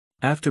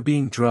After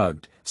being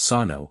drugged,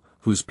 Sano,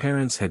 whose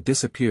parents had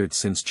disappeared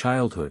since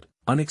childhood,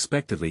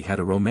 unexpectedly had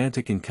a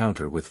romantic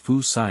encounter with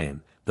Fu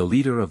Siyan, the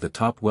leader of the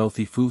top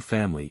wealthy Fu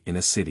family in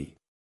a city.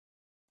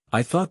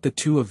 I thought the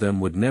two of them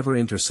would never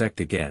intersect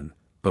again,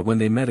 but when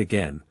they met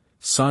again,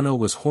 Sano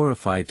was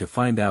horrified to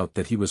find out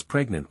that he was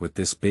pregnant with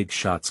this big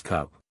shot's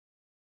cub.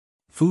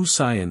 Fu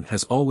Siyan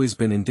has always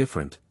been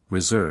indifferent,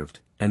 reserved,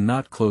 and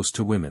not close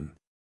to women.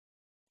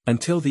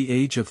 Until the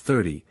age of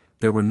 30,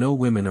 there were no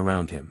women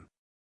around him.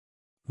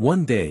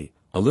 One day,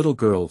 a little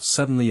girl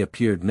suddenly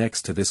appeared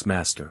next to this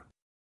master.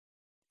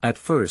 At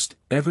first,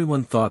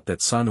 everyone thought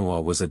that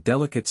Sano was a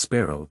delicate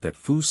sparrow that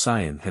Fu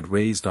Siyan had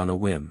raised on a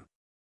whim.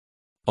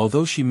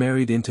 Although she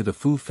married into the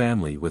Fu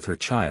family with her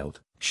child,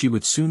 she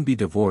would soon be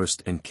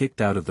divorced and kicked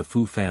out of the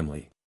Fu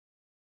family.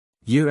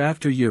 Year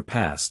after year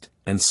passed,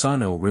 and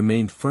Sano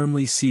remained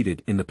firmly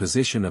seated in the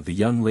position of the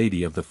young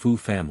lady of the Fu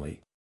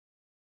family.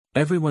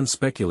 Everyone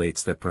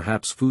speculates that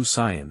perhaps Fu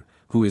Siyan,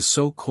 who is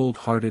so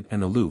cold-hearted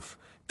and aloof,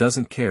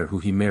 doesn't care who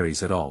he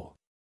marries at all.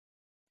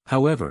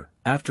 However,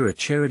 after a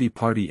charity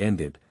party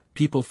ended,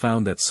 people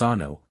found that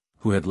Sano,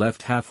 who had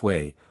left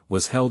halfway,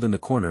 was held in the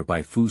corner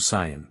by Fu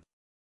Siyan.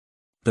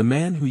 The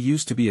man who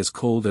used to be as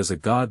cold as a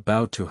god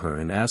bowed to her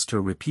and asked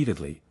her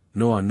repeatedly,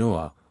 "Noa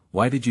Noa,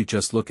 why did you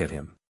just look at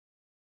him?"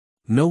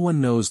 No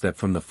one knows that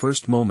from the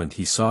first moment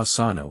he saw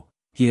Sano,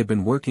 he had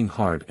been working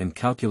hard and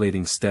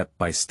calculating step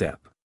by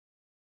step.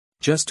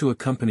 Just to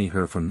accompany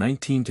her from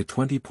 19 to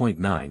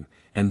 20.9,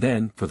 and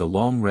then for the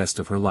long rest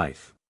of her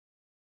life.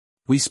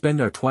 We spend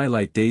our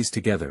twilight days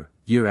together,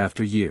 year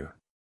after year.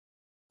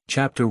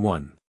 Chapter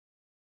 1.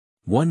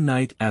 One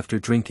night after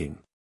drinking.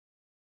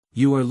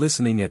 You are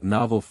listening at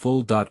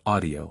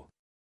novelfull.audio.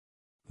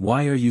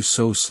 Why are you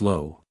so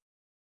slow?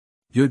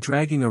 You're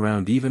dragging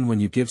around even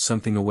when you give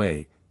something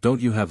away, don't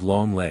you have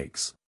long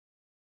legs?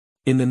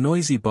 In the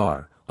noisy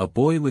bar, a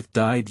boy with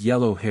dyed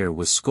yellow hair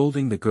was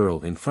scolding the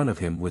girl in front of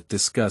him with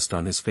disgust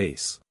on his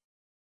face.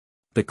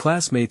 The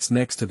classmates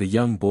next to the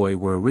young boy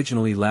were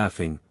originally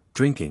laughing,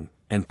 drinking,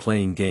 and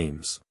playing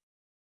games.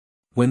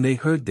 When they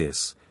heard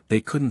this, they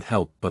couldn't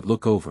help but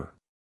look over.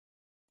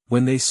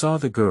 When they saw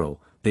the girl,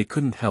 they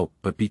couldn't help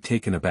but be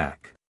taken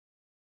aback.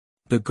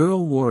 The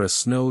girl wore a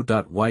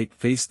snow-white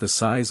face the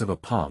size of a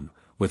palm,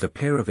 with a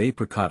pair of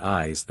apricot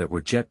eyes that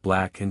were jet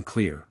black and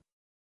clear.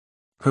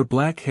 Her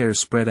black hair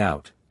spread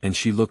out, and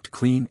she looked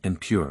clean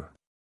and pure.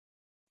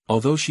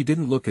 Although she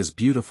didn't look as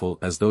beautiful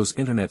as those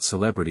internet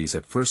celebrities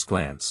at first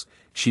glance,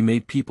 she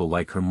made people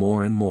like her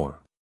more and more.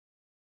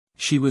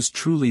 She was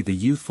truly the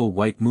youthful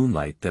white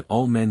moonlight that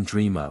all men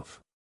dream of.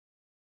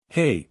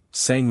 "Hey,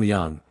 Sang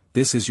Liang,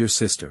 this is your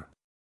sister.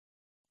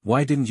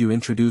 Why didn't you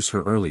introduce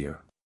her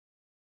earlier?"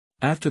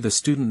 After the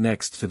student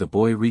next to the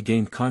boy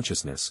regained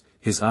consciousness,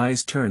 his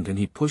eyes turned and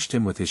he pushed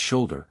him with his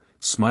shoulder,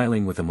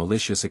 smiling with a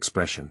malicious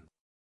expression.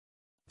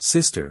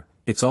 "Sister,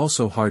 it's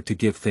also hard to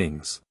give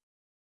things.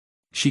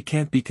 She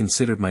can't be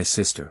considered my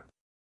sister.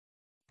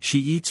 She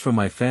eats from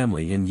my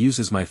family and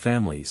uses my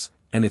family's,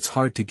 and it's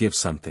hard to give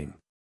something."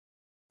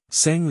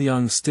 Sang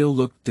Liang still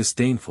looked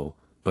disdainful,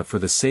 but for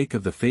the sake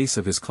of the face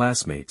of his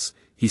classmates,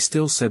 he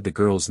still said the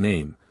girl's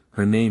name.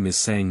 "Her name is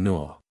Sang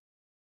Noa."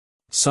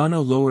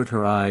 Sano lowered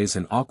her eyes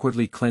and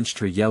awkwardly clenched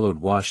her yellowed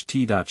wash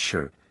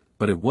T-shirt,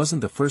 but it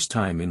wasn't the first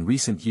time in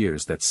recent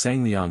years that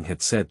Sang Liang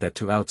had said that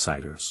to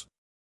outsiders.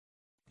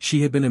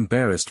 She had been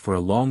embarrassed for a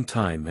long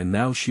time and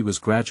now she was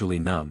gradually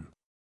numb.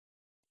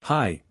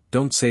 "Hi,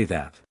 don't say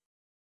that.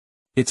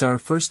 It's our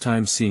first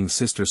time seeing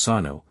Sister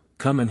Sano,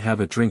 come and have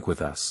a drink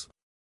with us."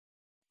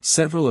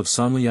 Several of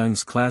Sang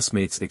Liang's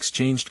classmates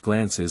exchanged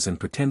glances and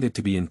pretended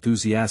to be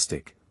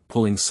enthusiastic,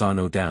 pulling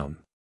Sano down.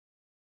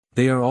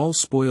 They are all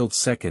spoiled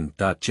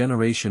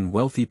second-generation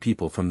wealthy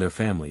people from their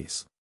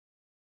families.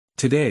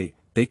 Today,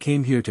 they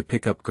came here to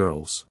pick up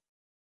girls.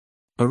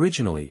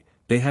 Originally,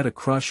 they had a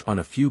crush on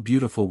a few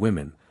beautiful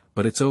women,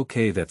 but it's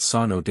okay that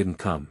Sano didn't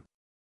come.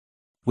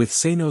 With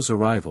Sano's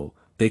arrival,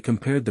 they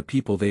compared the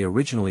people they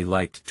originally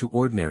liked to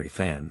ordinary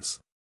fans.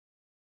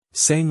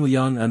 Sang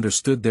Liang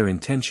understood their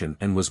intention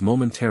and was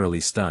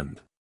momentarily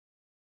stunned.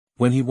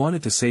 When he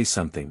wanted to say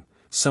something,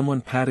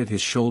 someone patted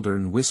his shoulder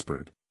and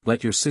whispered,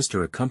 "Let your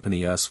sister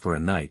accompany us for a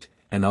night,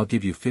 and I'll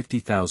give you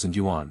 50,000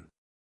 yuan.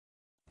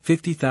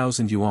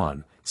 50,000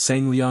 yuan,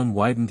 Sang Liang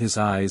widened his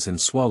eyes and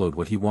swallowed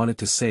what he wanted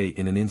to say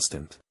in an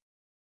instant.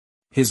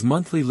 His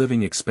monthly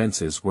living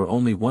expenses were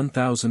only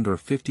 1,000 or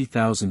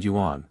 50,000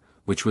 yuan,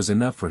 which was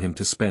enough for him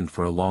to spend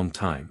for a long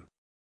time.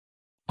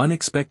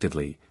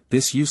 Unexpectedly,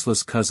 this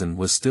useless cousin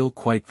was still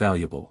quite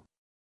valuable.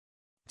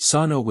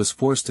 Sano was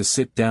forced to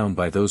sit down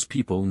by those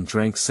people and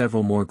drank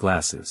several more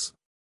glasses.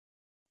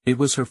 It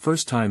was her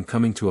first time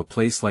coming to a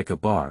place like a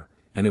bar,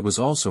 and it was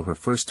also her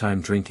first time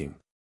drinking.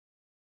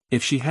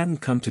 If she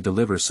hadn't come to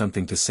deliver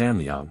something to Sang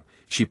Liang,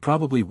 she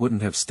probably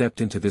wouldn't have stepped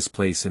into this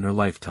place in her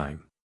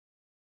lifetime.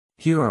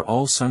 Here are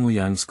all Sang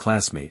Liang's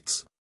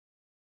classmates.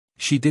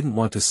 She didn't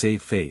want to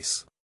save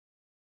face.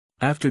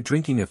 After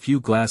drinking a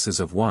few glasses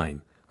of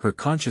wine, her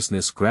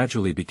consciousness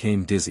gradually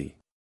became dizzy.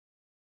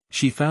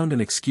 She found an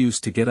excuse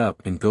to get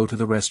up and go to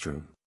the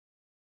restroom.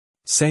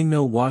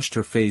 Sano washed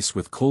her face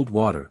with cold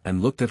water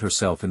and looked at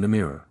herself in the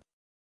mirror.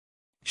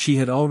 She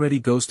had already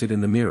ghosted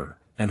in the mirror,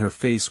 and her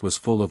face was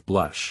full of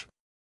blush.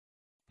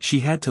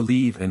 She had to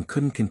leave and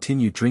couldn't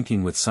continue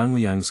drinking with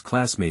Sangliang's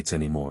classmates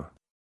anymore.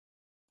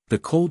 The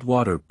cold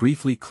water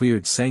briefly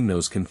cleared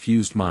Sangno's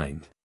confused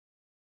mind.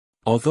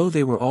 Although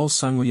they were all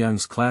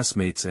Sangliang's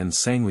classmates and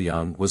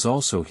Sangliang was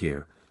also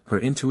here, her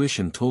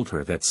intuition told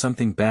her that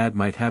something bad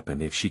might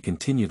happen if she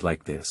continued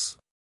like this.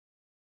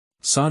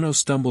 Sano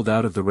stumbled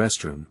out of the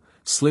restroom,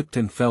 slipped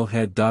and fell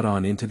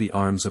head-on into the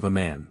arms of a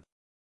man.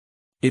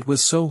 It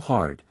was so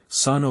hard,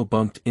 Sano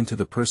bumped into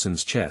the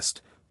person's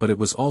chest, but it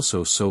was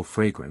also so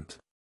fragrant.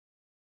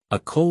 A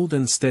cold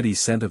and steady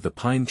scent of the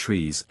pine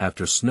trees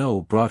after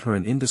snow brought her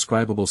an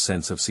indescribable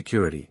sense of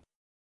security.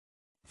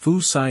 Fu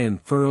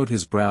Siyan furrowed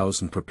his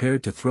brows and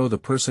prepared to throw the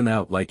person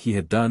out like he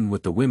had done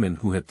with the women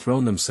who had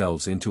thrown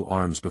themselves into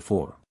arms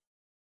before.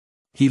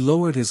 He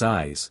lowered his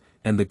eyes,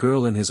 and the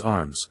girl in his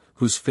arms,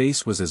 whose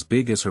face was as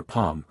big as her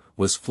palm,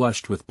 was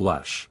flushed with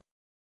blush.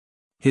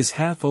 His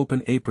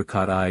half-open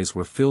apricot eyes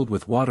were filled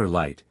with water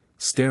light,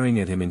 staring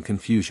at him in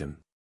confusion.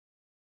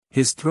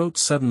 His throat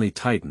suddenly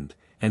tightened,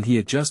 and he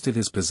adjusted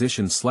his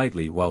position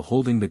slightly while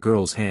holding the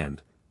girl's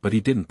hand, but he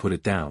didn't put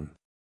it down.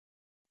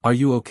 "Are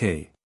you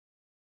okay?"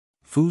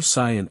 Fu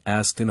Siyan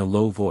asked in a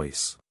low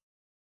voice.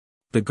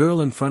 The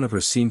girl in front of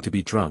her seemed to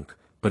be drunk,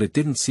 but it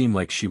didn't seem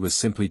like she was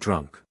simply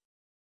drunk.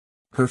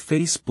 Her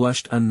face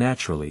blushed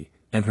unnaturally,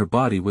 and her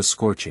body was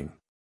scorching.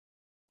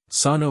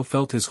 Sano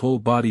felt his whole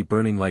body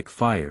burning like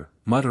fire,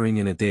 muttering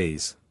in a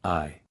daze,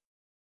 I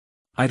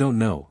don't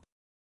know.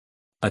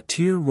 A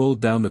tear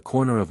rolled down the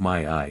corner of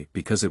my eye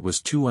because it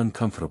was too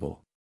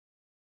uncomfortable.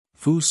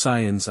 Fu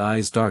Siyan's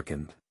eyes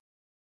darkened.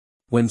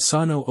 When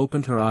Sano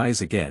opened her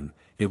eyes again,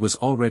 it was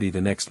already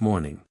the next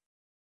morning.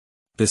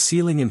 The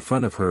ceiling in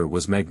front of her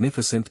was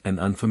magnificent and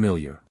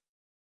unfamiliar.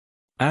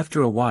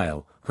 After a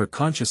while, her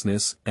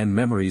consciousness and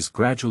memories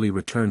gradually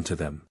returned to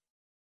them.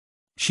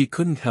 She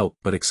couldn't help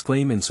but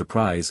exclaim in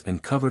surprise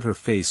and covered her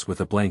face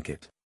with a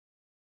blanket.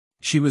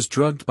 She was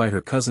drugged by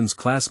her cousin's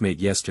classmate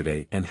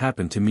yesterday and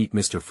happened to meet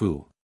Mr.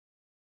 Fu.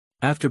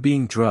 After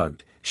being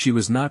drugged, she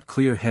was not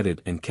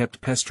clear-headed and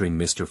kept pestering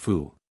Mr.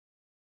 Fu.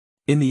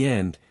 In the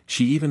end,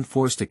 she even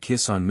forced a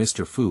kiss on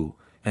Mr. Fu,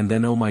 and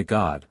then oh my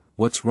god,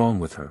 what's wrong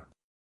with her?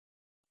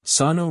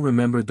 Sano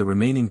remembered the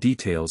remaining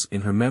details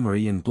in her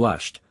memory and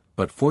blushed,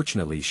 but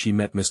fortunately she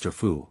met Mr.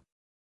 Fu.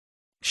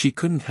 She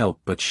couldn't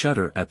help but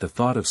shudder at the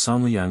thought of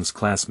Sangliang's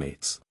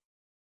classmates.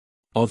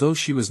 Although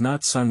she was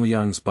not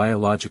Sangliang's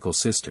biological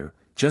sister,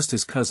 just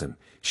his cousin,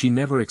 she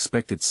never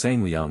expected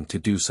Sangliang to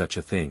do such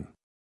a thing.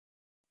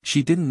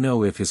 She didn't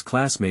know if his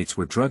classmates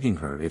were drugging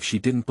her if she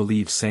didn't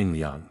believe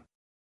Sangliang.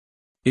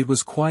 It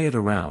was quiet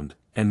around,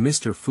 and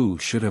Mr. Fu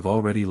should have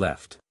already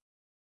left.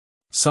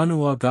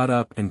 Sanua got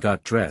up and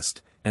got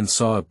dressed, and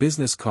saw a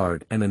business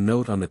card and a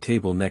note on the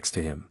table next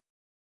to him.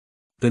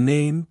 The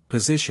name,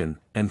 position,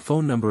 and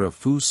phone number of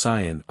Fu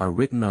Siyan are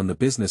written on the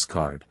business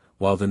card,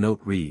 while the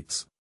note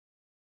reads,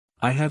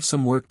 I have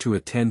some work to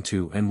attend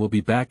to and will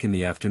be back in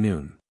the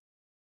afternoon.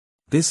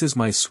 This is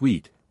my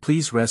suite,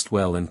 please rest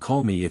well and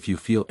call me if you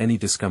feel any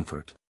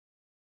discomfort.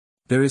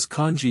 There is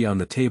congee on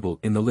the table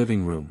in the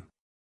living room.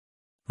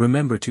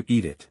 Remember to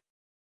eat it.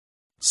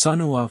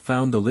 Sanua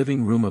found the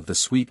living room of the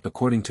suite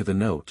according to the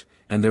note,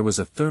 and there was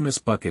a thermos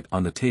bucket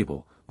on the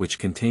table, which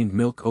contained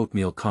milk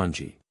oatmeal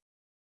congee.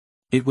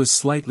 It was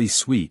slightly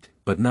sweet,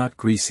 but not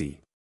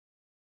greasy.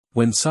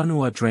 When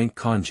Sanua drank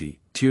congee,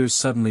 tears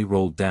suddenly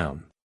rolled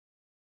down.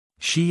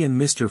 She and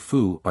Mr.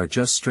 Fu are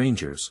just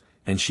strangers,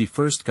 and she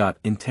first got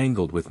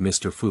entangled with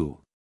Mr. Fu.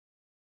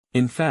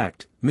 In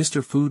fact,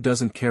 Mr. Fu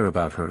doesn't care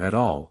about her at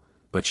all,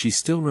 but she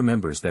still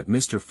remembers that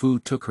Mr. Fu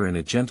took her in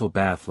a gentle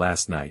bath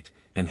last night,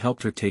 and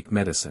helped her take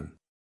medicine.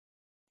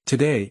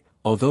 Today,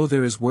 although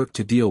there is work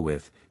to deal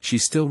with, she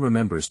still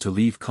remembers to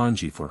leave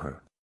congee for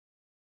her.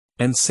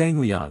 And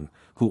Sangliang,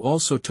 who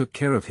also took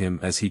care of him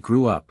as he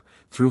grew up,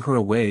 threw her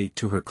away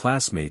to her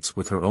classmates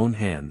with her own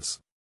hands.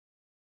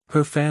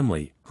 Her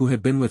family, who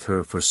had been with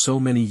her for so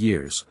many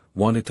years,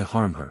 wanted to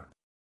harm her.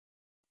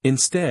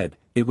 Instead,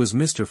 it was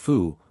Mr.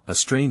 Fu, a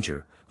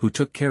stranger, who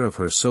took care of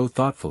her so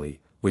thoughtfully,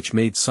 which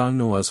made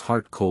Sangnoa's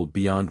heart cold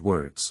beyond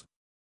words.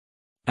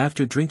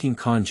 After drinking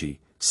congee,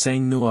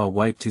 Sangnoa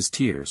wiped his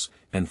tears,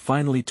 and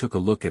finally took a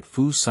look at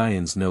Fu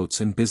Siyan's notes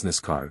and business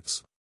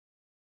cards.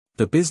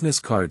 The business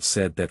card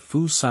said that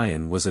Fu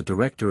Siyan was a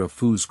director of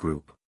Fu's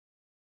group.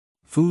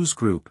 Fu's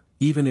group,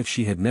 even if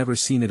she had never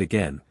seen it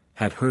again,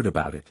 had heard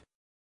about it.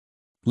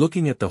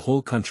 Looking at the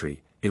whole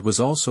country, it was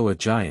also a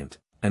giant,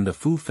 and the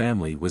Fu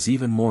family was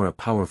even more a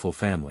powerful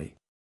family.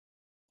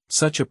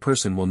 Such a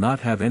person will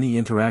not have any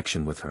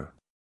interaction with her.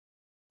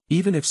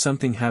 Even if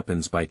something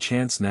happens by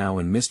chance now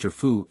and Mr.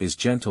 Fu is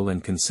gentle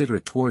and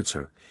considerate towards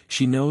her,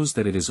 she knows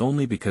that it is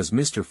only because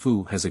Mr.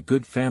 Fu has a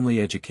good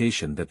family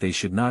education that they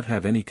should not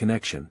have any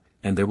connection,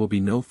 and there will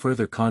be no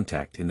further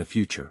contact in the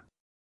future.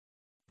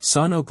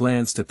 Sano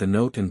glanced at the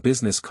note and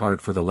business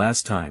card for the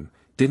last time,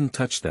 didn't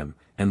touch them,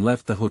 and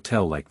left the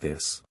hotel like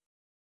this.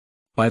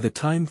 By the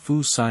time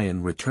Fu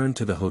Siyan returned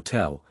to the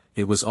hotel,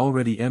 it was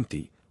already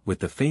empty, with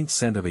the faint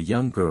scent of a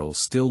young girl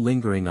still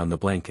lingering on the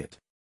blanket.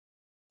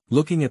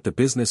 Looking at the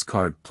business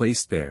card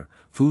placed there,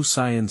 Fu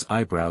Siyan's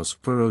eyebrows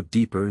furrowed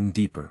deeper and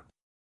deeper.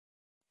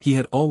 He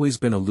had always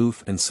been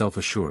aloof and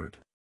self-assured.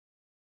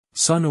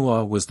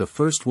 Sano was the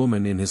first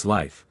woman in his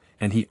life,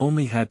 and he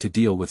only had to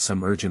deal with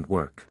some urgent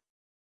work.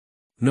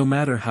 No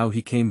matter how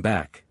he came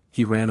back,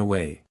 he ran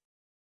away.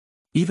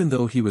 Even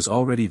though he was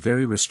already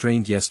very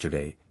restrained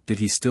yesterday, did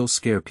he still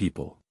scare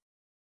people?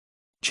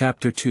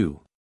 Chapter 2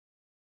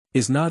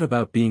 is not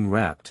about being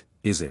wrapped,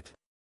 is it?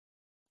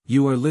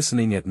 You are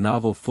listening at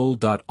Novel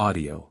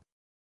Full.audio.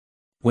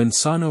 When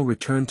Sano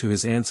returned to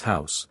his aunt's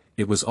house,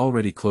 it was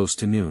already close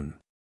to noon.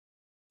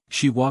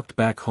 She walked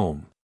back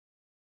home.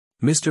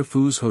 Mr.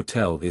 Fu's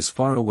hotel is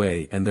far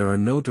away and there are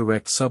no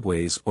direct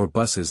subways or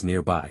buses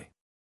nearby.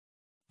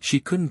 She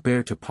couldn't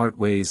bear to part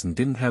ways and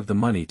didn't have the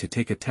money to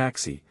take a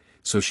taxi,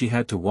 so she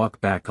had to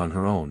walk back on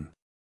her own.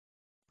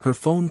 Her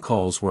phone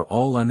calls were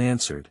all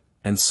unanswered,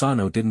 and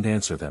Sano didn't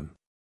answer them.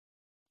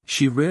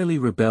 She rarely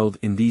rebelled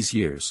in these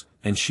years,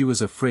 and she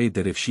was afraid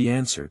that if she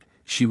answered,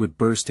 she would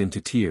burst into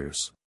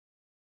tears.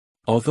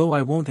 Although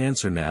I won't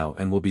answer now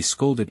and will be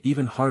scolded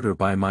even harder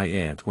by my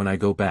aunt when I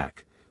go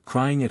back,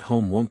 crying at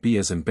home won't be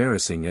as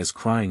embarrassing as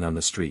crying on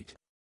the street.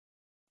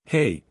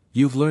 Hey,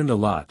 you've learned a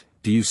lot,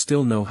 do you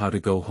still know how to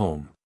go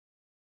home?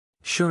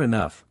 Sure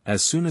enough,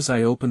 as soon as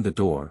I opened the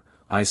door,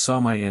 I saw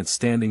my aunt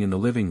standing in the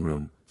living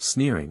room,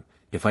 sneering,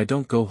 if I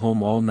don't go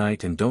home all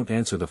night and don't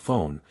answer the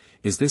phone,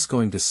 is this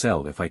going to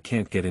sell if I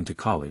can't get into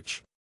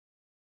college?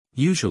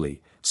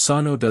 Usually,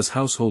 Sano does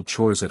household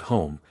chores at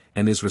home,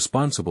 and is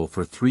responsible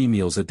for 3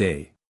 meals a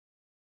day.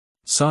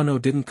 Sano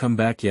didn't come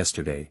back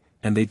yesterday,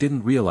 and they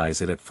didn't realize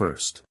it at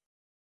first.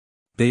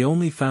 They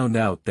only found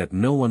out that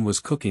no one was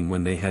cooking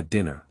when they had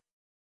dinner.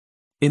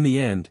 In the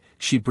end,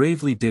 she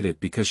bravely did it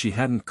because she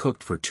hadn't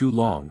cooked for too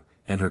long,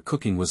 and her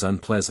cooking was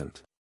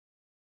unpleasant.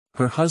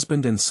 Her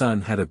husband and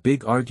son had a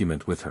big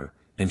argument with her,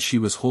 and she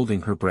was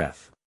holding her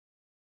breath.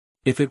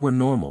 If it were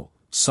normal,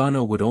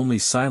 Sano would only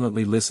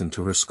silently listen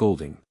to her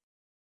scolding.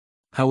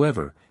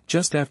 However,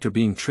 just after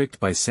being tricked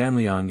by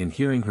Sanliang and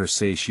hearing her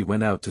say she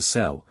went out to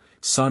sell,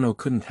 Sano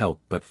couldn't help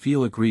but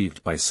feel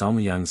aggrieved by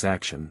Sanliang's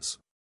actions.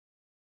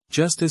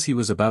 Just as he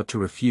was about to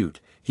refute,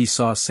 he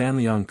saw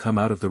Sanliang come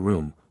out of the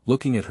room,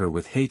 looking at her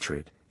with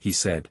hatred. He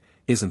said,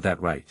 "Isn't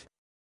that right?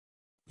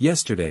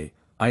 Yesterday,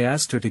 I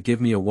asked her to give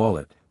me a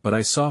wallet, but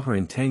I saw her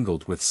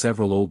entangled with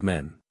several old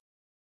men.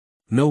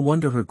 No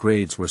wonder her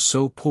grades were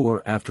so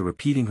poor after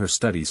repeating her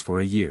studies for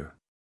a year.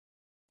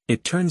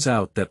 It turns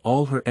out that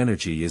all her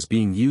energy is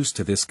being used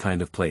to this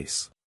kind of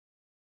place."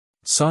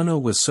 Sano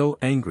was so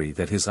angry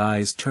that his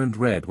eyes turned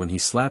red when he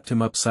slapped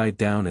him upside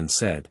down and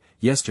said,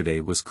 "Yesterday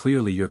was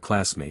clearly your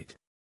classmate."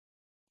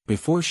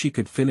 Before she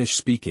could finish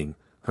speaking,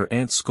 her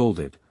aunt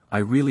scolded, "I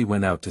really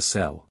went out to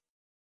sell.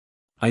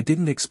 I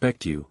didn't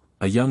expect you,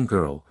 a young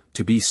girl,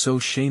 to be so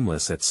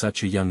shameless at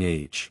such a young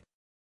age.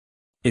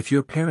 If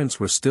your parents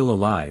were still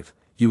alive,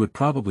 you would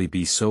probably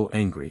be so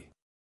angry.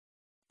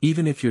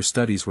 Even if your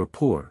studies were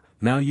poor,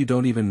 now you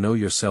don't even know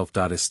your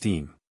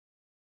self-esteem.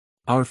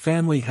 Our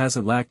family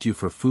hasn't lacked you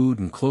for food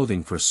and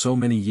clothing for so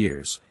many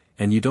years,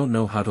 and you don't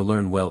know how to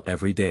learn well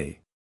every day."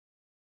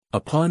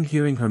 Upon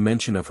hearing her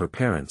mention of her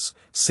parents,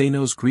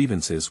 Sano's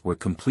grievances were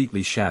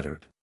completely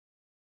shattered.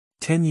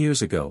 10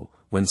 years ago,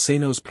 when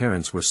Sano's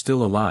parents were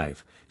still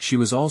alive, she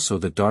was also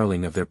the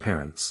darling of their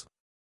parents.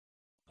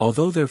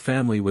 Although their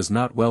family was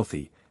not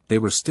wealthy, they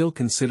were still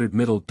considered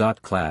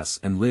middle-class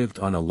and lived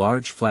on a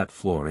large flat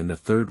floor in the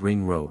 3rd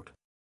Ring Road.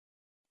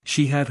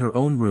 She had her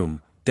own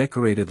room,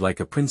 decorated like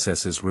a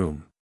princess's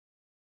room.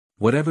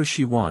 Whatever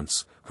she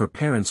wants, her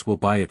parents will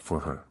buy it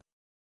for her.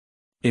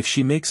 If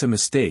she makes a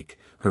mistake,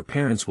 her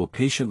parents will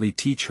patiently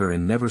teach her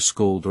and never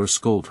scold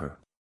her.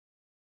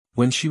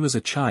 When she was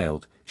a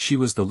child, she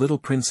was the little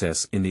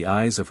princess in the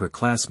eyes of her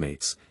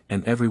classmates,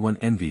 and everyone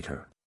envied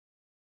her.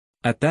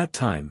 At that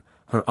time,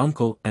 her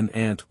uncle and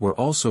aunt were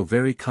also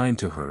very kind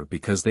to her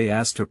because they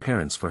asked her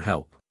parents for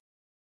help.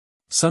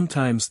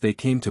 Sometimes they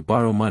came to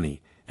borrow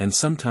money, and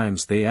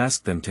sometimes they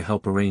asked them to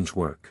help arrange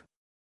work.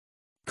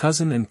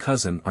 Cousin and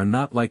cousin are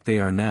not like they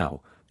are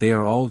now, they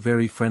are all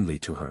very friendly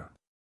to her.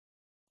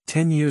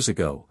 10 years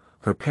ago,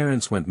 her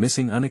parents went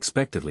missing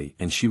unexpectedly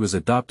and she was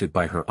adopted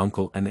by her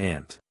uncle and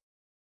aunt.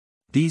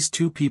 These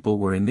two people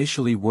were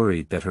initially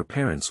worried that her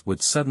parents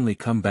would suddenly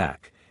come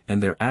back,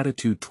 and their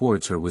attitude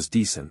towards her was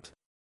decent.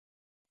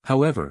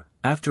 However,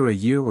 after a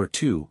year or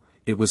two,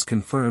 it was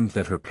confirmed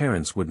that her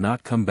parents would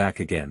not come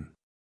back again.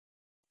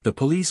 The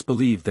police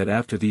believed that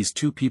after these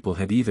two people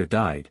had either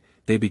died,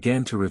 they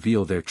began to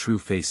reveal their true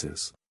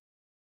faces.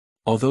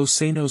 Although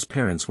Sano's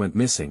parents went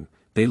missing,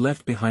 they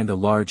left behind a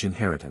large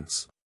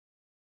inheritance.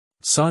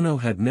 Sano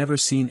had never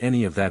seen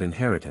any of that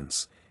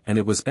inheritance, and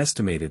it was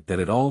estimated that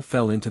it all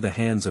fell into the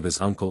hands of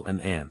his uncle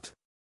and aunt.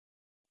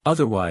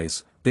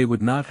 Otherwise, they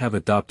would not have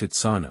adopted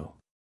Sano.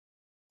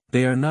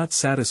 They are not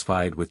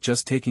satisfied with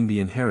just taking the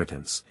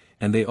inheritance,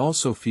 and they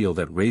also feel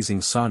that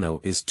raising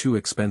Sano is too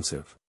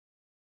expensive.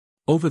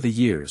 Over the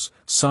years,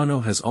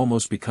 Sano has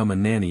almost become a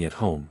nanny at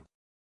home.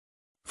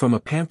 From a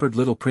pampered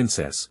little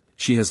princess,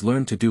 she has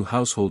learned to do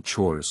household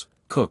chores,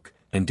 cook,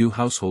 and do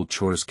household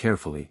chores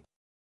carefully.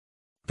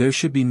 There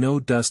should be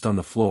no dust on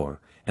the floor,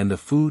 and the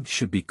food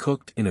should be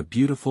cooked in a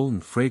beautiful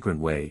and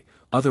fragrant way,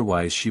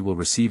 otherwise she will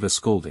receive a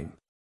scolding.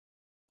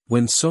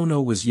 When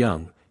Sano was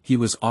young, he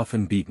was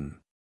often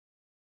beaten.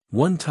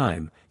 One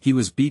time, he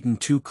was beaten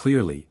too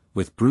clearly,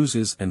 with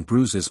bruises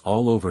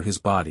all over his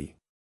body.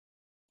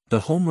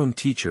 The homeroom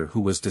teacher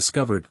who was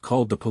discovered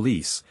called the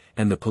police,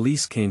 and the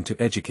police came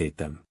to educate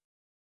them.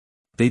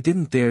 They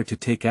didn't dare to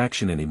take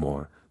action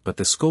anymore, but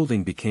the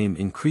scolding became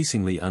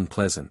increasingly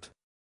unpleasant.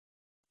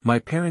 My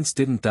parents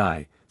didn't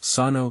die,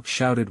 Sano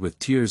shouted with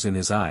tears in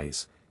his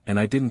eyes, and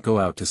I didn't go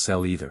out to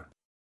sell either.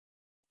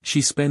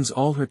 She spends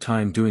all her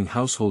time doing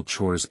household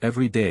chores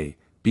every day,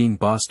 being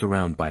bossed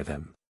around by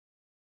them.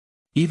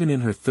 Even in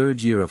her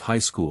 3rd year of high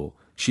school,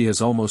 she has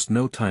almost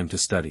no time to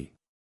study.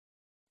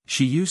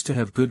 She used to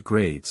have good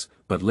grades,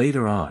 but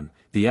later on,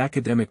 the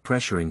academic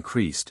pressure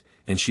increased,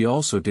 and she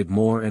also did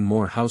more and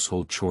more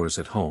household chores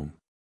at home.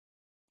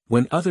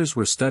 When others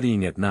were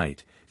studying at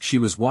night, she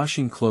was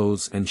washing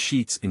clothes and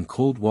sheets in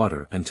cold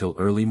water until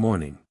early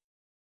morning.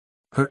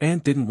 Her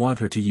aunt didn't want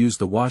her to use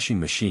the washing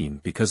machine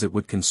because it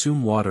would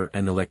consume water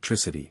and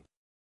electricity.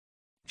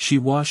 She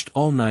washed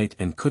all night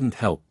and couldn't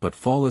help but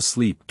fall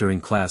asleep during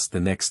class the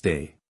next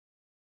day.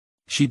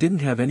 She didn't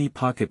have any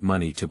pocket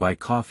money to buy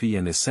coffee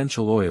and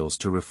essential oils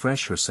to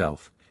refresh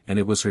herself, and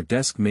it was her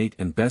desk mate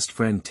and best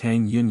friend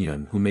Tang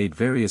Yunyun who made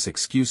various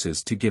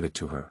excuses to give it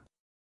to her.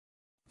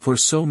 For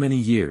so many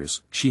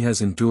years, she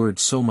has endured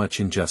so much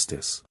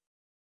injustice.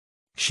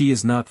 She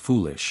is not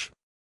foolish.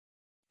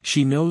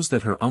 She knows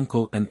that her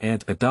uncle and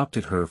aunt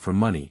adopted her for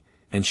money,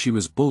 and she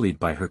was bullied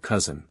by her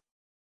cousin.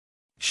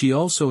 She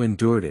also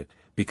endured it,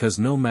 because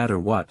no matter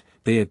what,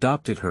 they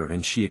adopted her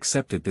and she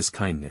accepted this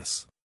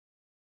kindness.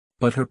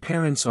 But her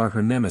parents are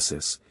her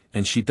nemesis,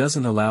 and she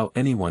doesn't allow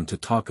anyone to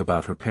talk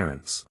about her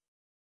parents.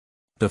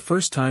 The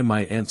first time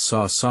my aunt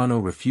saw Sano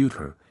refute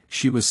her,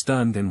 she was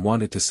stunned and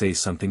wanted to say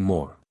something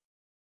more.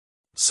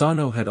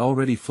 Sano had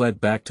already fled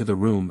back to the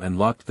room and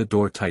locked the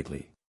door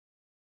tightly.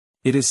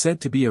 It is said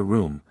to be a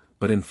room,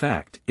 but in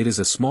fact it is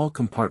a small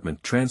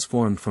compartment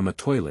transformed from a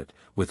toilet,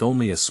 with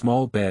only a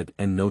small bed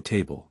and no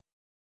table.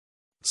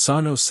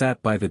 Sano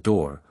sat by the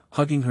door,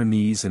 hugging her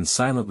knees and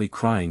silently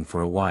crying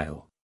for a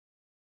while.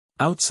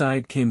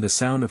 Outside came the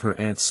sound of her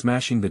aunt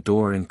smashing the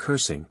door and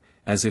cursing,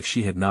 as if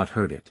she had not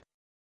heard it.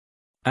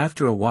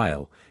 After a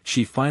while,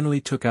 she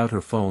finally took out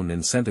her phone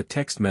and sent a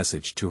text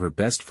message to her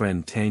best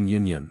friend Tang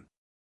Yunyun.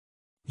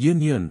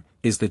 Yunyun,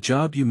 is the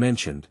job you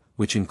mentioned,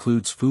 which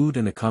includes food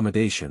and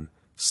accommodation,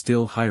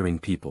 still hiring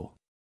people?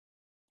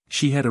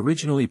 She had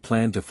originally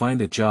planned to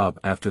find a job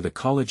after the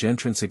college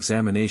entrance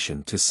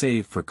examination to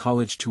save for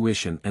college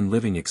tuition and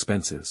living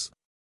expenses.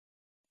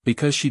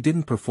 Because she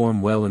didn't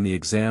perform well in the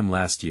exam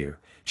last year,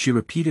 she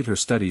repeated her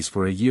studies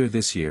for a year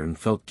this year and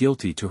felt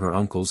guilty to her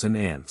uncles and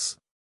aunts.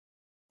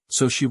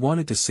 So she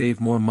wanted to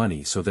save more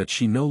money so that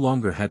she no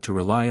longer had to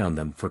rely on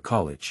them for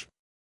college.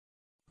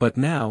 But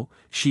now,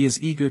 she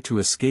is eager to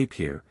escape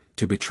here,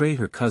 to betray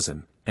her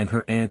cousin, and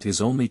her aunt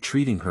is only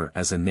treating her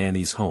as a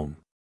nanny's home.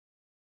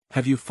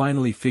 Have you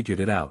finally figured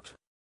it out?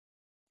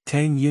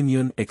 Tang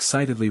Yunyun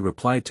excitedly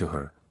replied to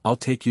her, I'll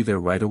take you there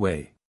right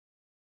away.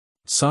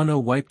 Sano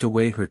wiped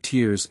away her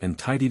tears and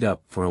tidied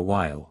up for a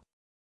while.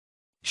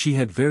 She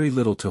had very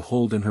little to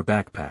hold in her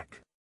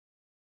backpack.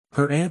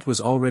 Her aunt was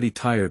already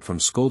tired from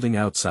scolding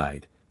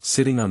outside,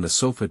 sitting on the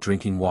sofa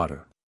drinking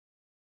water.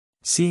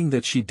 Seeing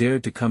that she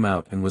dared to come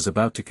out and was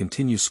about to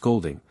continue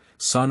scolding,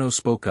 Sano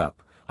spoke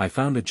up, I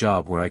found a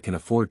job where I can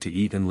afford to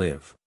eat and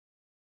live.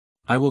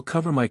 I will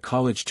cover my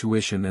college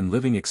tuition and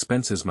living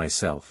expenses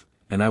myself,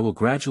 and I will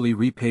gradually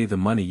repay the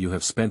money you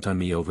have spent on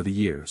me over the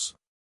years.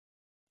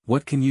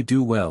 What can you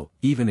do well,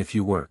 even if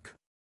you work?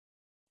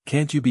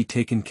 Can't you be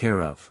taken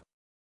care of?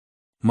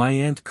 My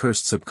aunt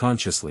cursed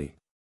subconsciously.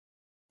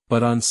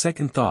 But on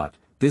second thought,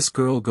 this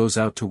girl goes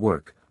out to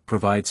work,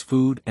 provides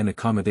food and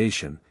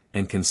accommodation,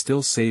 and can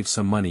still save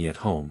some money at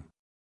home.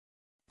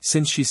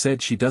 Since she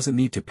said she doesn't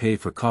need to pay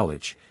for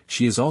college,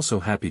 she is also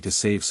happy to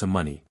save some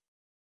money.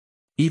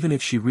 Even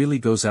if she really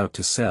goes out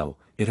to sell,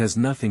 it has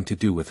nothing to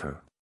do with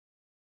her.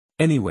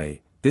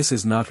 Anyway, this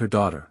is not her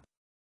daughter.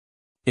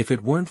 If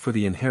it weren't for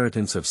the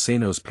inheritance of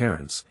Sano's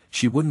parents,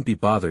 she wouldn't be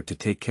bothered to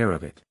take care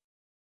of it.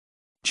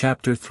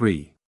 Chapter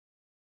 3.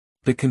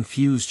 The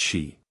Confused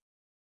She.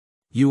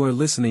 You are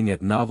listening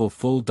at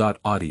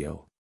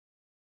novelfull.audio.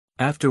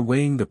 After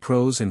weighing the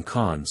pros and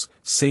cons,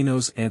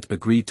 Sano's aunt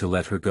agreed to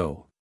let her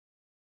go.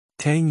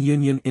 Tang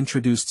Yunyun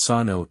introduced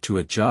Sano to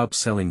a job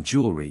selling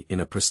jewelry in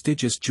a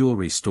prestigious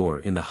jewelry store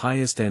in the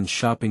highest-end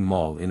shopping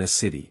mall in a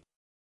city.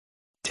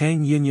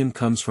 Tang Yunyun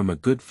comes from a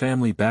good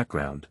family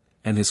background,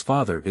 and his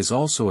father is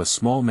also a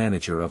small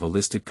manager of a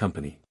listed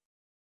company.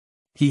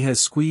 He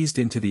has squeezed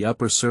into the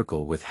upper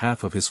circle with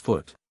half of his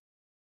foot.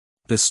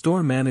 The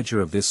store manager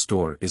of this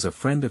store is a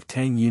friend of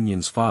Tang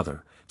Yunyun's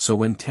father, so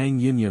when Tang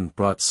Yunyun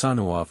brought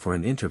Sano off for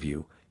an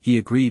interview, he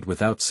agreed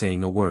without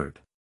saying a word.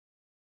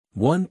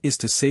 One is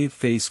to save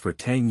face for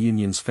Tang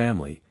Yunyan's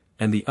family,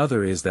 and the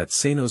other is that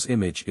Sano's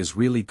image is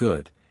really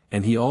good,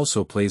 and he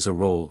also plays a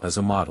role as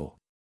a model.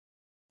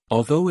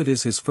 Although it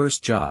is his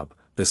first job,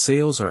 the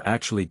sales are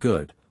actually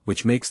good,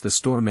 which makes the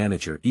store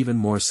manager even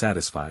more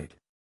satisfied.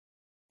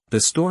 The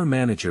store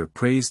manager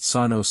praised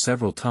Sano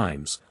several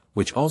times,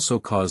 which also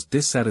caused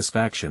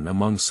dissatisfaction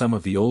among some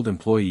of the old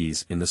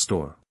employees in the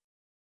store.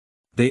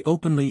 They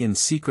openly and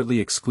secretly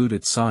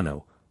excluded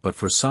Sano, but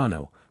for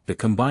Sano, the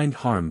combined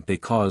harm they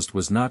caused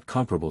was not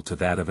comparable to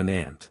that of an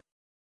ant.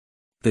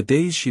 The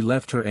days she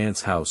left her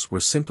aunt's house were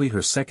simply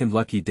her second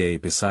lucky day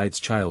besides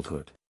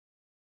childhood.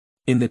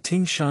 In the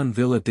Tingshan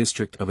Villa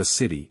district of a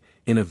city,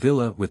 in a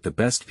villa with the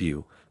best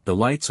view, the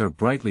lights are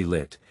brightly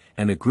lit,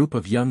 and a group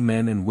of young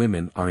men and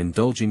women are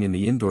indulging in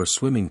the indoor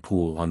swimming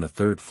pool on the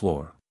third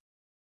floor.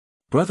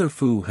 Brother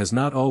Fu has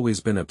not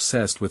always been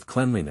obsessed with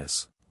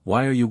cleanliness.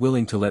 Why are you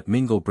willing to let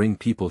Mingle bring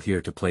people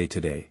here to play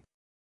today?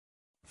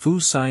 Fu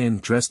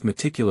Siyan dressed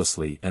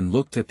meticulously and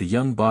looked at the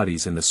young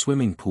bodies in the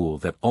swimming pool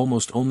that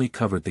almost only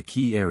covered the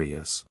key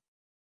areas.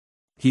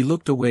 He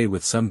looked away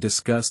with some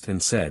disgust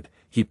and said,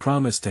 "He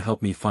promised to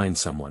help me find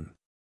someone.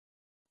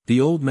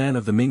 The old man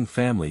of the Ming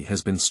family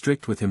has been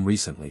strict with him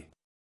recently.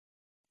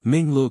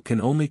 Ming Lu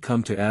can only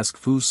come to ask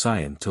Fu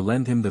Siyan to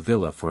lend him the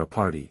villa for a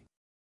party."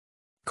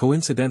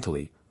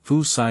 Coincidentally,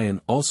 Fu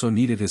Siyan also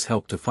needed his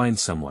help to find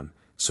someone,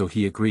 so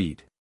he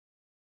agreed.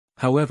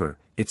 However,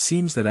 it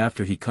seems that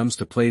after he comes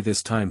to play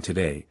this time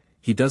today,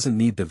 he doesn't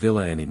need the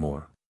villa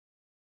anymore.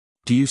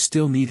 Do you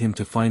still need him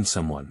to find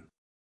someone?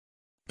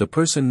 The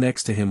person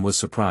next to him was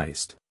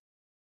surprised.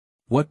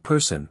 What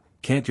person?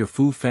 Can't your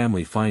Fu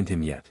family find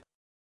him yet?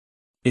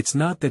 It's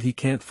not that he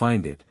can't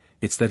find it,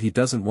 it's that he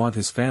doesn't want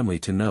his family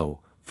to know.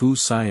 Fu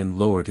Siyan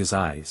lowered his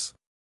eyes.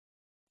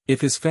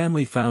 If his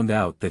family found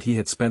out that he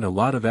had spent a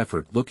lot of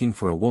effort looking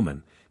for a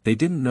woman, they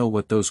didn't know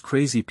what those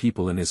crazy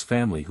people in his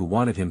family who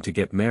wanted him to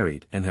get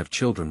married and have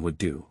children would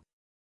do.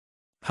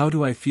 How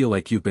do I feel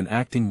like you've been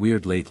acting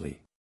weird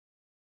lately?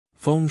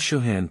 Feng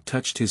Shuhan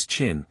touched his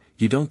chin.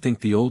 You don't think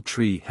the old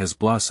tree has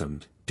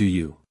blossomed, do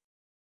you?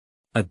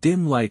 A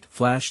dim light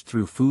flashed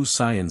through Fu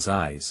Siyan's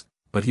eyes,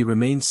 but he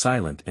remained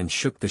silent and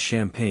shook the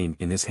champagne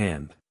in his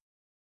hand.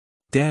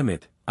 Damn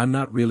it, I'm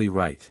not really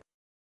right.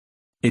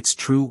 It's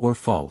true or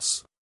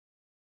false.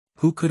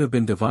 Who could have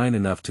been divine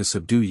enough to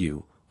subdue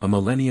you, a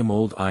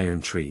millennium-old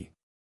iron tree?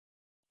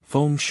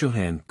 Feng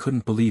Shuhan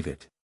couldn't believe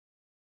it.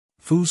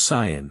 Fu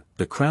Siyan,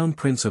 the crown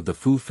prince of the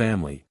Fu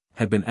family,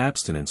 had been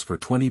abstinent for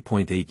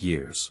 20.8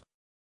 years.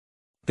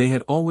 They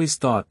had always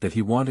thought that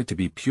he wanted to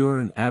be pure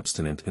and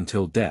abstinent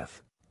until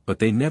death, but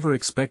they never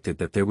expected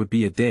that there would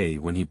be a day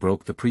when he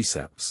broke the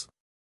precepts.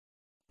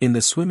 In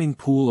the swimming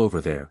pool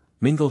over there,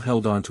 Mingle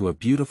held on to a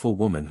beautiful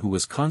woman who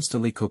was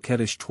constantly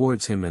coquettish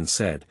towards him and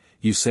said,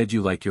 "You said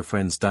you like your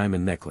friend's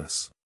diamond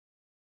necklace.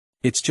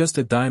 It's just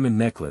a diamond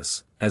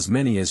necklace, as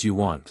many as you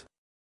want."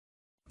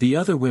 The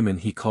other women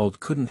he called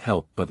couldn't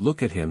help but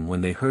look at him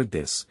when they heard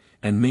this,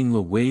 and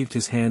Mingle waved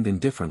his hand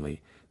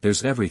indifferently.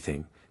 There's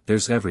everything,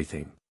 there's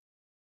everything.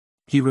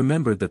 He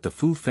remembered that the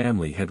Fu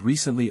family had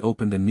recently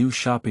opened a new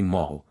shopping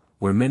mall,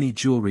 where many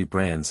jewelry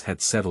brands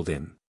had settled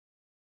in.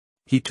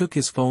 He took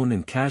his phone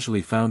and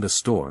casually found a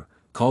store,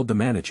 called the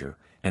manager,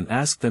 and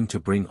asked them to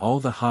bring all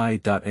the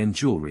high-end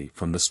jewelry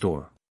from the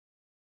store.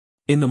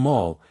 In the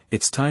mall,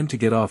 it's time to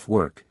get off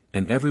work,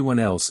 and everyone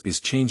else is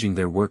changing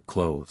their work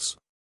clothes.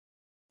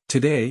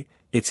 Today,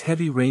 it's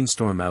heavy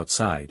rainstorm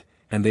outside,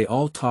 and they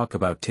all talk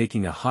about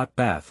taking a hot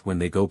bath when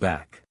they go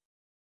back.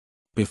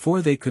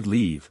 Before they could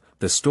leave,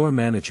 the store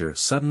manager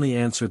suddenly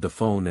answered the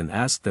phone and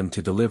asked them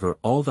to deliver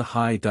all the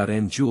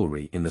high-end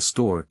jewelry in the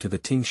store to the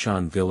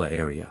Tingshan Villa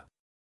area.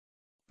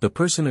 The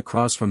person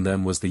across from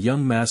them was the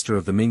young master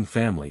of the Ming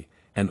family,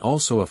 and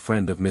also a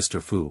friend of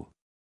Mr. Fu.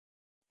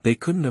 They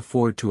couldn't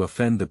afford to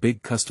offend the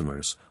big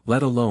customers,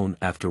 let alone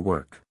after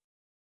work.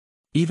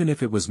 Even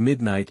if it was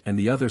midnight and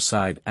the other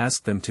side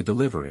asked them to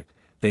deliver it,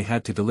 they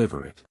had to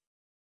deliver it.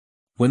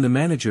 When the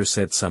manager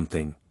said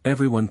something,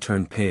 everyone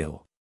turned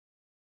pale.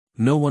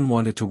 No one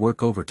wanted to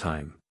work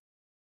overtime.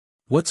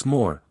 What's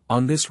more,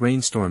 on this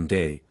rainstorm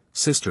day,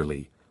 Sister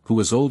Lee, who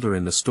was older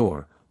in the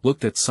store,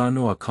 looked at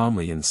Sano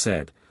calmly and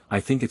said, "I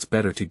think it's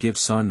better to give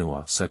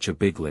Sano such a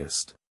big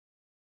list.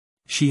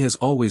 She has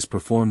always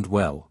performed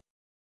well.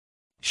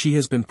 She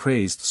has been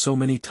praised so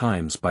many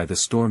times by the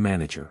store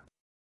manager.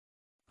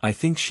 I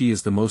think she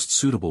is the most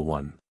suitable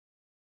one.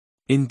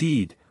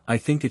 Indeed, I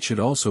think it should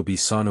also be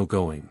Sano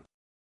going.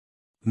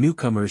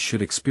 Newcomers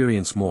should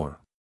experience more."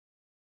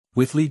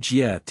 With Li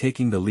Jie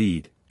taking the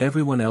lead,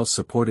 everyone else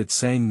supported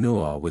Sang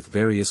Noa with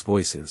various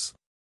voices.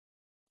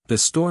 The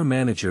store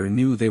manager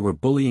knew they were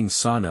bullying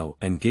Sano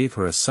and gave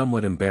her a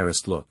somewhat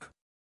embarrassed look.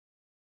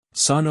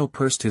 Sano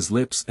pursed his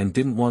lips and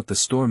didn't want the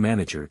store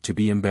manager to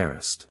be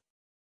embarrassed.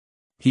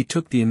 He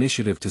took the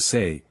initiative to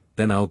say,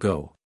 "Then I'll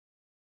go.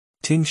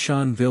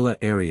 Tingshan Villa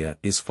area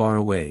is far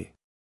away.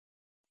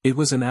 It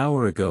was an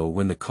hour ago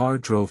when the car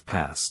drove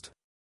past.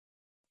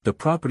 The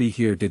property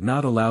here did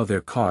not allow their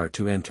car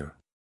to enter.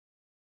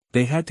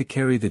 They had to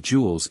carry the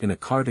jewels in a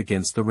cart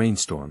against the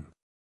rainstorm.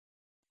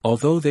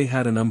 Although they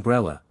had an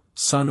umbrella,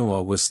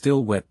 Sano was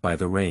still wet by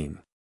the rain.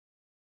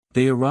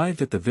 They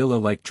arrived at the villa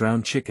like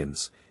drowned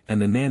chickens,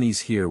 and the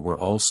nannies here were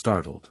all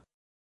startled.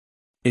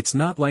 It's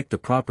not like the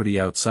property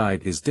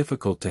outside is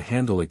difficult to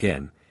handle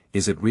again,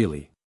 is it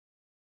really?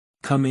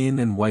 Come in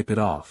and wipe it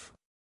off.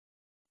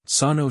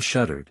 Sano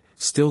shuddered,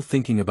 still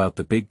thinking about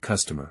the big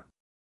customer.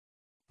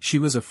 She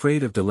was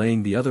afraid of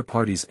delaying the other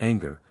party's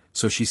anger,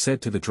 so she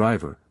said to the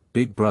driver,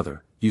 "Big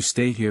brother, you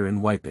stay here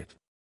and wipe it.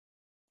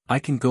 I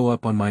can go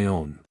up on my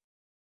own."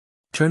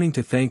 Turning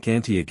to thank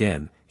Auntie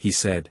again, he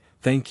said,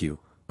 "Thank you,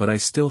 but I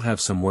still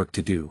have some work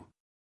to do.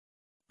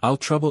 I'll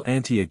trouble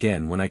Auntie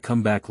again when I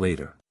come back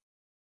later."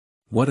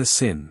 What a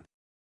sin.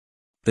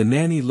 The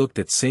nanny looked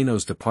at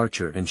Sano's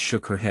departure and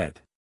shook her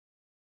head.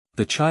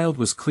 The child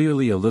was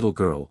clearly a little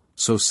girl,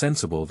 so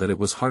sensible that it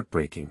was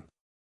heartbreaking.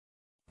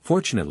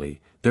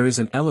 Fortunately, there is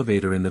an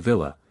elevator in the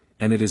villa,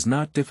 and it is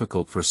not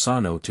difficult for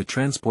Sano to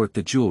transport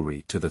the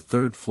jewelry to the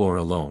third floor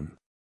alone.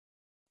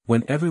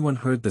 When everyone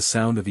heard the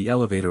sound of the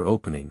elevator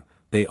opening,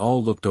 they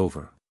all looked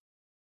over.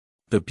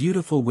 The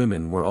beautiful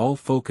women were all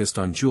focused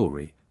on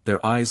jewelry,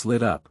 their eyes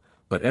lit up,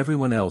 but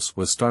everyone else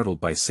was startled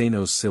by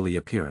Sano's silly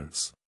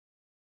appearance.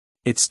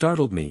 "It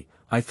startled me,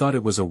 I thought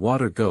it was a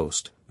water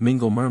ghost,"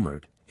 Mingle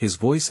murmured, his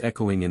voice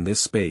echoing in this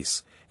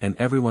space, and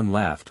everyone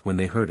laughed when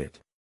they heard it.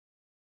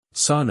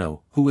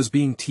 Sano, who was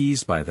being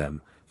teased by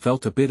them,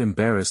 felt a bit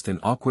embarrassed and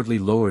awkwardly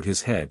lowered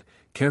his head,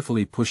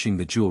 carefully pushing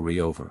the jewelry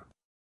over.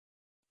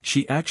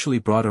 She actually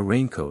brought a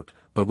raincoat,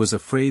 but was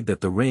afraid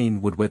that the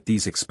rain would wet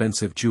these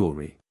expensive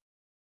jewelry.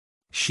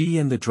 She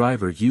and the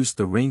driver used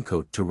the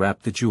raincoat to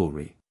wrap the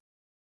jewelry.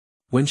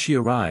 When she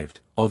arrived,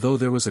 although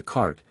there was a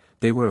cart,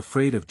 they were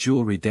afraid of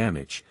jewelry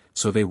damage,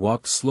 so they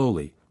walked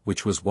slowly,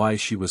 which was why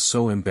she was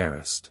so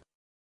embarrassed.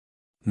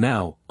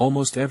 Now,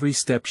 almost every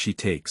step she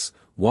takes,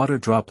 water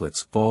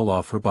droplets fall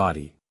off her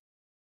body.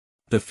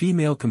 The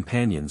female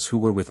companions who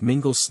were with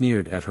Mingle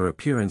sneered at her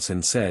appearance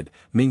and said,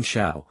 "Ming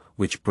Xiao,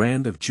 which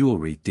brand of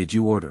jewelry did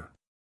you order?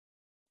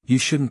 You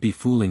shouldn't be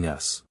fooling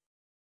us.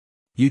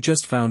 You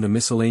just found a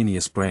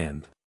miscellaneous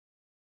brand.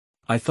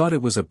 I thought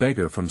it was a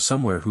beggar from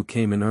somewhere who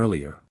came in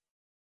earlier.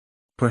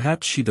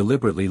 Perhaps she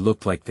deliberately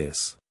looked like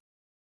this.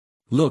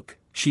 Look,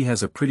 she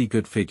has a pretty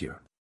good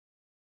figure.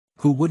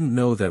 Who wouldn't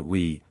know that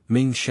we,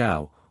 Ming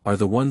Xiao, are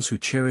the ones who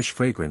cherish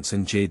fragrance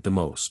and jade the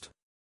most?"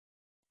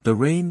 The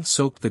rain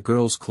soaked the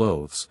girl's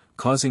clothes,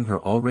 causing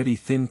her already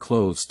thin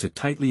clothes to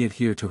tightly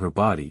adhere to her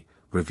body,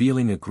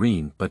 revealing a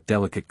green but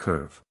delicate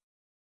curve.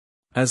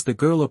 As the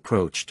girl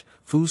approached,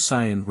 Fu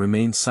Siyan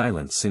remained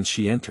silent since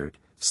she entered,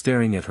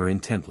 staring at her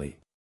intently.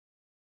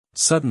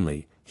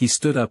 Suddenly, he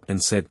stood up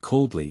and said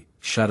coldly,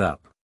 "Shut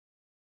up."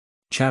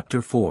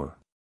 Chapter 4.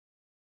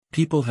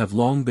 People have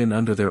long been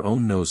under their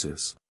own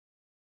noses.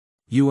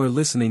 You are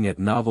listening at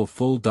Novel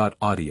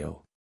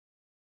Full.audio.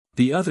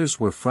 The others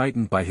were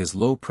frightened by his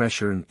low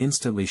pressure and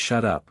instantly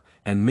shut up,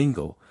 and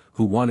Mingle,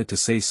 who wanted to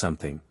say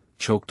something,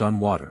 choked on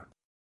water.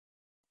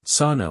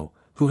 Sano,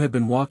 who had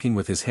been walking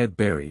with his head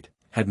buried,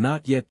 had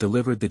not yet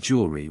delivered the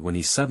jewelry when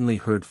he suddenly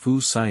heard Fu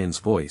Siyan's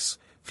voice,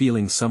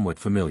 feeling somewhat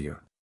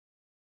familiar.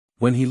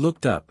 When he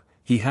looked up,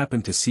 he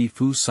happened to see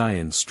Fu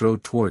Siyan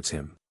strode towards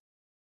him.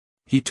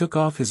 He took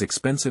off his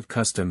expensive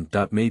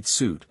custom-made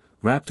suit,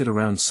 wrapped it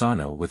around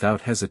Sano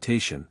without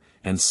hesitation,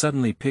 and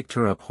suddenly picked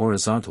her up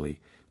horizontally,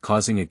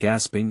 causing a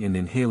gasping and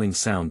inhaling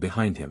sound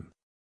behind him.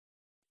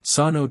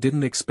 Sano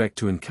didn't expect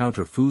to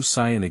encounter Fu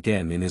Siyan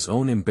again in his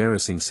own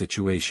embarrassing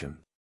situation.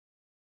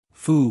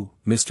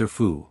 Mr.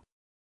 Fu.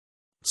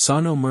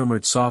 Sano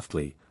murmured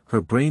softly,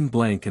 her brain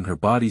blank and her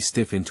body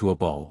stiff into a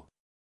ball.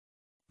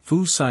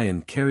 Fu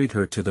Siyan carried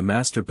her to the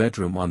master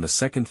bedroom on the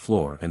second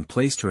floor and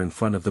placed her in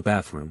front of the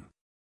bathroom.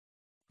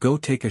 "Go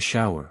take a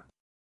shower."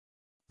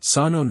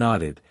 Sano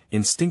nodded,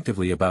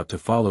 instinctively about to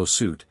follow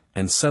suit,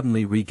 and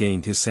suddenly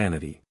regained his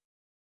sanity.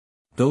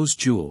 "Those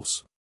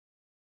jewels."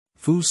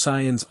 Fu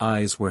Siyan's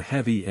eyes were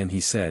heavy and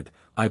he said,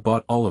 "I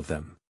bought all of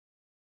them."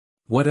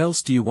 "What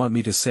else do you want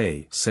me to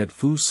say?" said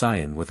Fu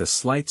Siyan with a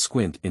slight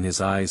squint in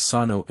his eyes.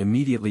 Sano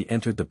immediately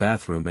entered the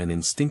bathroom and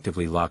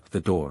instinctively locked the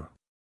door.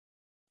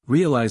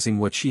 Realizing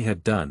what she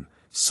had done,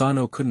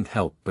 Sano couldn't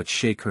help but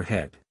shake her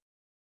head.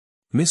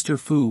 Mr.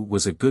 Fu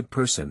was a good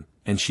person,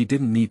 and she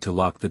didn't need to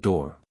lock the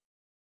door.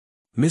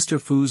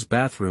 Mr. Fu's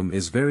bathroom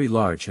is very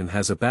large and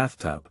has a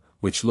bathtub,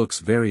 which looks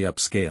very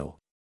upscale.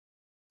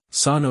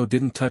 Sano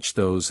didn't touch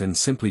those and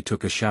simply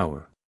took a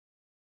shower.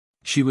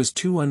 She was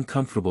too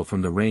uncomfortable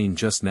from the rain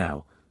just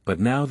now, but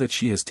now that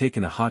she has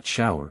taken a hot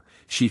shower,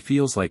 she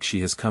feels like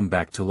she has come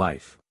back to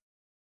life.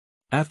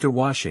 After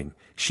washing,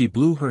 she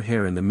blew her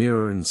hair in the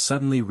mirror and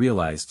suddenly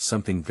realized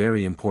something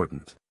very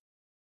important.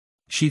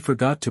 She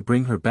forgot to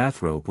bring her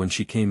bathrobe when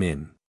she came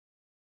in.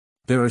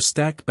 There are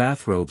stacked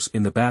bathrobes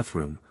in the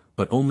bathroom,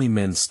 but only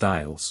men's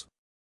styles.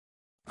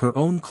 Her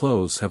own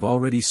clothes have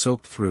already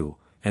soaked through,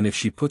 and if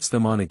she puts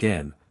them on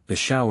again, the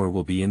shower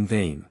will be in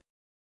vain.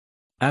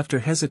 After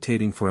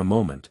hesitating for a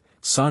moment,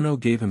 Sano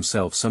gave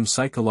himself some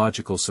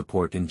psychological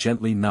support and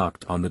gently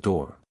knocked on the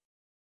door.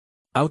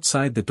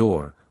 Outside the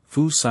door,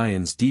 Fu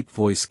Siyan's deep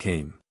voice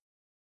came.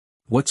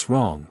 What's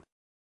wrong?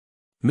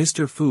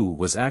 Mr. Fu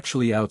was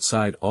actually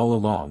outside all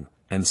along,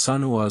 and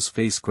Sanoa's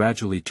face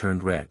gradually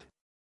turned red.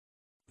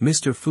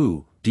 Mr.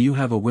 Fu, do you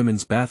have a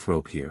women's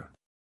bathrobe here?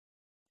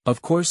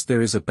 Of course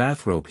there is a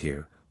bathrobe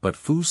here, but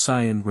Fu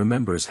Siyan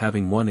remembers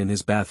having one in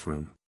his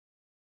bathroom.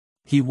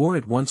 He wore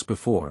it once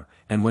before,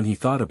 and when he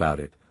thought about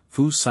it,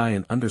 Fu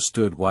Siyan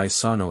understood why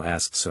Sano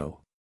asked so.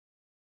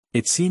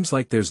 It seems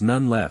like there's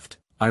none left.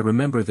 I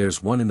remember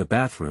there's one in the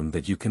bathroom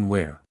that you can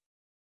wear.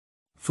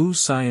 Fu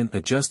Siyan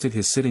adjusted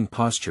his sitting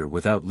posture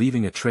without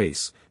leaving a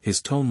trace,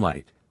 his tone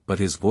light, but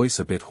his voice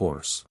a bit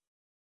hoarse.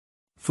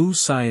 Fu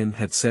Siyan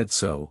had said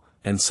so,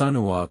 and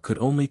Sanoa could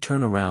only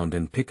turn around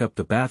and pick up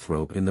the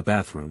bathrobe in the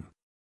bathroom.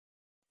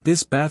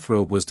 This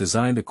bathrobe was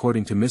designed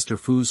according to Mr.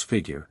 Fu's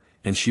figure,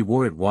 and she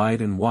wore it wide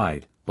and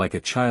wide, like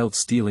a child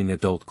stealing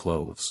adult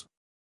clothes.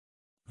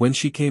 When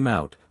she came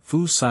out,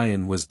 Fu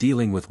Siyan was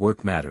dealing with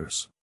work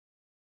matters.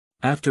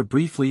 After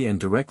briefly and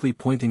directly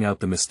pointing out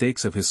the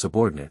mistakes of his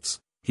subordinates,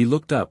 he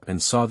looked up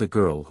and saw the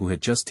girl who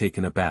had just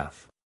taken a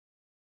bath.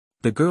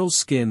 The girl's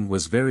skin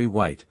was very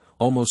white,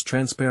 almost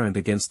transparent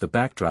against the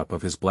backdrop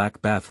of his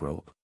black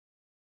bathrobe.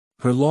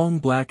 Her long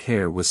black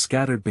hair was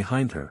scattered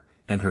behind her,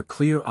 and her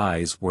clear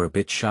eyes were a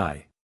bit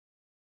shy.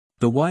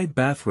 The wide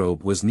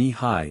bathrobe was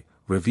knee-high,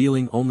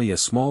 revealing only a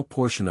small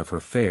portion of her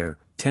fair,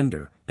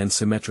 tender, and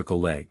symmetrical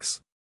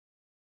legs.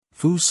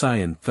 Fu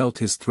Siyan felt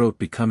his throat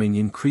becoming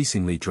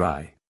increasingly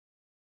dry.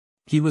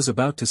 He was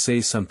about to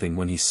say something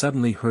when he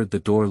suddenly heard the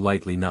door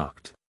lightly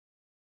knocked.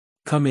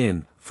 Come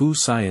in, Fu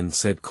Siyan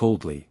said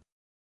coldly.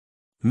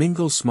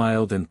 Mingle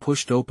smiled and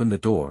pushed open the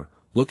door,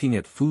 looking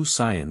at Fu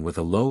Siyan with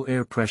a low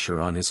air pressure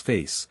on his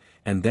face,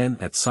 and then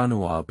at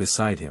Sanoa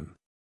beside him.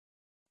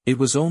 It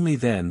was only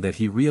then that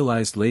he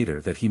realized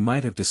later that he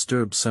might have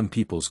disturbed some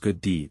people's good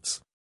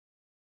deeds.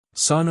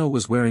 Sano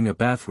was wearing a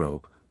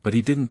bathrobe, but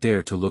he didn't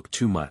dare to look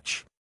too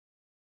much.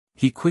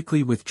 He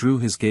quickly withdrew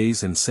his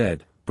gaze and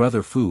said,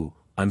 Brother Fu,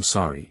 I'm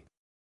sorry.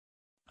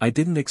 I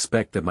didn't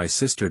expect that my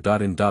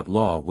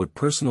sister-in-law would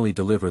personally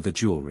deliver the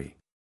jewelry.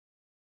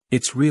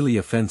 It's really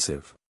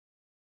offensive.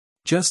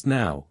 Just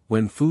now,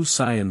 when Fu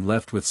Siyan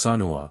left with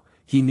Sanoa,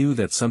 he knew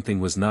that something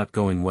was not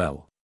going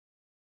well.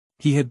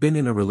 He had been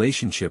in a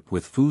relationship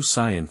with Fu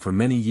Siyan for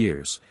many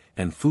years,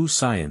 and Fu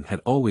Siyan had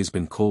always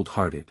been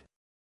cold-hearted.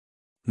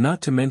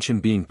 Not to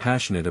mention being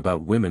passionate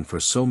about women for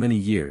so many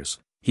years,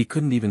 he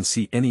couldn't even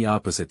see any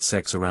opposite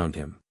sex around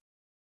him.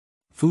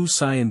 Fu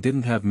Siyan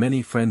didn't have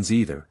many friends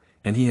either,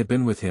 and he had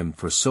been with him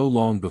for so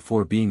long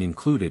before being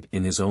included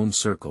in his own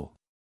circle.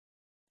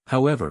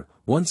 However,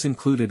 once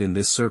included in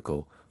this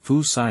circle,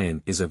 Fu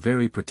Siyan is a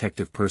very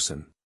protective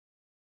person.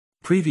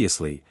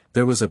 Previously,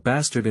 there was a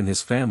bastard in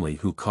his family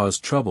who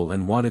caused trouble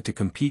and wanted to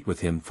compete with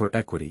him for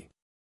equity.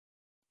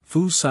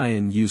 Fu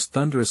Siyan used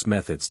thunderous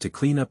methods to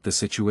clean up the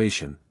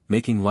situation,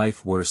 making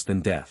life worse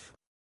than death.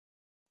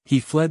 He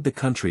fled the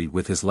country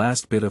with his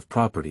last bit of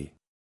property.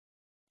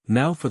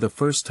 Now for the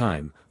first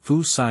time,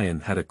 Fu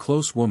Siyan had a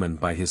close woman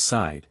by his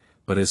side,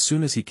 but as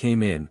soon as he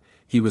came in,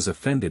 he was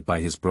offended by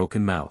his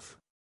broken mouth.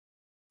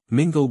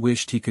 Mingle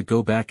wished he could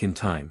go back in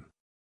time.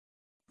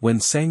 When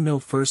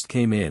Sangno first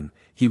came in,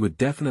 he would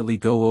definitely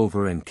go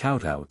over and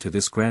kowtow to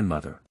this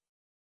grandmother.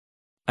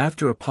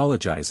 After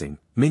apologizing,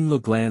 Mingle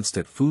glanced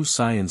at Fu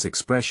Siyan's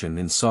expression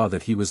and saw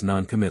that he was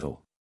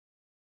non-committal.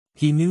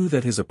 He knew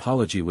that his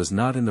apology was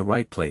not in the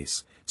right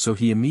place, so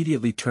he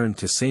immediately turned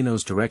to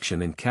Sano's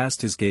direction and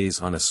cast his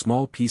gaze on a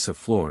small piece of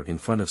floor in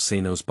front of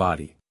Sano's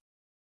body.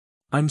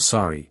 I'm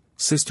sorry,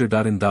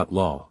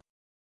 sister-in-law.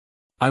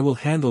 I will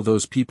handle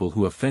those people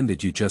who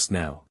offended you just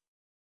now.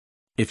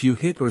 If you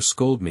hit or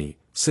scold me,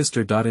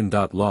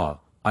 sister-in-law,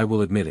 I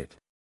will admit it.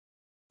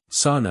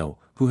 Sano,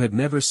 who had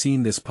never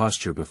seen this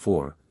posture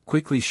before,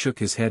 quickly shook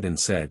his head and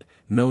said,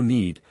 No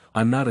need,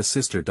 I'm not a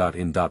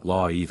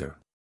sister-in-law either.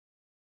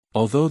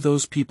 Although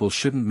those people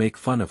shouldn't make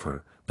fun of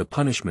her, the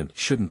punishment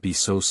shouldn't be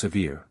so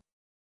severe.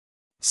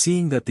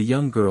 Seeing that the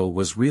young girl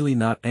was really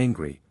not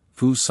angry,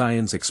 Fu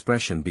Siyan's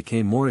expression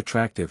became more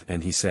attractive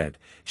and he said,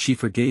 She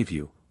forgave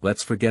you,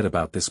 let's forget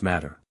about this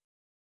matter.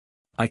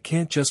 I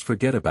can't just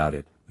forget about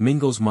it,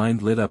 Mingle's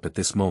mind lit up at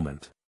this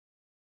moment.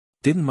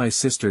 Didn't my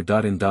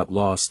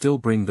sister-in-law still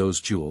bring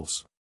those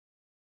jewels?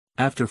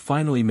 After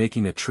finally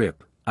making a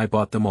trip, I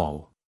bought them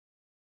all.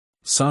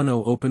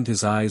 Sano opened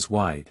his eyes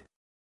wide.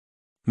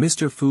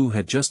 Mr. Fu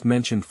had just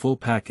mentioned full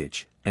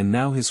package, and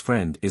now his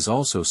friend is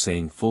also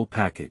saying full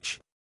package.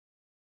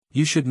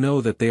 You should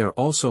know that they are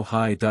also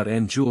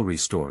high-end jewelry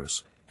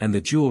stores, and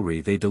the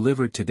jewelry they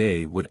delivered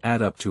today would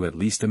add up to at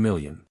least $1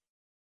 million.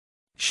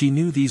 She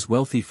knew these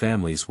wealthy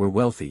families were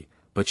wealthy,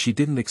 but she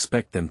didn't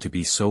expect them to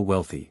be so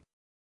wealthy.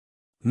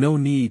 No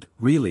need,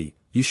 really,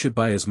 you should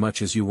buy as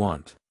much as you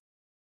want.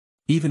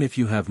 Even if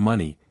you have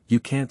money, you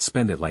can't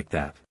spend it like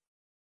that.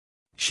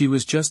 She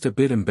was just a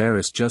bit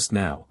embarrassed just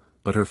now,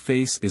 but her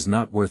face is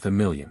not worth $1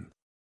 million.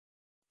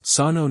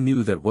 Sano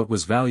knew that what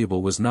was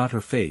valuable was not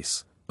her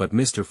face, but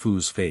Mr.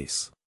 Fu's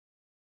face.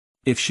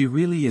 If she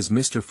really is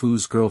Mr.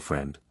 Fu's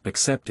girlfriend,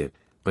 accept it,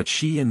 but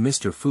she and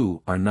Mr.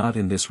 Fu are not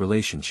in this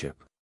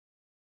relationship.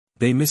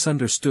 They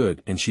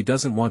misunderstood and she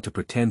doesn't want to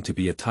pretend to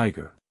be a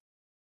tiger.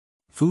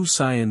 Fu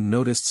Siyan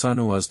noticed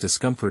Sanoa's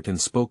discomfort and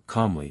spoke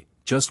calmly,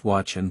 just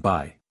watch and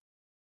buy.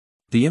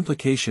 The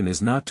implication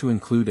is not to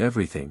include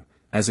everything,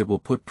 as it will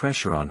put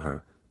pressure on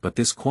her, but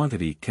this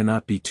quantity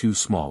cannot be too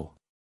small.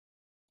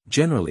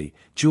 Generally,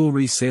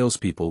 jewelry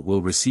salespeople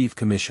will receive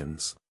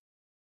commissions.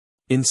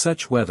 In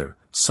such weather,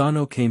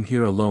 Sano came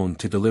here alone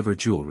to deliver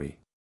jewelry.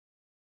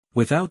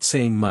 Without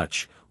saying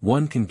much,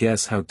 one can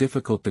guess how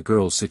difficult the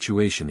girl's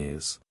situation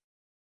is.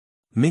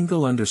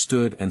 Mingle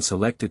understood and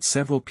selected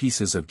several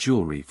pieces of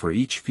jewelry for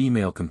each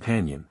female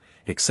companion,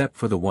 except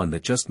for the one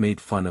that just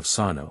made fun of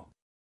Sano.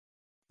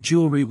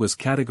 Jewelry was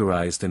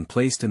categorized and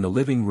placed in the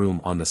living room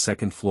on the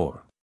second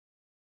floor.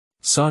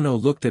 Sano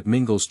looked at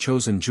Mingle's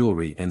chosen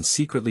jewelry and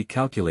secretly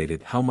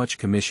calculated how much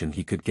commission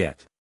he could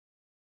get.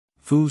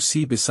 Fu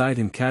Si beside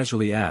him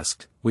casually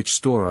asked, "Which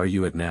store are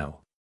you at now?"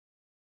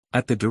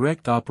 "At the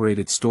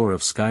direct-operated store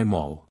of Sky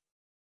Mall."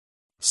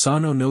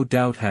 Sano no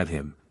doubt had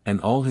him,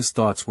 and all his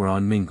thoughts were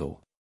on Mingle.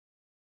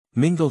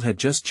 Mingle had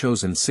just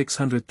chosen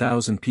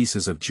 600,000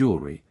 pieces of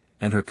jewelry,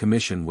 and her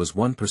commission was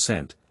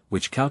 1%,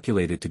 which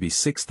calculated to be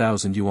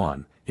 6,000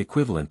 yuan,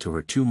 equivalent to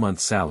her 2-month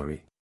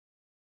salary.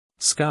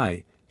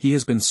 Sky, he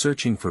has been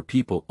searching for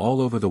people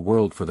all over the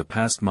world for the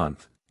past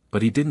month,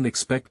 but he didn't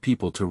expect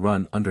people to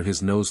run under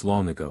his nose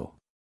long ago.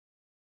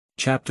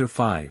 Chapter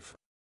 5.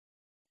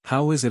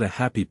 How is it a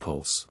happy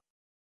pulse?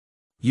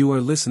 You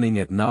are listening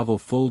at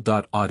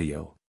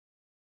novelfull.audio.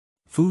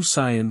 Fu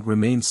Siyan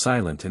remained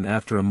silent and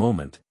after a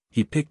moment,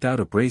 he picked out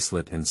a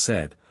bracelet and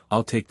said,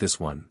 "I'll take this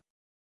one."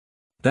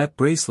 That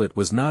bracelet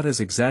was not as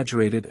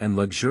exaggerated and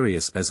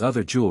luxurious as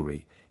other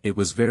jewelry, it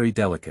was very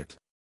delicate.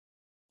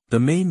 The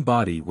main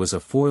body was a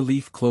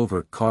 4-leaf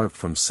clover carved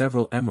from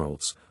several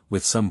emeralds,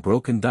 with some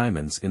broken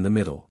diamonds in the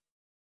middle.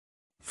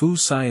 Fu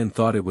Siyan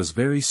thought it was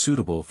very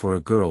suitable for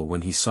a girl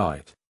when he saw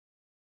it.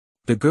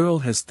 The girl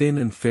has thin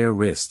and fair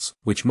wrists,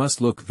 which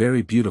must look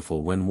very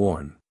beautiful when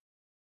worn.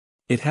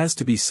 It has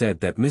to be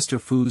said that Mr.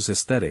 Fu's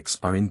aesthetics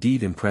are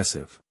indeed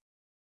impressive.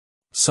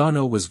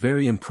 Sano was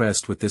very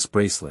impressed with this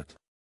bracelet.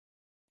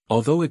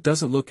 Although it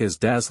doesn't look as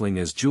dazzling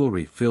as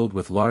jewelry filled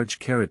with large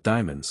carat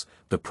diamonds,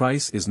 the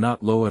price is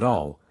not low at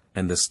all,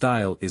 and the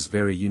style is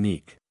very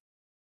unique.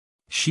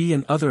 She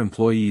and other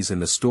employees in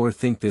the store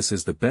think this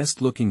is the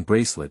best-looking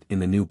bracelet in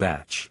the new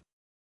batch.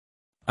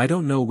 I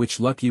don't know which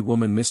lucky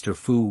woman Mr.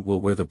 Fu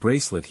will wear the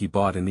bracelet he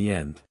bought in the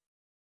end.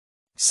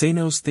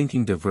 Sano's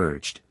thinking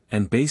diverged,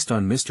 and based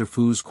on Mr.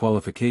 Fu's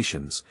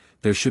qualifications,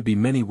 there should be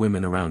many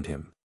women around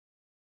him.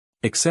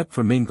 Except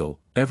for Mingle,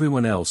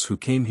 everyone else who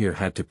came here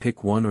had to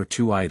pick 1 or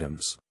 2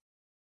 items.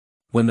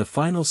 When the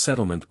final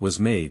settlement was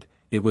made,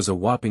 it was a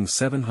whopping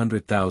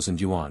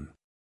 700,000 yuan.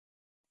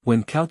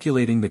 When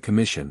calculating the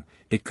commission,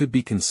 it could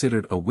be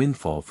considered a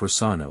windfall for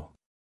Sano.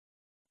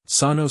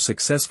 Sano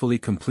successfully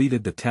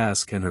completed the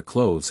task and her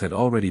clothes had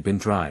already been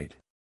dried.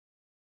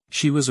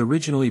 She was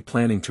originally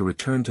planning to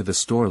return to the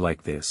store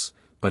like this,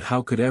 but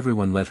how could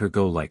everyone let her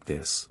go like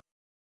this?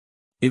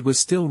 It was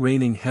still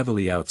raining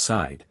heavily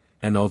outside,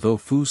 and although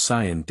Fu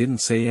Siyan didn't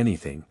say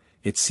anything,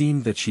 it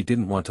seemed that she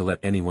didn't want to let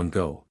anyone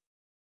go.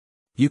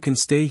 "You can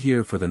stay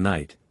here for the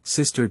night,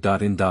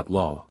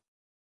 sister.in.law.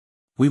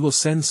 We will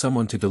send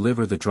someone to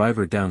deliver the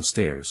driver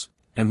downstairs,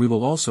 and we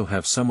will also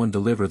have someone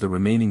deliver the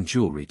remaining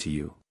jewelry to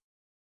you.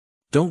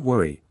 Don't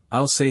worry,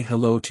 I'll say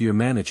hello to your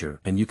manager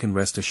and you can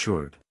rest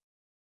assured."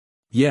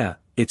 "Yeah,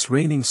 it's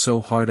raining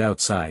so hard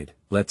outside,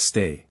 let's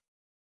stay."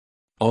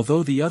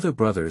 Although the other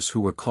brothers who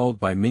were called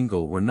by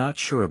Mingle were not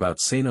sure about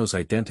Sano's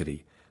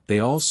identity, they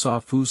all saw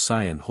Fu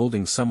Siyan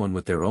holding someone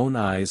with their own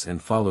eyes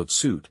and followed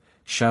suit,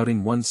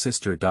 shouting one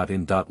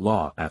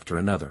sister.in.law after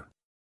another.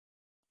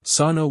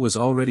 Sano was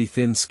already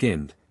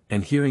thin-skinned,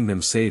 and hearing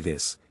them say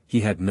this, he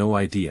had no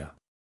idea.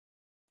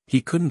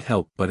 He couldn't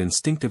help but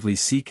instinctively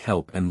seek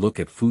help and look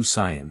at Fu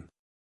Siyan.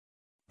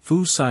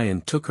 Fu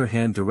Siyan took her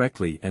hand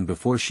directly and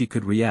before she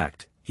could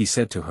react, he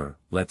said to her,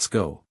 "Let's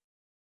go."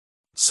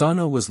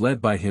 Sano was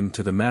led by him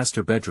to the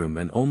master bedroom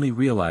and only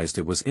realized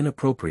it was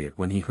inappropriate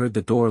when he heard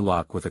the door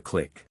lock with a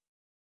click.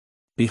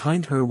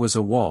 Behind her was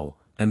a wall,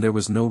 and there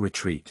was no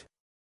retreat.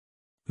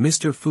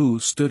 Mr. Fu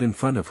stood in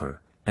front of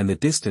her, and the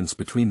distance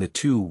between the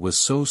two was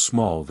so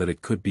small that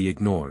it could be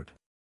ignored.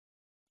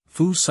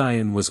 Fu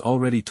Siyan was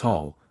already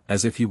tall,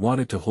 as if he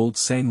wanted to hold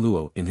Sang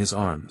Luo in his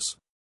arms.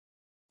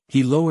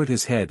 He lowered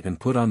his head and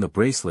put on the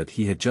bracelet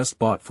he had just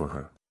bought for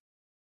her.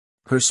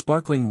 Her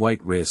sparkling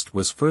white wrist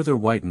was further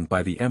whitened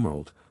by the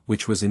emerald,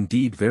 which was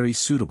indeed very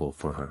suitable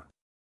for her.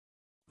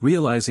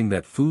 Realizing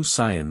that Fu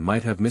Siyan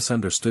might have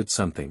misunderstood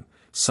something,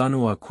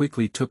 Sanoa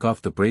quickly took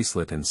off the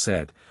bracelet and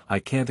said, "I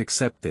can't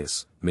accept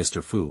this,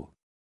 Mr. Fu."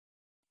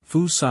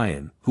 Fu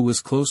Siyan, who was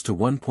close to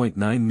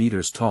 1.9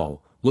 meters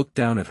tall, looked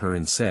down at her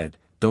and said,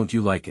 "Don't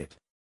you like it?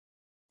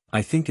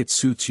 I think it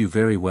suits you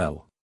very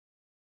well."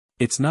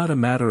 It's not a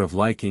matter of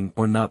liking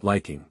or not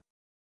liking.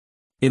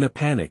 In a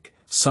panic,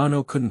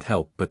 Sano couldn't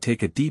help but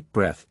take a deep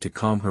breath to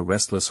calm her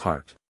restless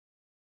heart.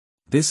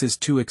 "This is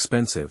too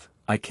expensive,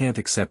 I can't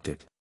accept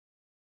it."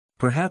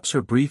 Perhaps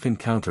her brief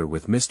encounter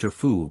with Mr.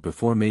 Fu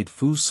before made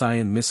Fu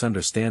Siyan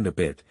misunderstand a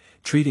bit,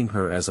 treating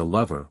her as a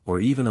lover or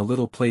even a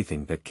little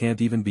plaything that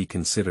can't even be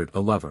considered a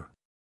lover.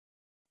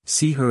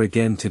 See her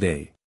again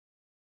today.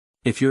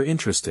 If you're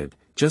interested,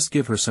 just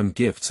give her some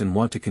gifts and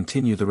want to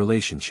continue the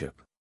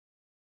relationship.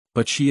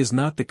 But she is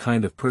not the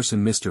kind of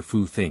person Mr.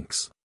 Fu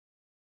thinks.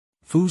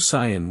 Fu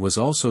Siyan was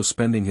also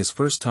spending his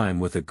first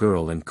time with a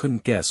girl and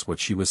couldn't guess what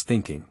she was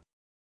thinking.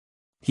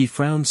 He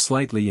frowned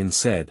slightly and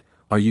said,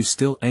 "Are you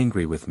still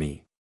angry with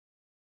me?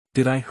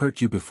 Did I hurt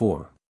you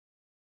before?"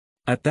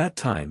 At that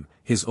time,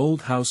 his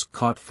old house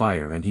caught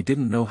fire and he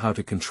didn't know how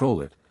to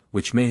control it,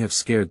 which may have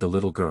scared the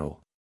little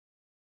girl.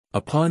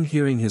 Upon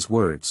hearing his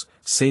words,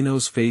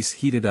 Sano's face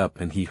heated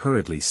up and he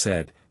hurriedly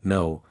said,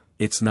 "No,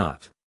 it's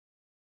not."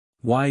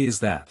 "Why is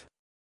that?"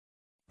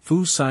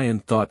 Fu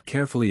Siyan thought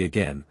carefully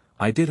again.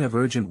 "I did have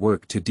urgent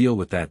work to deal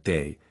with that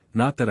day,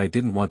 not that I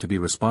didn't want to be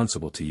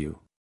responsible to you."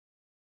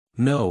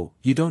 "No,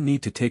 you don't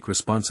need to take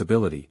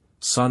responsibility,"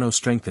 Sano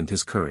strengthened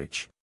his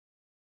courage.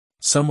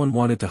 "Someone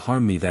wanted to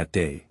harm me that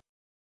day.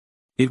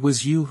 It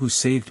was you who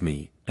saved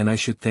me, and I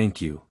should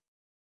thank you.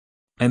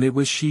 And it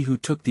was she who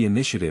took the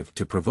initiative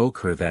to provoke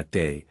her that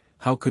day.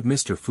 How could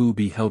Mr. Fu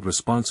be held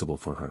responsible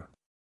for her?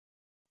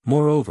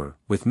 Moreover,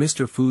 with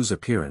Mr. Fu's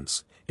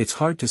appearance, it's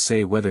hard to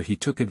say whether he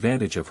took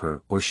advantage of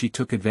her or she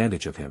took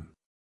advantage of him."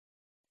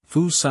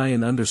 Fu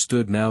Siyan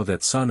understood now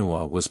that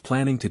Sanua was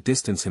planning to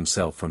distance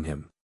himself from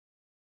him.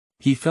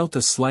 He felt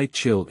a slight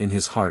chill in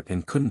his heart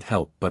and couldn't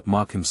help but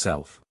mock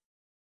himself.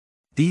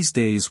 These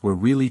days were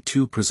really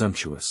too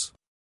presumptuous.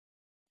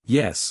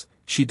 Yes,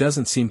 she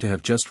doesn't seem to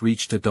have just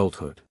reached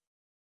adulthood.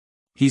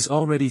 He's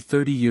already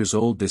 30 years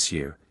old this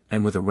year,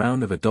 and with a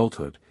round of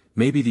adulthood,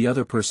 maybe the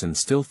other person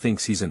still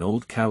thinks he's an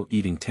old cow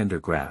eating tender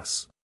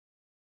grass.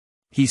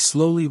 He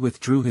slowly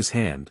withdrew his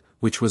hand,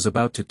 which was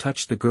about to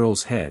touch the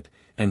girl's head,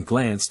 and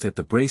glanced at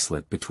the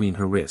bracelet between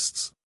her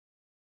wrists.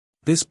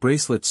 "This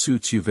bracelet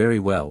suits you very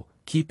well,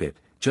 keep it,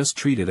 just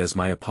treat it as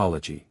my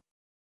apology."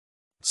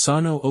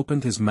 Sano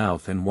opened his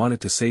mouth and wanted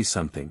to say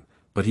something,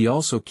 but he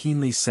also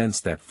keenly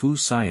sensed that Fu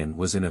Siyan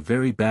was in a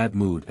very bad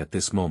mood at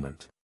this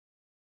moment.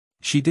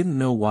 She didn't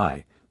know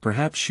why,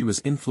 perhaps she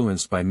was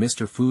influenced by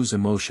Mr. Fu's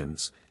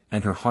emotions,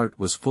 and her heart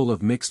was full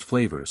of mixed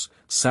flavors,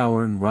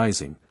 sour and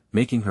rising,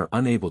 making her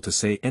unable to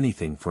say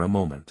anything for a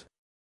moment.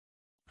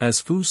 As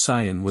Fu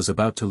Siyan was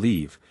about to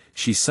leave,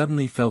 she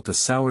suddenly felt a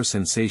sour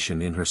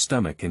sensation in her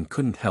stomach and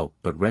couldn't help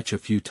but retch a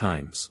few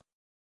times.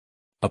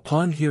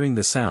 Upon hearing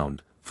the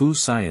sound, Fu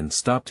Siyan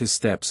stopped his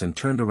steps and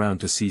turned around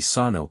to see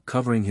Sano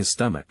covering his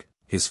stomach,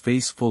 his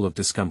face full of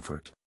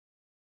discomfort.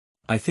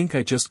 "I think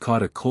I just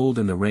caught a cold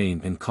in the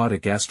rain and caught a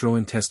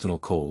gastrointestinal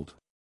cold."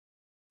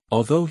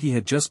 Although he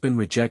had just been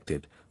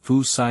rejected,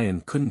 Fu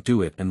Siyan couldn't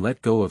do it and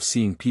let go of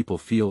seeing people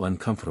feel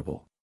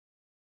uncomfortable.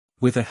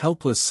 With a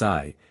helpless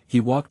sigh, he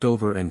walked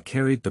over and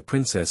carried the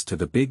princess to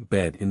the big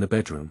bed in the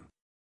bedroom.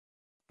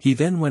 He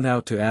then went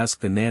out to ask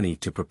the nanny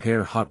to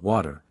prepare hot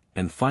water,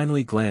 and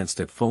finally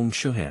glanced at Feng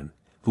Shuhan,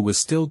 who was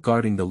still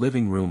guarding the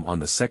living room on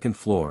the second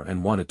floor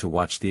and wanted to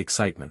watch the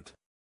excitement.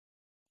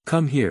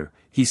 "Come here,"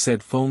 he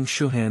said. Feng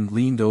Shuhan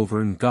leaned over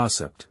and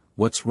gossiped,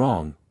 "What's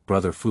wrong,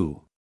 brother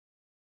Fu?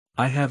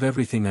 I have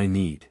everything I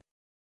need.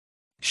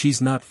 She's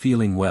not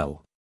feeling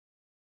well."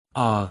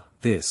 "Ah,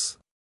 this."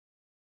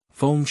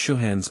 Feng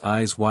Shuhan's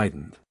eyes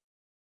widened.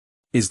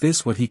 Is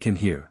this what he can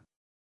hear?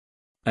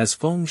 As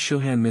Feng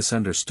Shuhan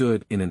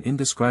misunderstood in an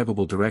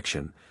indescribable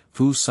direction,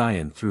 Fu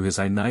Siyan threw his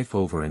eye knife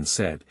over and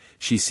said,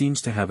 "She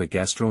seems to have a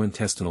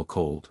gastrointestinal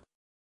cold."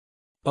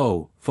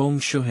 Oh, Feng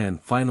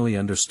Shuhan finally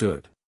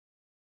understood.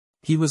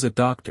 He was a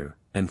doctor,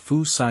 and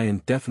Fu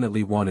Siyan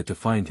definitely wanted to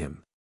find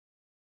him.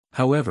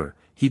 However,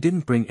 he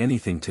didn't bring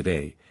anything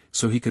today,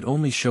 so he could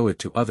only show it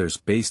to others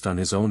based on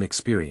his own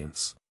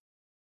experience.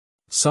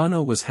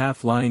 Sano was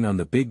half lying on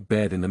the big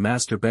bed in the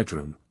master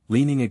bedroom,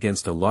 leaning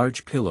against a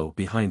large pillow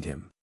behind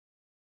him.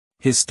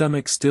 His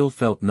stomach still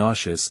felt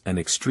nauseous and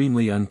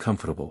extremely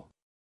uncomfortable.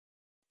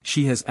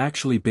 She has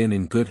actually been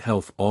in good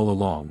health all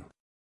along.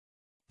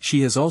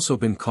 She has also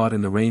been caught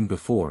in the rain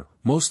before,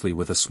 mostly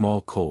with a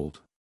small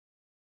cold.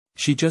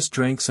 She just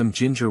drank some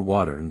ginger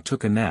water and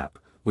took a nap,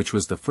 which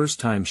was the first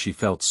time she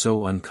felt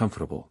so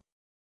uncomfortable.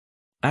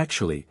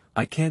 "Actually,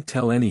 I can't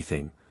tell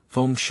anything,"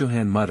 Feng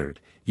Shuhan muttered.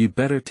 "You'd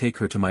better take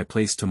her to my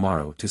place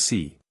tomorrow to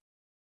see."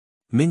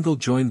 Mingle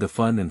joined the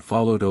fun and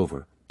followed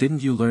over.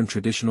 "Didn't you learn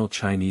traditional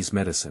Chinese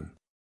medicine?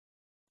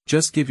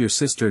 Just give your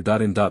sister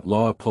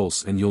law a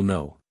pulse and you'll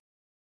know."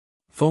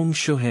 Feng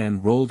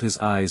Shuhan rolled his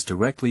eyes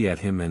directly at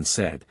him and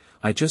said,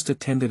 "I just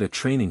attended a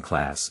training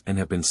class and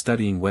have been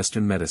studying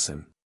Western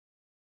medicine.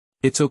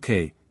 It's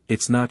okay,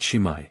 it's not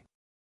Shimai.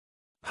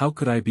 How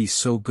could I be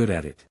so good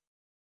at it?"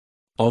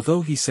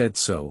 Although he said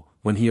so,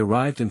 when he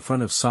arrived in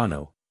front of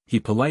Sano, he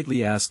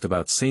politely asked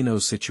about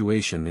Sano's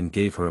situation and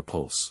gave her a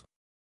pulse.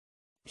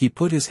 He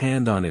put his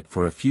hand on it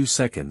for a few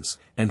seconds,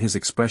 and his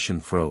expression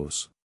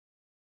froze.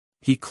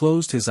 He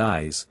closed his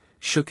eyes,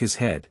 shook his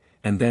head,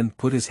 and then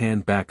put his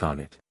hand back on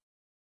it.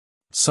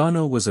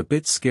 Sano was a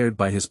bit scared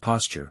by his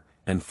posture,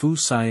 and Fu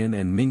Siyan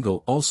and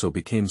Mingle also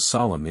became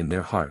solemn in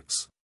their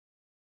hearts.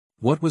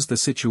 What was the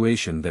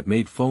situation that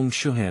made Feng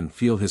Shuhan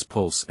feel his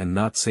pulse and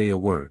not say a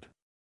word?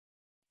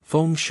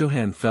 Feng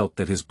Shuhan felt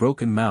that his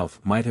broken mouth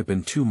might have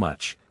been too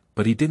much,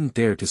 but he didn't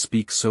dare to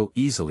speak so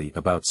easily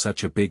about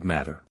such a big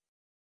matter.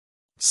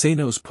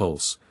 Sano's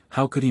pulse,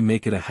 how could he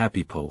make it a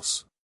happy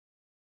pulse?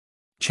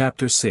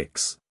 Chapter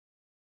 6.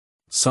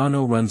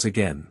 Sano runs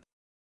again.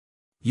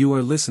 You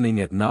are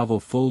listening at Novel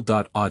Full.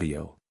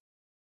 Audio.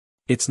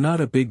 It's not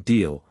a big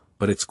deal,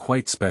 but it's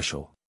quite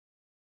special.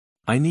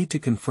 I need to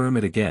confirm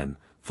it again.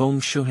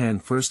 Feng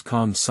Shuhan first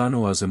calmed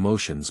Sano's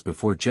emotions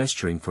before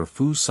gesturing for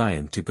Fu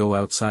Siyan to go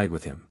outside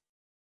with him.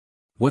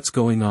 What's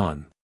going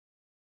on?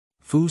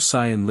 Fu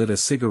Siyan lit a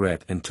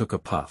cigarette and took a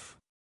puff.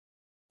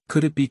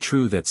 Could it be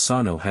true that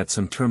Sano had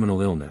some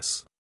terminal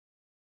illness?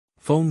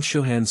 Feng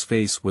Shuhan's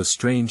face was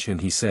strange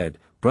and he said,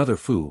 Brother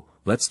Fu,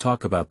 let's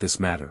talk about this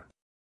matter.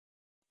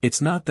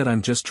 It's not that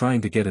I'm just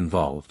trying to get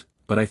involved,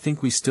 but I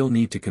think we still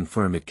need to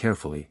confirm it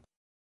carefully.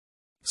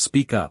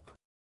 Speak up.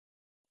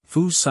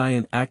 Fu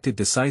Siyan acted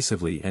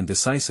decisively,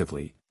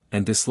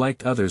 and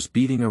disliked others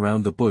beating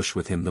around the bush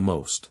with him the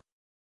most.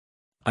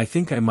 I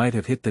think I might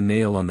have hit the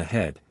nail on the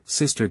head,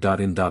 sister.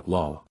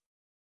 Law.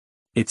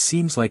 It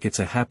seems like it's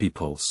a happy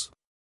pulse.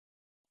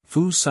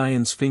 Fu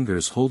Siyan's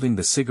fingers holding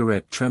the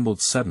cigarette trembled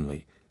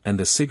suddenly, and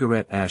the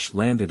cigarette ash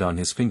landed on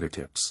his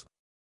fingertips.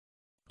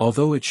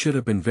 Although it should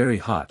have been very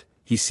hot,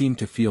 he seemed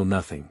to feel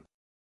nothing.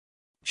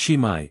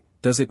 Shimai,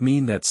 does it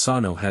mean that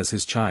Sano has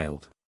his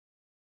child?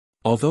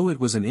 Although it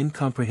was an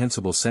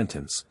incomprehensible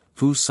sentence,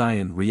 Fu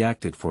Siyan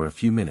reacted for a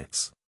few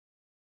minutes.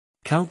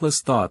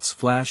 Countless thoughts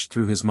flashed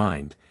through his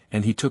mind,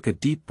 and he took a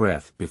deep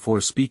breath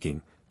before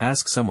speaking.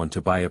 Ask someone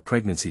to buy a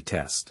pregnancy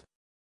test.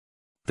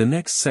 The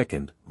next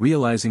second,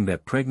 realizing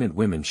that pregnant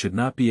women should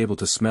not be able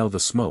to smell the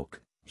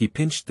smoke, he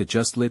pinched the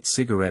just-lit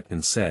cigarette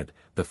and said,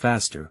 the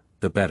faster,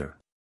 the better.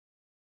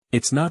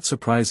 It's not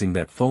surprising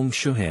that Feng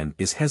Shuhan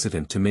is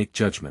hesitant to make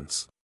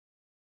judgments.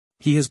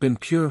 He has been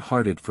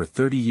pure-hearted for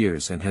 30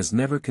 years and has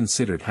never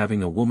considered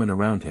having a woman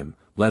around him,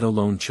 let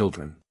alone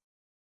children.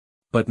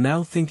 But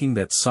now thinking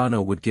that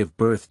Sano would give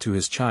birth to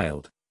his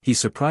child, he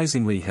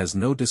surprisingly has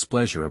no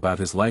displeasure about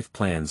his life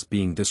plans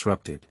being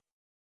disrupted.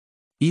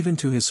 Even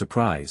to his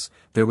surprise,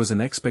 there was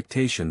an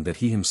expectation that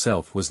he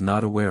himself was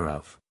not aware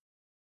of.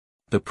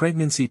 The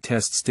pregnancy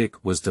test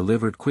stick was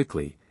delivered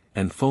quickly,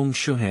 and Feng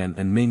Shuhan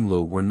and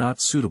Minglu were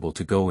not suitable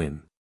to go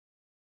in.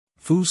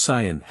 Fu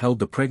Siyan held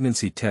the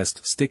pregnancy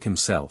test stick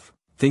himself,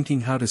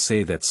 thinking how to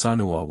say that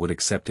Sano would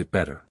accept it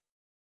better.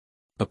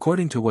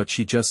 According to what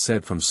she just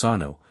said from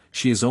Sano,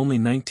 she is only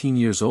 19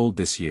 years old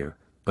this year,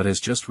 but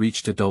has just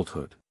reached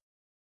adulthood.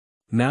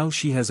 Now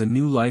she has a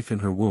new life in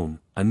her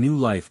womb, a new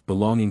life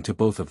belonging to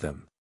both of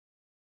them.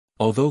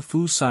 Although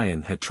Fu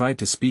Siyan had tried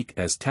to speak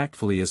as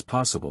tactfully as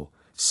possible,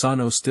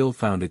 Sano still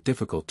found it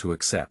difficult to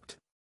accept.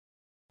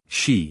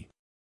 She.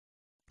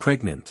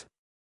 Pregnant.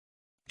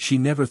 She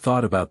never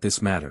thought about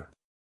this matter.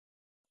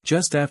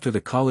 Just after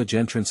the college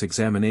entrance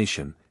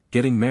examination,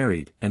 getting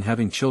married and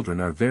having children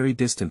are very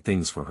distant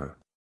things for her.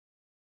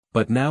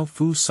 But now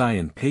Fu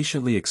Siyan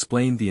patiently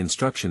explained the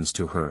instructions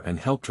to her and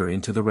helped her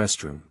into the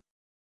restroom.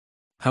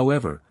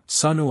 However,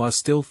 Sano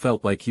still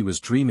felt like he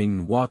was dreaming,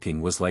 and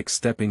walking was like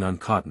stepping on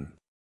cotton.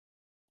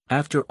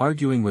 After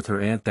arguing with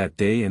her aunt that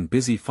day and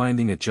busy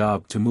finding a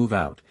job to move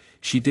out,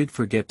 she did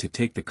forget to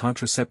take the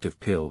contraceptive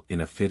pill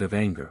in a fit of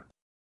anger.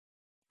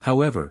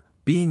 However,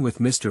 being with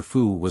Mr.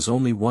 Fu was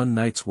only one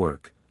night's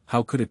work.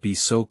 How could it be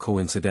so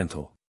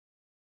coincidental?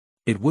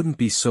 It wouldn't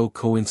be so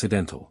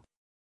coincidental.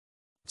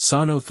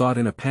 Sano thought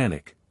in a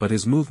panic, but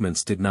his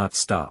movements did not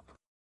stop.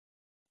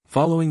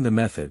 Following the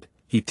method,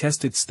 he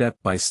tested step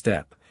by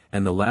step,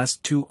 and the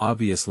last two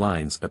obvious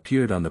lines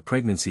appeared on the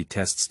pregnancy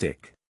test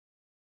stick.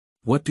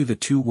 What do the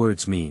two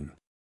words mean?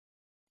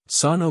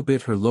 Sano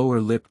bit her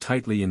lower lip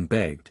tightly and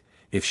begged,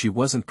 if she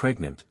wasn't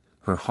pregnant,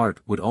 her heart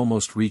would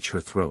almost reach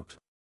her throat.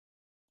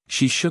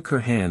 She shook her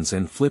hands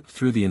and flipped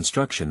through the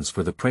instructions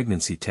for the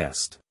pregnancy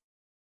test.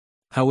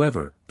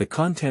 However, the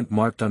content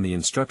marked on the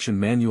instruction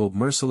manual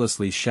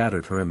mercilessly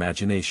shattered her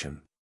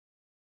imagination.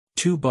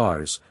 2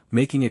 bars,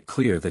 making it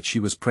clear that she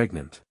was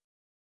pregnant.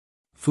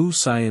 Fu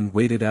Siyan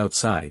waited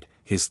outside,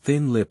 his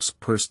thin lips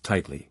pursed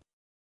tightly.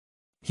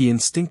 He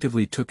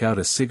instinctively took out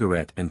a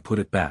cigarette and put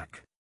it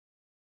back.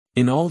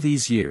 In all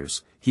these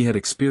years, he had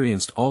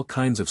experienced all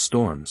kinds of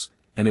storms,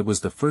 and it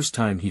was the first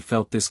time he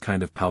felt this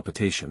kind of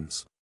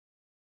palpitations.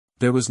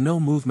 There was no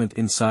movement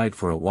inside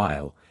for a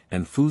while,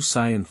 and Fu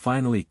Siyan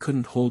finally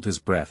couldn't hold his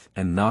breath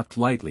and knocked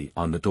lightly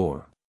on the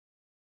door.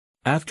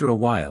 After a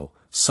while,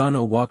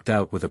 Sano walked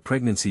out with a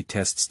pregnancy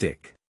test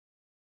stick.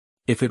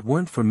 If it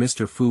weren't for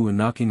Mr. Fu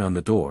knocking on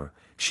the door,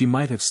 she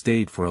might have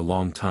stayed for a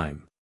long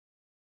time.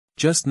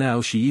 Just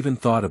now she even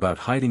thought about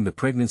hiding the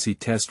pregnancy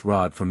test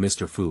rod from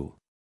Mr. Fu.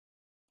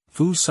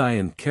 Fu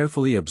Siyan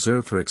carefully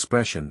observed her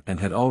expression and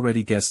had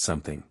already guessed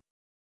something.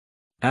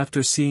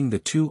 After seeing the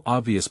 2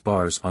 obvious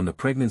bars on the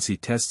pregnancy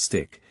test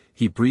stick,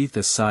 he breathed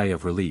a sigh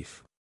of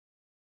relief.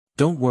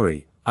 Don't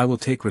worry, I will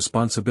take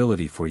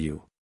responsibility for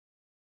you.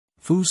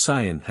 Fu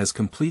Siyan has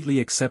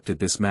completely accepted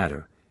this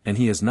matter, and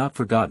he has not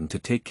forgotten to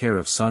take care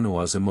of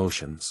Sanoa's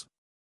emotions.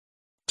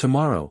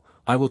 Tomorrow,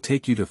 I will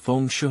take you to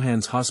Feng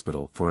Shuhan's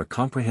hospital for a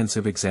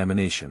comprehensive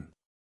examination.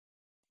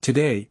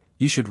 Today,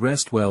 you should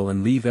rest well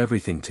and leave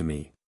everything to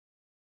me.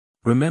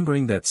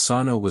 Remembering that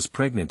Sano was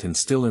pregnant and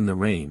still in the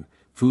rain,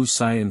 Fu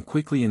Siyan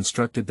quickly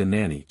instructed the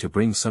nanny to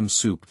bring some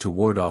soup to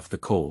ward off the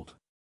cold.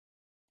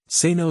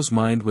 Sano's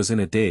mind was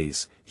in a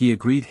daze, he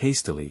agreed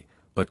hastily,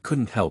 but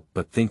couldn't help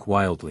but think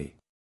wildly.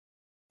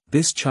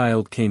 This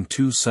child came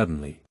too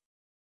suddenly.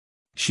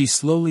 She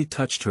slowly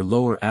touched her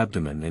lower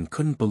abdomen and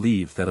couldn't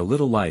believe that a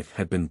little life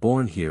had been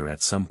born here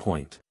at some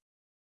point.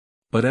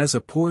 But as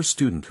a poor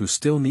student who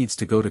still needs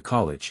to go to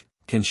college,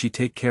 can she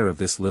take care of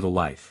this little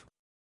life?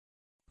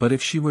 But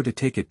if she were to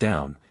take it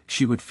down,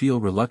 she would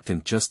feel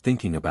reluctant just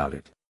thinking about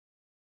it.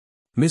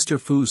 Mr.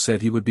 Fu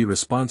said he would be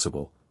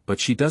responsible, but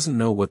she doesn't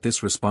know what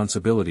this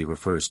responsibility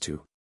refers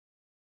to.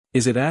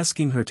 Is it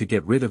asking her to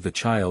get rid of the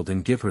child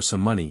and give her some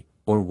money,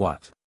 or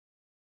what?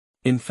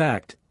 In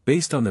fact,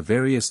 based on the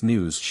various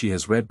news she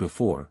has read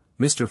before,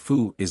 Mr.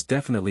 Fu is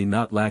definitely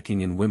not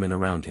lacking in women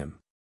around him.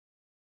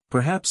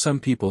 Perhaps some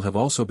people have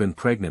also been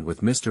pregnant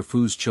with Mr.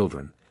 Fu's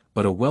children,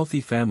 but a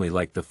wealthy family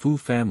like the Fu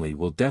family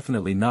will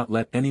definitely not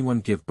let anyone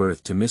give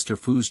birth to Mr.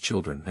 Fu's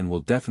children and will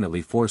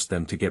definitely force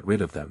them to get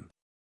rid of them.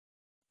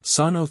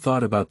 Sano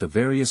thought about the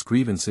various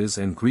grievances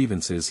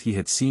he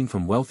had seen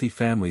from wealthy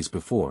families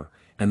before,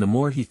 and the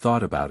more he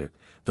thought about it,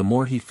 the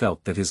more he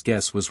felt that his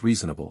guess was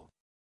reasonable.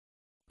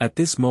 At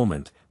this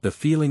moment, the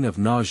feeling of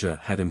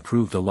nausea had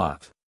improved a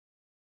lot.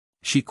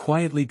 She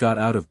quietly got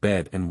out of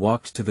bed and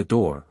walked to the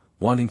door,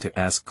 wanting to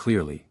ask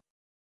clearly.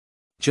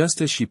 Just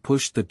as she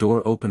pushed the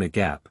door open a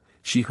gap,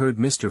 she heard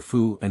Mr.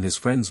 Fu and his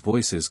friends'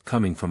 voices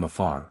coming from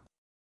afar.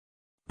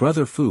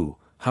 "Brother Fu,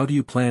 how do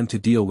you plan to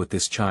deal with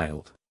this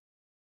child?"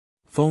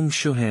 Feng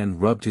Shuhan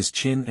rubbed his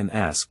chin and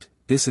asked,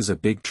 "This is a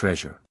big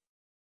treasure.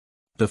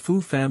 The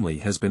Fu family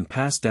has been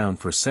passed down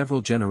for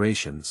several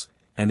generations,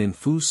 and in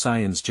Fu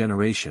Siyan's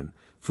generation,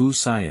 Fu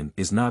Siyan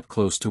is not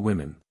close to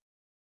women.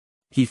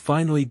 He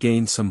finally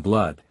gained some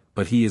blood,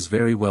 but he is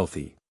very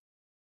wealthy.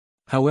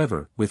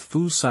 However, with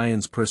Fu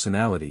Siyan's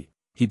personality,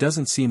 he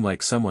doesn't seem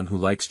like someone who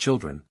likes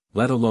children,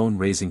 let alone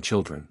raising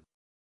children."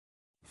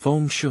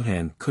 Feng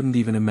Shuhan couldn't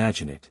even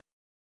imagine it.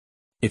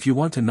 "If you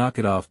want to knock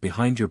it off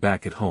behind your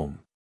back at home,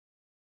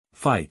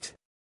 fight."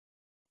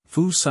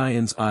 Fu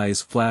Siyan's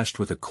eyes flashed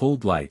with a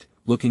cold light,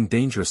 looking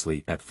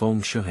dangerously at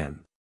Feng Shuhan.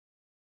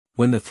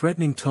 When the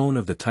threatening tone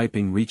of the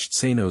typing reached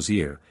Sano's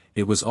ear,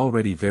 it was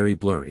already very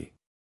blurry.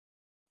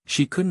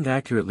 She couldn't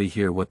accurately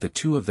hear what the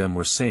two of them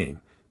were saying,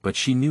 but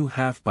she knew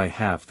half by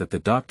half that the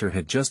doctor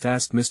had just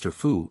asked Mr.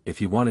 Fu if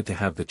he wanted to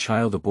have the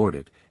child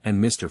aborted,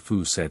 and Mr.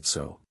 Fu said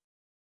so.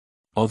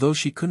 Although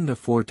she couldn't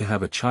afford to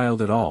have a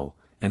child at all,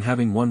 and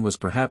having one was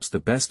perhaps the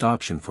best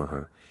option for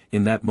her,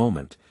 in that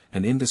moment,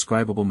 an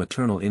indescribable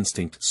maternal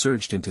instinct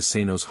surged into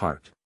Sano's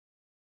heart.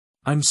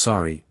 "I'm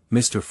sorry,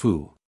 Mr.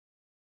 Fu."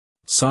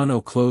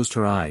 Sano closed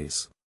her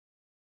eyes.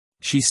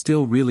 She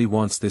still really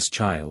wants this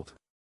child.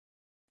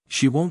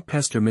 She won't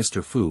pester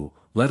Mr. Fu,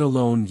 let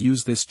alone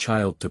use this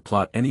child to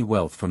plot any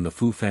wealth from the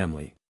Fu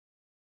family.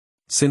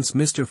 Since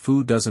Mr.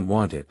 Fu doesn't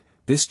want it,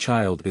 this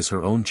child is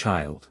her own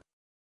child.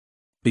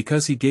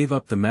 Because he gave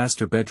up the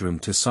master bedroom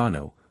to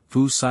Sano,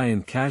 Fu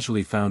Siyan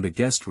casually found a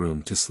guest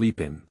room to sleep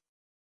in.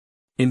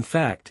 In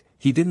fact,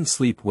 he didn't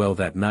sleep well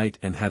that night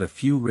and had a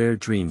few rare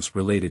dreams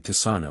related to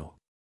Sano.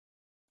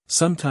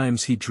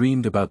 Sometimes he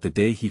dreamed about the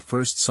day he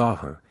first saw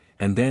her,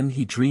 and then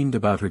he dreamed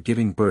about her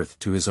giving birth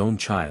to his own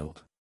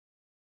child.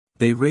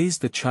 They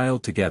raised the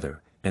child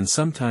together, and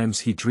sometimes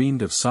he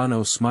dreamed of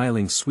Sano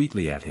smiling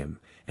sweetly at him,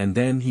 and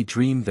then he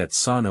dreamed that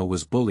Sano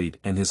was bullied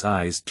and his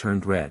eyes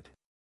turned red.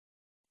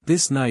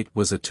 This night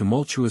was a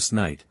tumultuous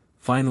night,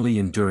 finally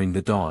enduring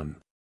the dawn.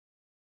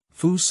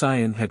 Fu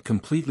Siyan had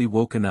completely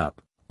woken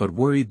up, but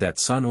worried that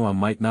Sanoa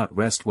might not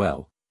rest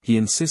well, he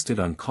insisted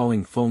on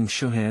calling Feng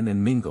Shuhan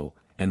and mingle,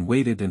 and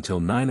waited until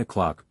 9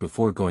 o'clock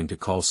before going to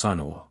call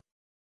Sanoa.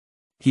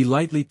 He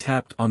lightly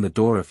tapped on the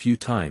door a few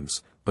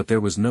times, but there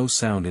was no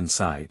sound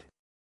inside.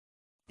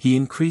 He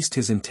increased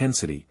his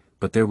intensity,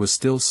 but there was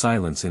still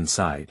silence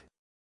inside.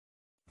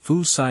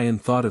 Fu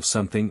Siyan thought of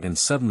something and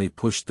suddenly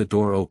pushed the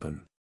door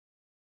open.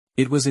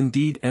 It was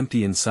indeed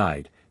empty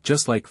inside,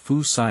 just like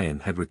Fu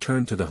Siyan had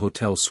returned to the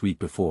hotel suite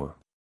before.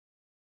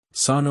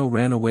 Sano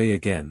ran away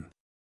again.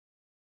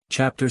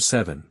 Chapter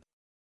 7.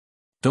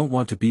 Don't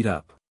want to beat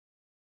up.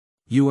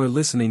 You are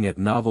listening at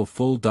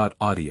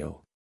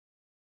novelfull.audio.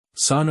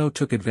 Sano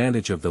took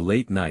advantage of the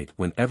late night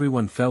when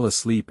everyone fell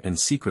asleep and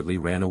secretly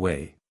ran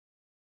away.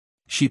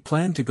 She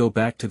planned to go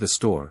back to the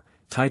store,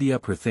 tidy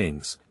up her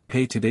things,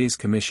 pay today's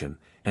commission,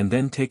 and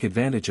then take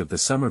advantage of the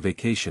summer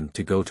vacation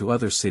to go to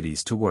other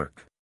cities to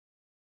work.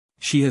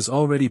 She has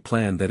already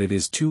planned that it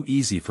is too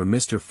easy for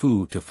Mr.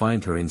 Fu to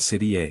find her in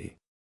City A.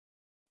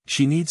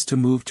 She needs to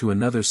move to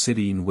another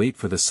city and wait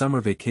for the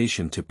summer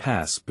vacation to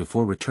pass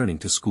before returning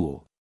to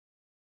school.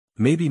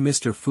 Maybe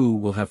Mr. Fu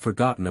will have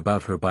forgotten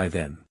about her by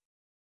then.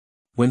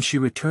 When she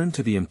returned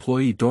to the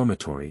employee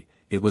dormitory,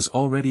 it was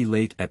already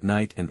late at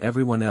night and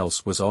everyone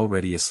else was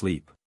already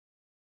asleep.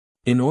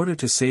 In order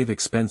to save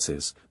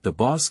expenses, the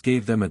boss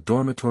gave them a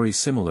dormitory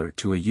similar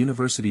to a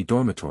university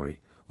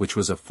dormitory, which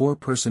was a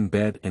 4-person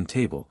bed and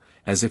table,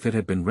 as if it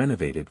had been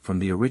renovated from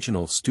the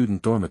original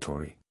student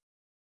dormitory.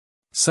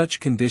 Such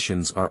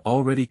conditions are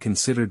already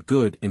considered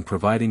good in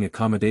providing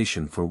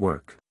accommodation for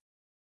work.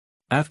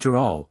 After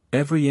all,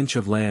 every inch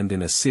of land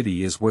in a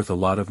city is worth a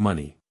lot of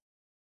money.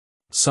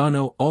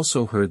 Sano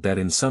also heard that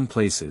in some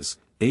places,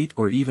 8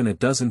 or even a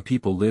dozen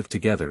people live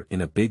together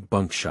in a big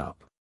bunk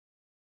shop.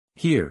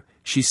 Here,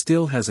 she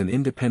still has an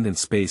independent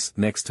space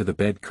next to the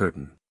bed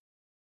curtain.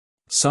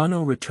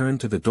 Sano returned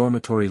to the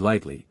dormitory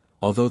lightly,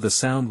 although the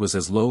sound was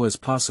as low as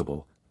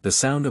possible. The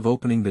sound of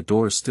opening the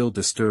door still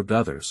disturbed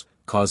others,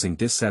 causing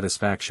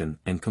dissatisfaction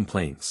and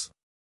complaints.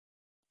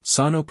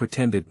 Sano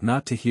pretended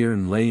not to hear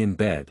and lay in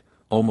bed,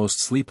 almost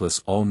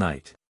sleepless all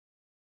night.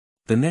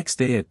 The next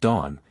day at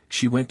dawn,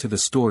 she went to the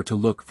store to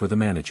look for the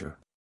manager.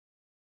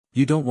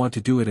 "You don't want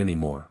to do it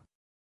anymore."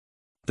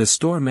 The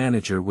store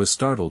manager was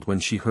startled when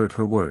she heard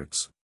her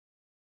words.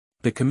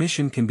 "The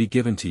commission can be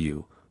given to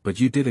you, but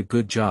you did a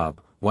good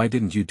job, why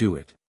didn't you do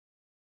it?"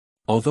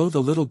 Although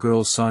the little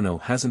girl Sano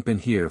hasn't been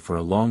here for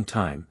a long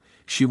time,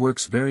 she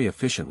works very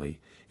efficiently,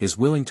 is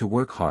willing to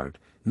work hard,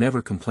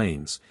 never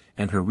complains,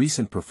 and her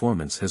recent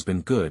performance has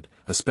been good,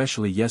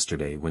 especially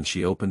yesterday when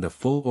she opened a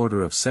full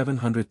order of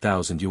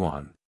 700,000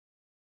 yuan.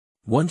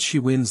 Once she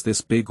wins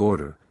this big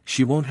order,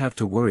 she won't have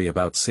to worry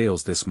about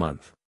sales this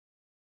month.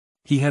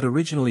 He had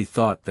originally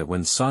thought that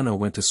when Sano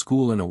went to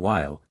school in a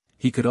while,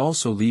 he could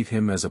also leave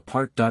him as a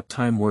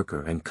part-time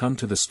worker and come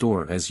to the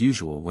store as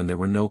usual when there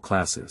were no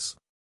classes.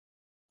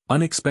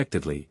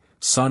 Unexpectedly,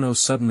 Sano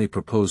suddenly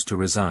proposed to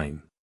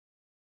resign.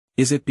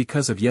 Is it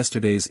because of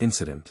yesterday's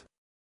incident?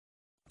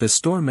 The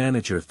store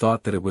manager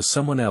thought that it was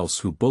someone else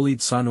who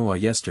bullied Sano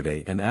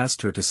yesterday and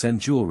asked her to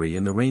send jewelry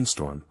in the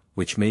rainstorm,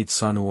 which made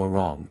Sano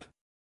wronged.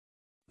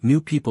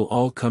 New people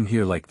all come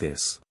here like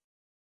this.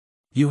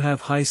 You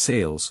have high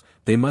sales,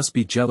 they must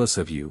be jealous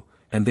of you,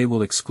 and they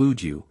will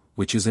exclude you,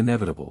 which is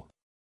inevitable.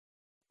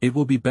 It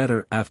will be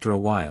better after a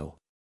while.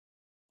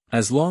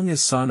 As long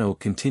as Sano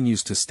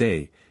continues to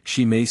stay,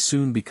 she may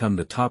soon become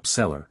the top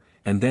seller,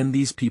 and then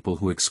these people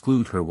who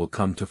exclude her will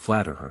come to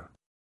flatter her.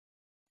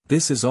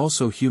 This is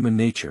also human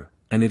nature,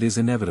 and it is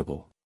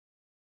inevitable.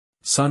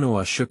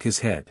 Sano shook his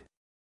head.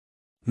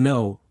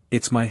 No,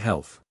 it's my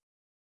health.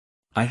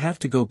 I have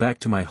to go back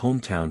to my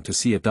hometown to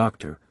see a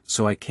doctor,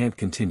 so I can't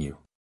continue.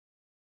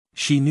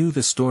 She knew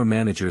the store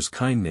manager's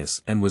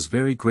kindness and was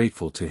very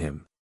grateful to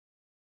him.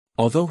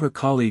 Although her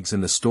colleagues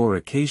in the store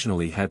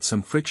occasionally had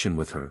some friction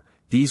with her,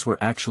 these were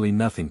actually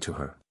nothing to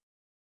her.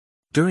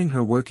 During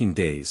her working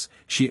days,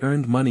 she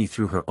earned money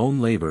through her own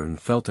labor and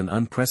felt an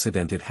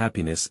unprecedented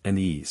happiness and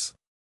ease.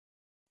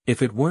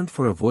 If it weren't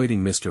for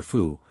avoiding Mr.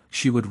 Fu,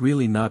 she would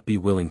really not be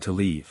willing to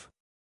leave.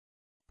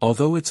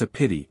 Although it's a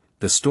pity,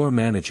 the store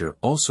manager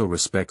also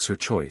respects her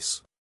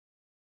choice.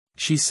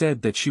 She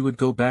said that she would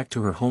go back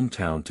to her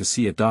hometown to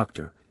see a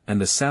doctor,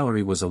 and the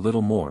salary was a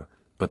little more,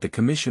 but the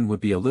commission would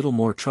be a little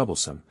more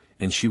troublesome,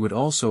 and she would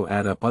also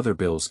add up other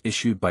bills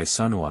issued by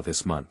Sano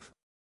this month.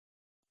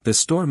 The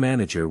store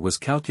manager was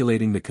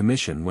calculating the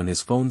commission when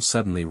his phone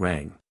suddenly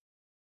rang.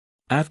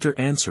 After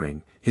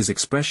answering, his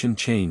expression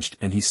changed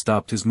and he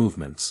stopped his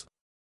movements.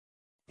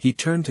 He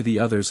turned to the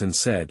others and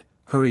said,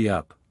 hurry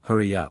up,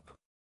 hurry up.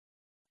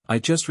 I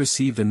just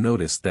received a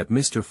notice that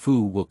Mr.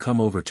 Fu will come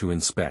over to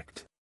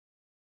inspect.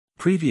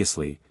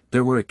 Previously,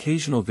 there were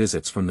occasional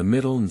visits from the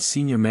middle and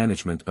senior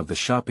management of the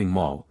shopping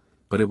mall,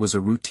 but it was a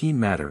routine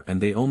matter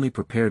and they only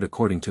prepared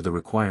according to the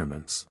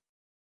requirements.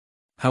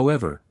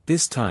 However,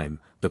 this time,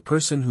 the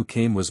person who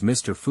came was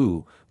Mr.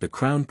 Fu, the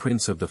crown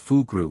prince of the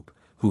Fu group,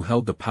 who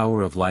held the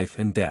power of life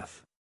and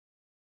death.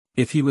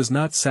 If he was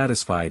not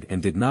satisfied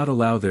and did not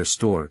allow their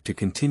store to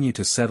continue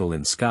to settle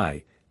in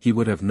sky, he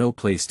would have no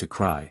place to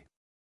cry.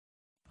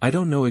 I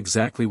don't know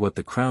exactly what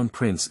the crown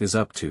prince is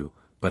up to,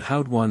 but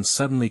how'd one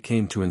suddenly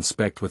came to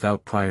inspect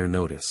without prior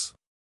notice.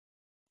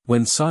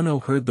 When Sano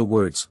heard the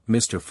words,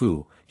 Mr.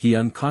 Fu, he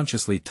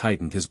unconsciously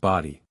tightened his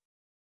body.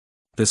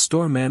 The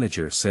store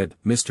manager said,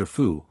 Mr.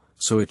 Fu,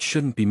 so it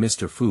shouldn't be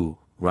Mr. Fu,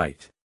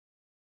 right?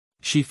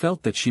 She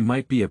felt that she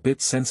might be a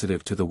bit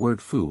sensitive to the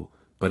word Fu,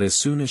 but as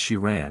soon as she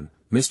ran,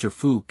 Mr.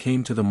 Fu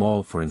came to the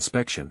mall for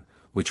inspection,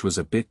 which was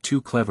a bit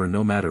too clever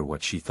no matter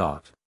what she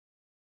thought.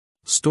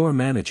 Store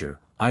manager,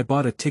 I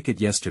bought a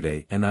ticket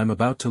yesterday and I'm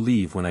about to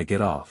leave when I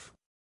get off.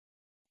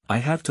 I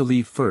have to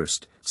leave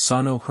first,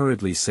 Sano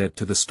hurriedly said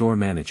to the store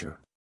manager.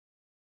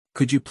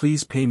 Could you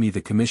please pay me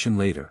the commission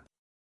later?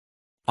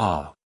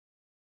 Ah.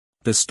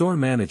 The store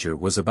manager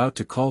was about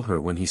to call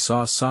her when he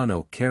saw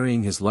Sano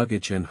carrying his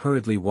luggage and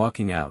hurriedly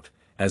walking out,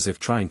 as if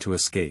trying to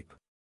escape.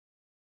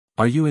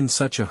 Are you in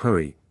such a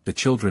hurry, the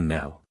children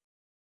now?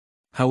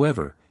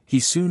 However, he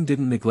soon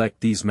didn't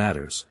neglect these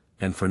matters,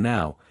 and for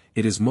now,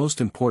 it is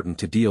most important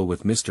to deal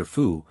with Mr.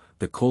 Fu,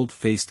 the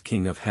cold-faced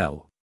king of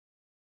hell.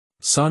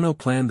 Sano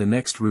planned the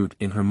next route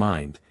in her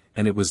mind,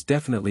 and it was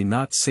definitely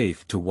not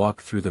safe to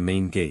walk through the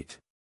main gate.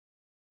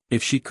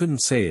 If she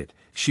couldn't say it,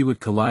 she would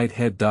collide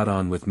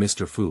head-on with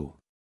Mr. Fu.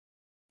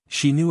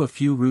 She knew a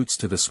few routes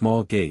to the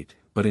small gate,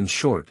 but in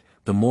short,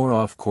 the more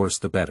off-course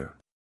the better.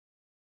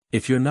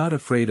 If you're not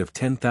afraid of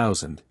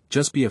 10,000,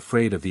 just be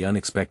afraid of the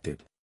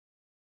unexpected.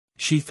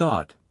 She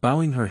thought,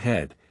 bowing her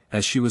head,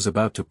 as she was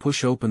about to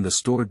push open the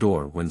store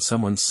door when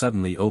someone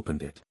suddenly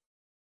opened it.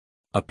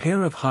 A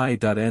pair of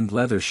high-end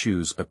leather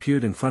shoes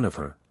appeared in front of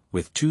her,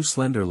 with two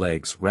slender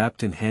legs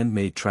wrapped in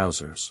handmade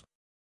trousers.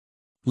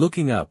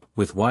 Looking up,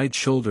 with wide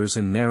shoulders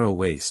and narrow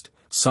waist,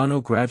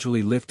 Sano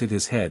gradually lifted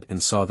his head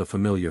and saw the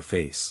familiar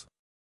face.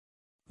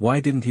 Why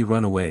didn't he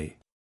run away?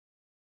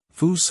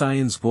 Fu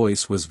Siyan's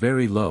voice was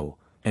very low,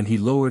 and he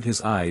lowered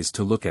his eyes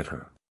to look at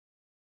her.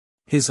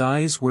 His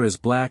eyes were as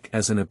black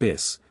as an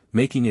abyss,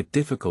 making it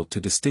difficult to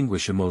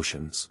distinguish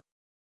emotions.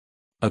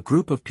 A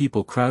group of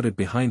people crowded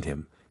behind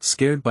him,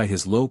 scared by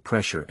his low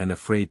pressure and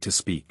afraid to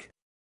speak.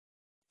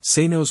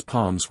 Sano's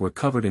palms were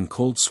covered in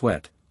cold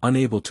sweat,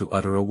 unable to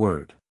utter a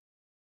word.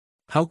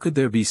 How could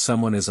there be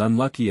someone as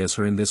unlucky as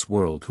her in this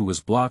world who was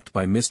blocked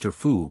by Mr.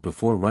 Fu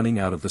before running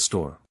out of the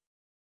store?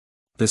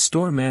 The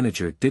store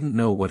manager didn't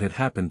know what had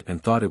happened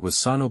and thought it was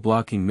Sano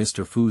blocking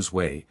Mr. Fu's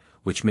way,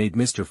 which made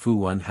Mr.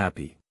 Fu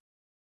unhappy.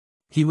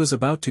 He was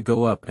about to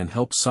go up and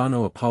help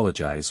Sano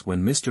apologize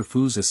when Mr.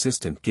 Fu's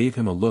assistant gave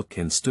him a look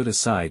and stood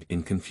aside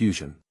in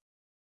confusion.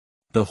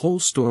 The whole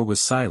store was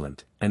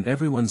silent, and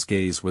everyone's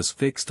gaze was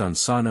fixed on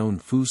Sano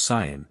and Fu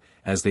Siyan,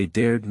 as they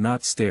dared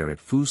not stare at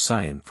Fu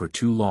Siyan for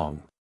too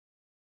long.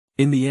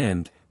 In the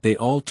end, they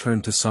all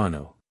turned to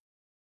Sano.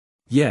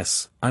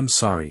 Yes, I'm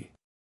sorry.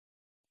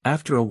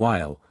 After a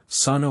while,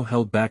 Sano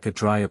held back a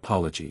dry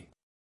apology.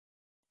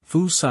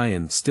 Fu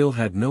Siyan still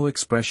had no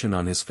expression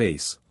on his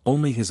face,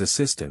 only his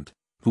assistant,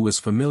 who was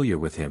familiar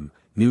with him,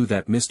 knew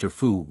that Mr.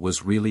 Fu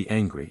was really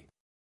angry.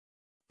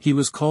 He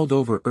was called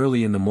over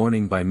early in the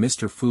morning by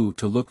Mr. Fu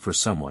to look for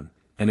someone,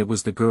 and it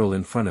was the girl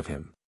in front of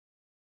him.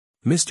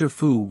 Mr.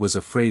 Fu was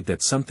afraid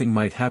that something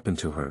might happen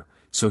to her,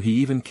 so he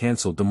even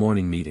cancelled the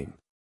morning meeting.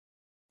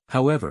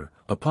 However,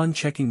 upon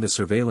checking the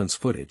surveillance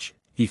footage,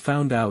 he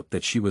found out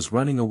that she was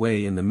running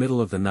away in the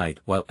middle of the night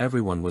while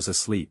everyone was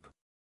asleep.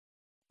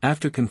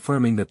 After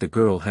confirming that the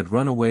girl had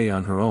run away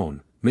on her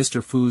own,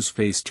 Mr. Fu's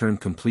face turned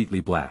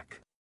completely black.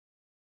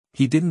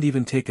 He didn't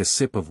even take a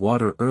sip of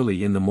water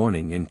early in the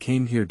morning and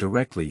came here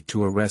directly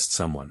to arrest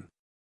someone.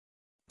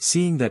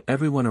 Seeing that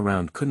everyone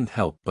around couldn't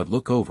help but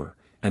look over,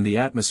 and the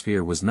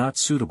atmosphere was not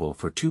suitable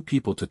for two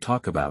people to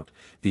talk about,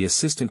 the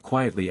assistant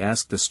quietly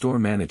asked the store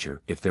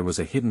manager if there was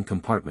a hidden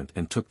compartment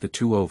and took the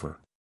two over.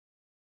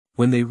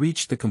 When they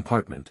reached the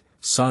compartment,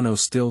 Sano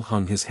still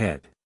hung his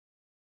head.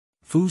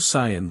 Fu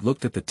Siyan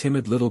looked at the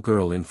timid little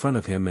girl in front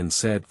of him and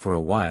said for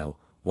a while,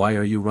 "Why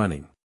are you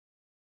running?"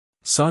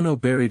 Sano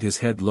buried his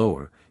head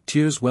lower,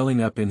 tears welling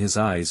up in his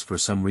eyes for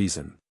some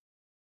reason.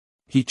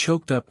 He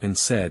choked up and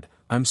said,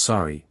 "I'm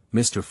sorry,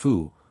 Mr.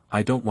 Fu,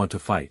 I don't want to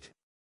fight."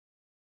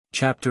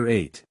 Chapter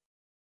 8.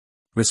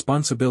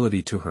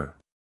 Responsibility to her.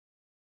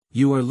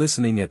 You are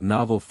listening at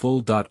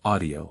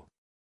novelfull.audio.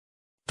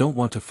 Don't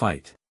want to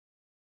fight.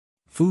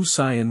 Fu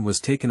Siyan was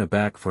taken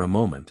aback for a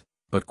moment,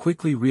 but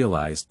quickly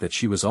realized that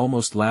she was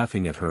almost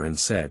laughing at her and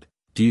said,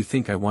 "Do you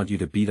think I want you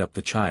to beat up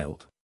the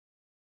child?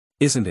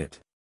 Isn't it?"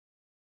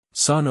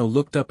 Sano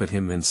looked up at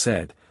him and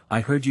said,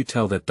 "I heard you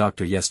tell that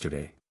doctor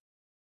yesterday."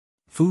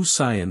 Fu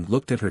Siyan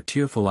looked at her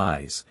tearful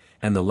eyes,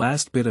 and the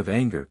last bit of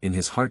anger in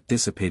his heart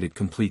dissipated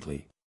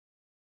completely.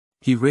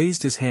 He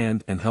raised his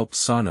hand and helped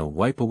Sano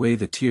wipe away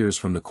the tears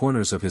from the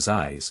corners of his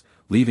eyes,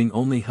 leaving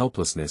only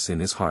helplessness in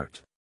his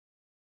heart.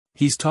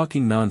 "He's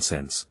talking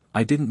nonsense,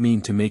 I didn't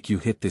mean to make you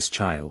hit this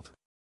child."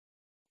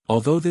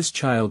 Although this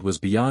child was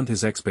beyond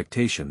his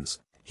expectations,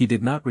 he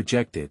did not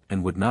reject it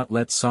and would not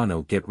let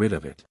Sano get rid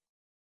of it.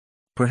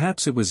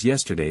 Perhaps it was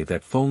yesterday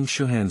that Feng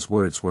Shuhan's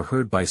words were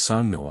heard by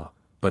Songnoa,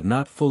 but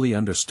not fully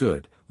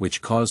understood,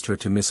 which caused her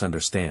to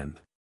misunderstand.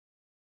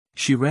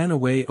 She ran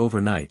away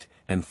overnight,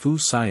 and Fu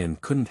Siyan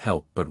couldn't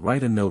help but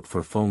write a note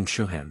for Feng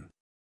Shuhan.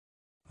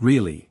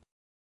 Really?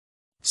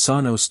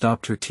 Sano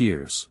stopped her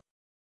tears.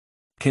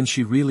 Can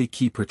she really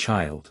keep her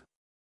child?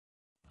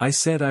 I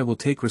said I will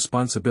take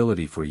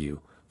responsibility for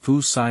you.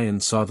 Fu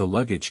Siyan saw the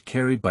luggage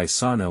carried by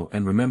Sano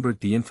and remembered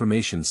the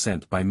information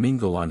sent by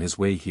Mingle on his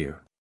way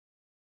here.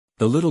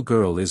 The little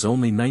girl is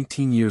only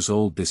 19 years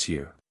old this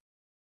year.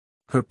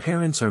 Her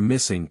parents are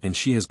missing and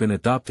she has been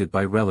adopted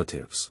by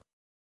relatives.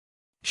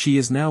 She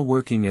is now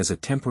working as a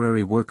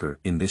temporary worker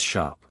in this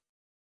shop.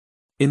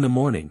 In the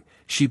morning,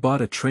 she bought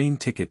a train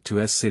ticket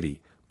to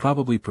S-City,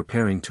 probably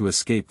preparing to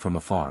escape from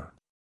afar.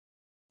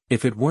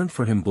 If it weren't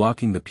for him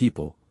blocking the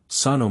people,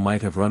 Sano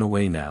might have run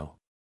away now.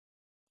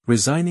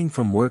 Resigning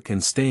from work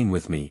and staying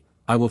with me,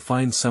 I will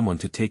find someone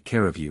to take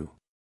care of you.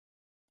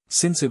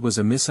 Since it was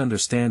a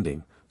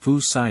misunderstanding, Fu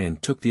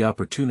Siyan took the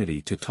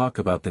opportunity to talk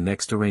about the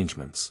next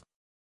arrangements.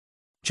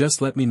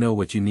 Just let me know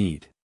what you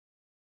need.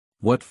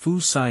 What Fu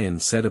Siyan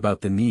said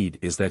about the need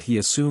is that he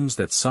assumes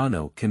that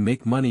Sano can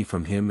make money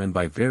from him and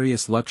buy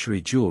various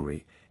luxury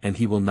jewelry, and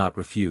he will not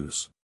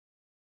refuse.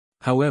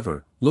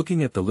 However,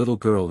 looking at the little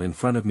girl in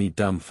front of me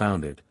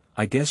dumbfounded,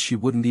 I guess she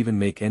wouldn't even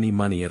make any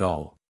money at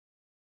all.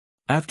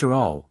 After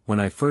all, when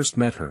I first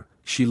met her,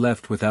 she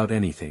left without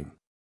anything.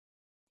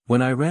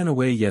 When I ran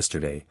away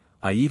yesterday,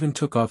 I even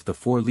took off the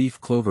 4-leaf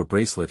clover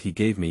bracelet he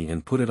gave me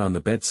and put it on the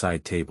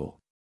bedside table.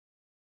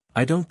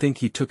 I don't think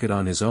he took it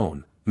on his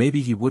own,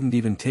 maybe he wouldn't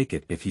even take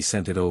it if he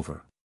sent it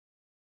over.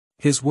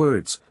 His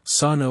words,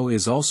 Sano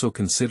is also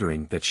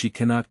considering that she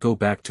cannot go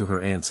back to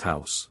her aunt's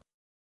house.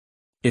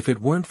 If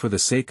it weren't for the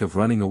sake of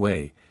running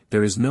away,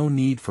 there is no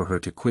need for her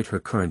to quit her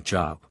current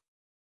job.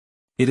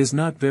 It is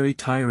not very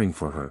tiring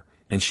for her,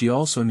 and she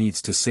also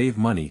needs to save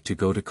money to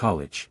go to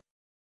college.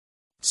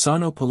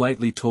 Sano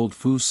politely told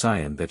Fu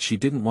Siyan that she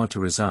didn't want to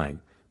resign,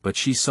 but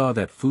she saw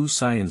that Fu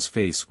Siyan's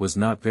face was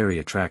not very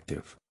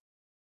attractive.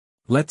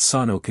 Let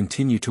Sano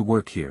continue to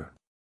work here.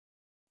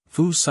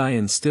 Fu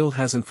Siyan still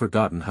hasn't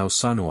forgotten how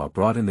Sanoa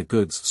brought in the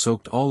goods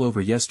soaked all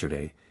over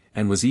yesterday,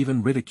 and was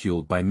even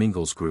ridiculed by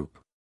Mingle's group.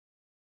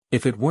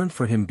 If it weren't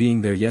for him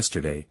being there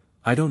yesterday,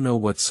 I don't know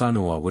what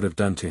Sanoa would have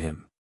done to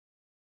him.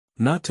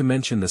 Not to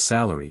mention the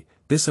salary,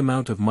 this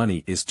amount of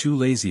money is too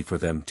lazy for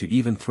them to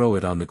even throw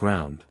it on the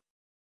ground.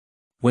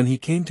 When he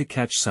came to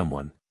catch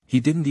someone, he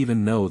didn't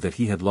even know that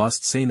he had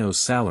lost Sano's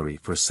salary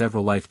for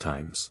several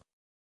lifetimes.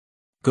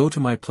 Go to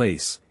my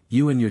place,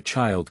 you and your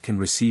child can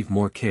receive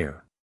more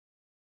care.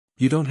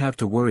 You don't have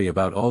to worry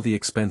about all the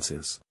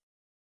expenses.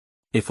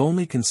 If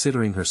only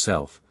considering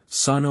herself,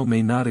 Sano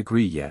may not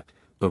agree yet,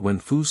 but when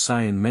Fu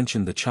Siyan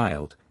mentioned the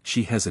child,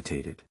 she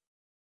hesitated.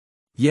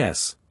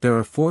 Yes, there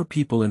are 4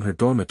 people in her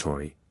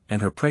dormitory,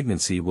 and her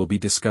pregnancy will be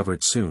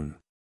discovered soon.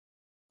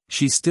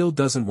 She still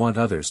doesn't want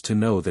others to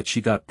know that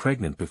she got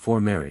pregnant before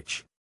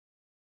marriage.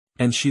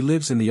 And she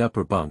lives in the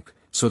upper bunk,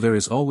 so there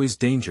is always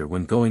danger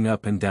when going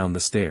up and down the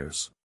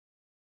stairs.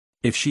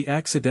 If she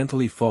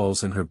accidentally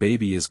falls and her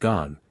baby is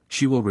gone,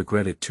 she will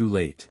regret it too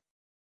late.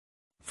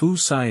 Fu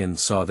Siyan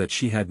saw that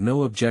she had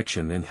no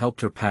objection and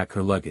helped her pack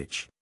her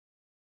luggage.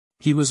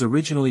 He was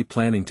originally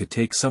planning to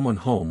take someone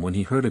home when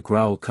he heard a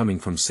growl coming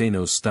from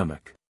Sano's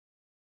stomach.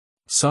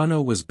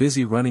 Sano was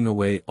busy running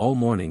away all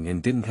morning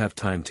and didn't have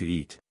time to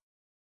eat.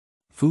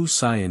 Fu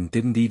Siyan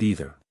didn't eat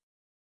either.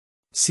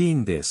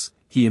 Seeing this,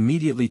 he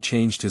immediately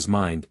changed his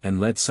mind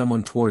and led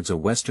someone towards a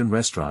Western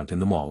restaurant in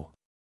the mall.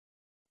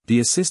 The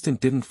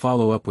assistant didn't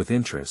follow up with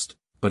interest,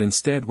 but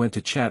instead went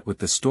to chat with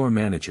the store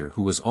manager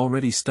who was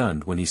already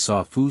stunned when he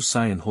saw Fu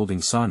Siyan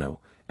holding Sano,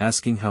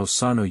 asking how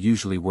Sano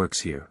usually works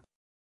here.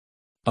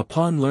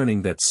 Upon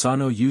learning that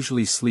Sano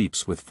usually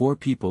sleeps with 4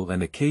 people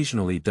and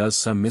occasionally does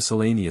some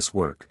miscellaneous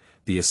work,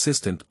 the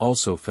assistant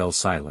also fell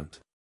silent.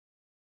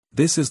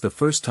 This is the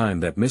first time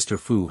that Mr.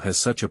 Fu has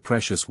such a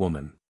precious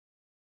woman.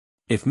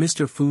 If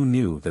Mr. Fu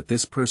knew that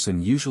this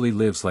person usually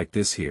lives like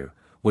this here,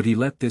 would he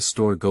let this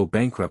store go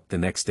bankrupt the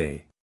next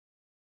day?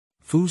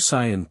 Fu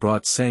Siyan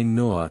brought Sang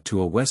Noa to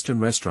a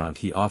Western restaurant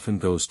he often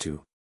goes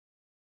to.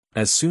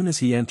 As soon as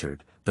he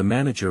entered, the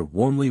manager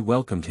warmly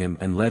welcomed him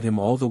and led him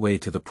all the way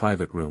to the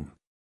private room.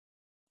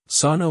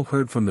 Sano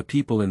heard from the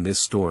people in this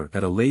store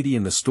that a lady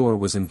in the store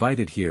was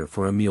invited here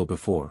for a meal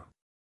before.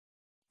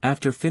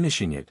 After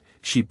finishing it,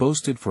 she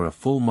boasted for a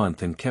full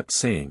month and kept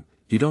saying,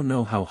 "You don't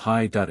know how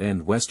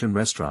high-end Western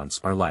restaurants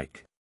are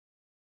like."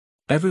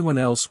 Everyone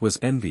else was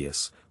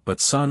envious,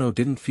 but Sano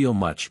didn't feel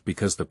much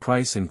because the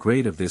price and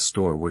grade of this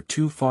store were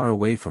too far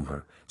away from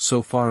her,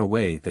 so far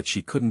away that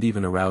she couldn't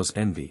even arouse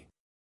envy.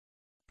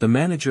 The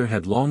manager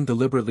had long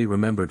deliberately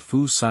remembered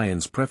Fu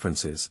Siyan's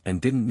preferences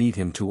and didn't need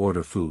him to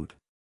order food.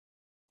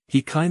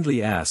 He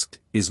kindly asked,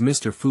 "Is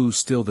Mr. Fu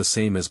still the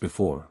same as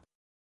before?"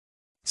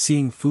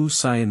 Seeing Fu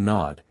Siyan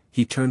nod,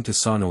 he turned to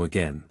Sano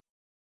again.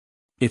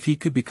 If he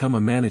could become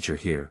a manager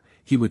here,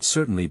 he would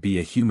certainly be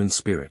a human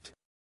spirit.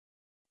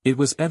 It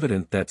was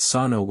evident that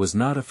Sano was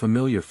not a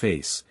familiar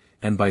face,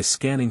 and by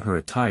scanning her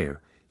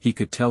attire, he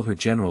could tell her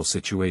general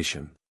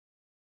situation.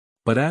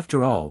 But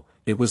after all,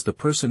 it was the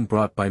person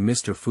brought by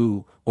Mr.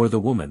 Fu, or the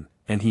woman,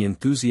 and he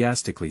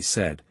enthusiastically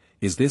said,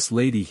 "Is this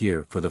lady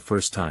here for the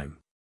first time?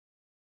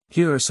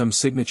 Here are some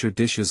signature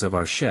dishes of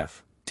our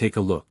chef, take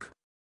a look.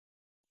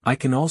 I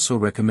can also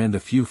recommend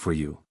a few for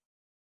you."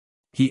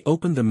 He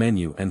opened the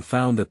menu and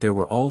found that there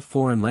were all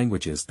foreign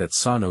languages that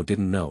Sano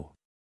didn't know.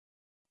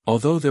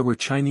 Although there were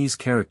Chinese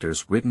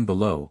characters written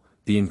below,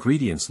 the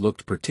ingredients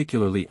looked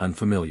particularly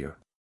unfamiliar.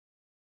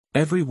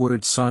 Every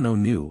word Sano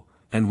knew,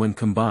 and when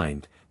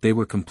combined, they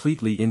were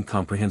completely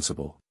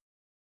incomprehensible.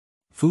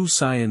 Fu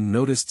Siyan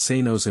noticed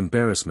Sano's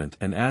embarrassment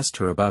and asked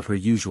her about her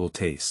usual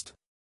taste.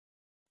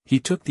 He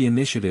took the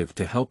initiative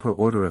to help her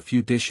order a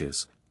few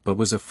dishes, but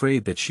was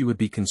afraid that she would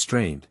be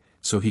constrained,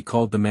 so he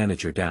called the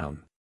manager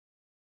down.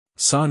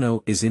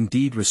 Sano is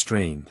indeed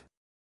restrained.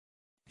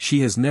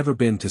 She has never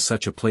been to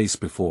such a place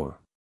before.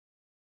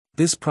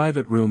 This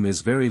private room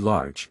is very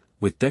large,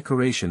 with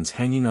decorations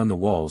hanging on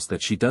the walls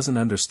that she doesn't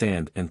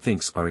understand and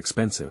thinks are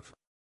expensive.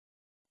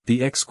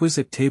 The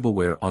exquisite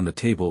tableware on the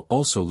table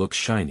also looks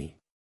shiny.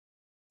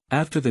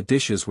 After the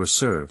dishes were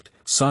served,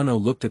 Sano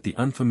looked at the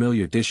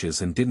unfamiliar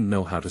dishes and didn't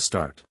know how to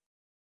start.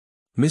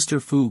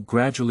 Mr. Fu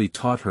gradually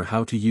taught her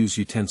how to use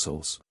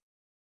utensils.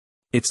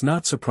 It's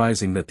not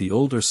surprising that the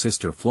older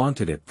sister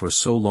flaunted it for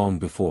so long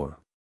before.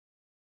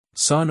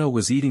 Sano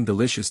was eating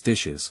delicious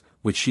dishes,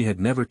 which she had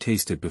never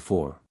tasted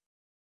before.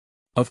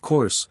 Of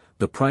course,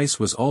 the price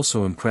was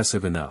also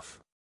impressive enough.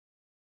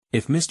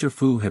 If Mr.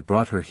 Fu had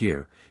brought her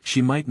here,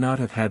 she might not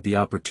have had the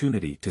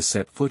opportunity to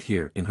set foot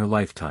here in her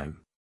lifetime.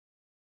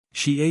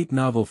 She ate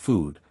novel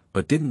food,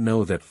 but didn't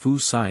know that Fu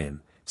Siyan,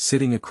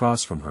 sitting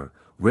across from her,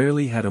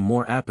 rarely had a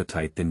more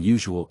appetite than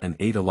usual and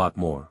ate a lot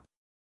more.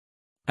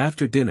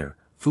 After dinner,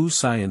 Fu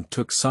Siyan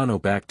took Sano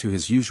back to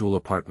his usual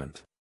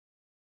apartment.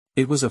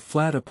 It was a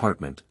flat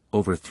apartment,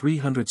 over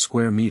 300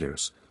 square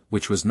meters,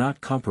 which was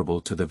not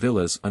comparable to the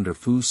villas under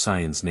Fu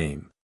Siyan's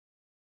name.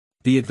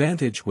 The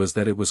advantage was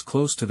that it was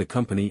close to the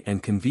company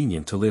and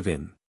convenient to live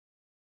in.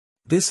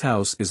 This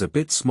house is a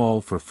bit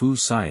small for Fu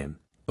Siyan,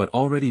 but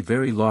already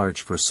very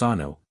large for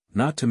Sano,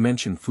 not to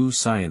mention Fu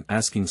Siyan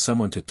asking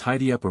someone to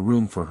tidy up a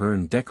room for her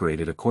and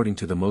decorate it according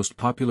to the most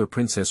popular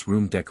princess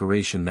room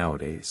decoration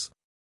nowadays.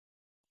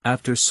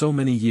 After so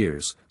many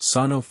years,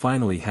 Sano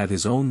finally had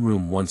his own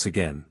room once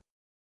again.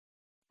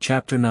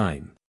 Chapter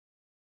 9.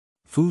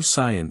 Fu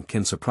Siyan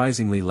can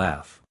surprisingly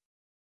laugh.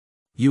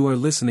 You are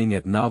listening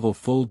at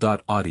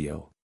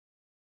novelfull.audio.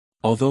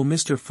 Although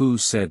Mr. Fu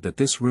said that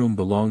this room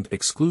belonged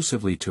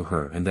exclusively to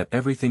her and that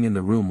everything in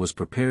the room was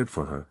prepared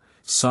for her,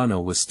 Sano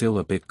was still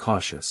a bit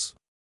cautious.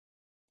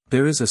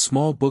 There is a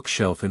small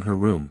bookshelf in her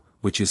room,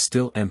 which is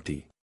still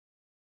empty.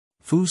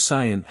 Fu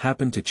Siyan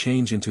happened to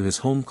change into his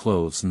home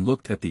clothes and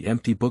looked at the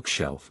empty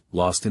bookshelf,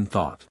 lost in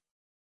thought.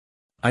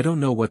 I don't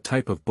know what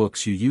type of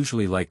books you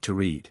usually like to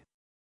read.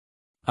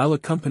 I'll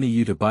accompany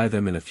you to buy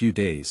them in a few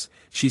days.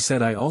 She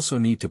said I also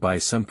need to buy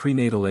some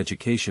prenatal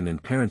education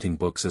and parenting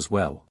books as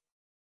well.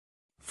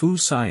 Fu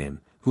Siyan,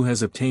 who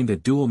has obtained a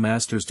dual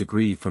master's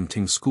degree from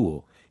Ting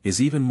School,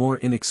 is even more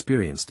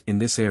inexperienced in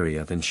this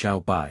area than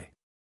Xiao Bai.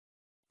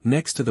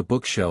 Next to the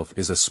bookshelf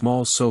is a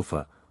small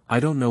sofa,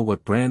 I don't know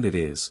what brand it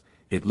is,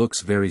 it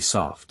looks very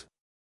soft.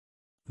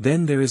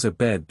 Then there is a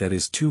bed that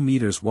is 2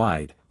 meters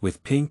wide,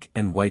 with pink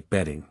and white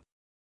bedding.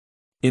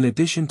 In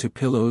addition to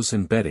pillows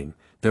and bedding,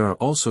 there are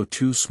also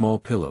 2 small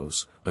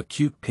pillows, a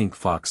cute pink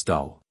fox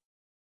doll.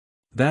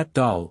 That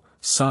doll,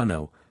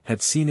 Sano,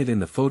 had seen it in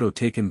the photo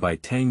taken by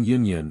Tang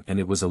Yunyun and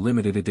it was a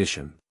limited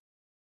edition.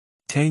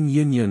 Tang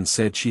Yunyun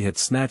said she had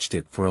snatched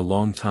it for a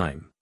long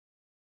time.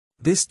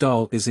 This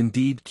doll is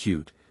indeed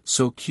cute,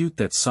 so cute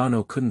that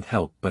Sano couldn't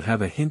help but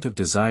have a hint of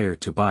desire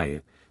to buy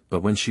it,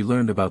 but when she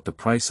learned about the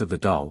price of the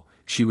doll,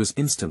 she was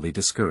instantly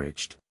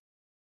discouraged.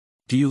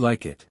 Do you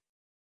like it?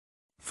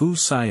 Fu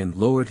Siyan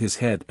lowered his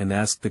head and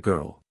asked the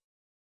girl.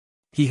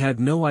 He had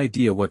no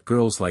idea what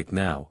girls like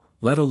now,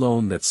 let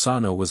alone that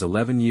Sano was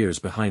 11 years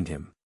behind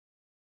him.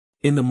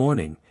 In the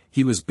morning,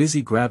 he was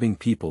busy grabbing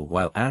people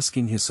while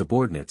asking his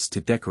subordinates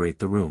to decorate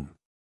the room.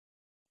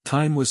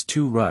 Time was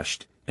too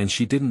rushed, and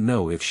she didn't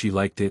know if she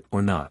liked it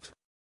or not.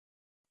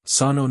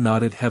 Sano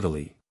nodded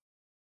heavily.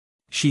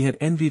 She had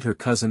envied her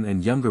cousin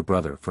and younger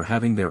brother for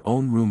having their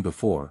own room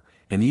before,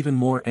 and even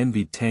more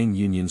envied Tang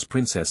Yunyun's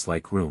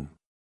princess-like room.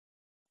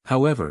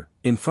 However,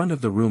 in front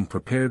of the room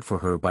prepared for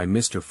her by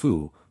Mr.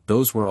 Fu,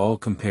 those were all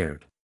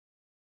compared.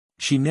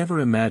 She never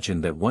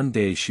imagined that one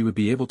day she would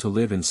be able to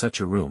live in such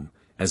a room,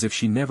 as if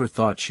she never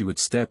thought she would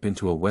step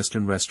into a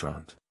Western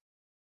restaurant.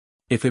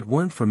 If it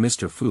weren't for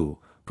Mr. Fu,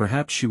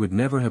 perhaps she would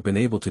never have been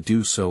able to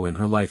do so in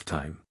her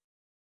lifetime.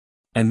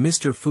 And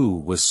Mr. Fu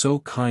was so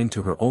kind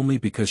to her only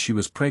because she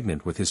was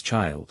pregnant with his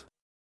child.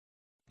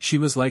 She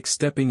was like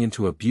stepping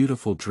into a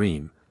beautiful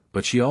dream,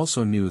 but she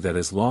also knew that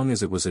as long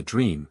as it was a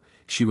dream,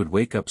 she would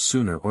wake up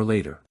sooner or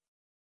later.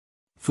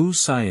 Fu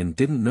Siyan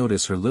didn't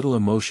notice her little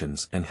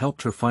emotions and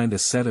helped her find a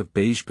set of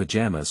beige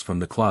pajamas from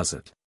the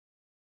closet.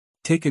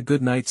 Take a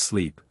good night's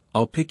sleep,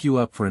 I'll pick you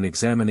up for an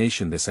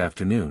examination this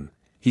afternoon.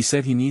 He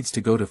said he needs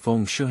to go to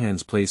Feng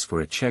Shuhan's place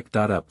for a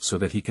check-up so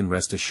that he can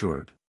rest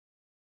assured.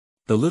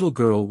 The little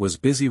girl was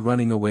busy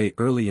running away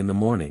early in the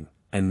morning,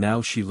 and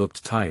now she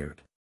looked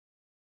tired.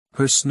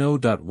 Her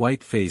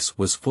snow-white face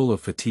was full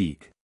of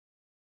fatigue.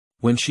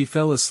 When she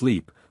fell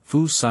asleep,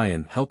 Fu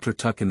Siyan helped her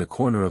tuck in the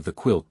corner of the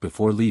quilt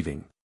before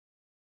leaving.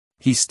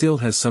 He still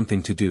has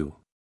something to do.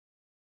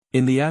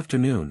 In the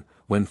afternoon,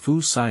 when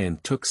Fu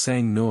Siyan took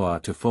Sang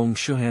Noa to Feng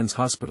Shuhan's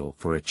hospital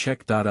for a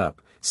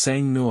check-up,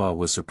 Sang Noa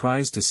was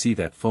surprised to see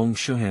that Feng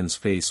Shuhan's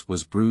face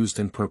was bruised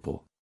and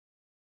purple.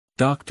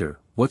 Doctor,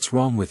 what's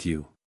wrong with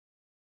you?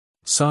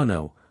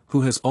 Sano,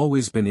 who has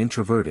always been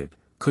introverted,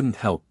 couldn't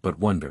help but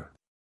wonder.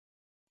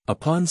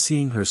 Upon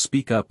seeing her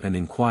speak up and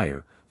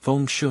inquire,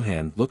 Feng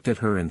Shuhan looked at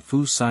her and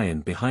Fu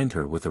Siyan behind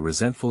her with a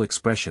resentful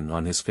expression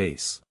on his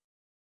face.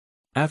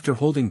 After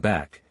holding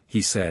back,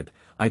 he said,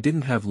 I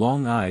didn't have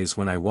long eyes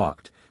when I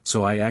walked,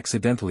 so I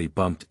accidentally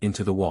bumped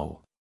into the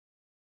wall.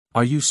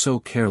 Are you so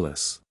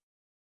careless?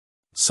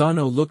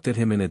 Sano looked at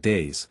him in a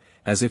daze,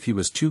 as if he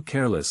was too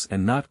careless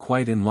and not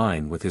quite in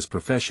line with his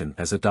profession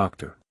as a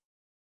doctor.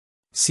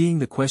 Seeing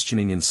the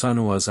questioning in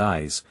Sanoa's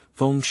eyes,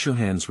 Feng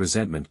Shuhan's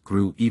resentment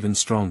grew even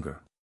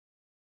stronger.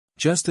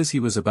 Just as he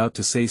was about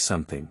to say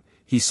something,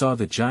 he saw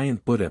the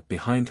giant Buddha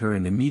behind her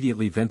and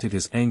immediately vented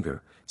his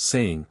anger,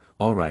 saying,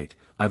 "All right,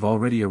 I've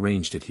already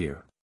arranged it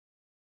here.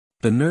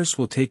 The nurse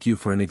will take you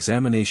for an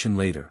examination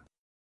later."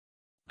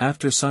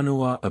 After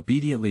Sano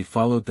obediently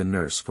followed the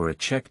nurse for a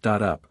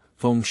check-up,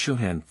 Feng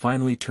Shuhan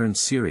finally turned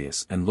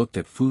serious and looked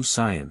at Fu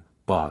Siyan.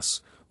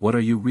 "Boss, what are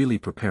you really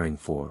preparing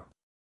for?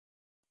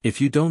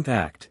 If you don't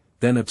act,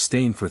 then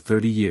abstain for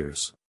 30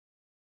 years.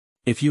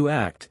 If you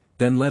act,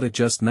 then let a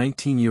just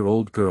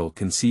 19-year-old girl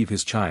conceive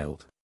his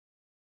child."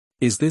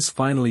 Is this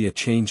finally a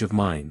change of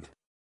mind?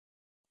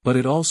 But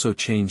it also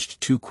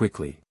changed too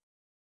quickly.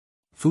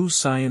 Fu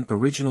Siyan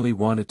originally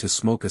wanted to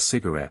smoke a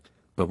cigarette,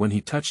 but when he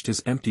touched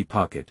his empty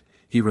pocket,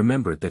 he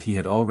remembered that he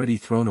had already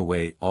thrown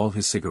away all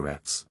his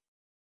cigarettes.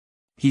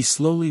 He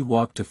slowly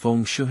walked to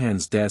Feng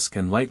Shuhan's desk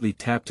and lightly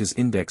tapped his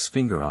index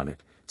finger on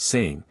it,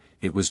 saying,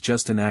 "It was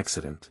just an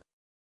accident."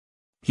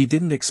 He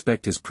didn't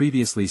expect his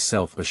previously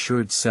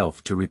self-assured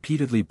self to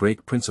repeatedly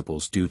break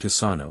principles due to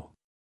Sano.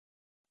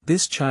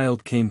 This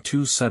child came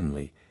too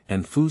suddenly,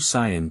 and Fu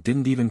Siyan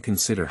didn't even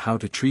consider how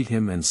to treat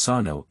him and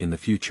Sano in the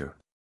future.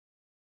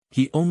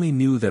 He only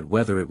knew that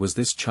whether it was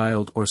this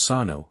child or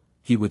Sano,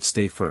 he would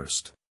stay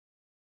first.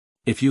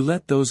 If you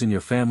let those in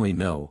your family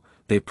know,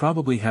 they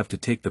probably have to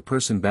take the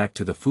person back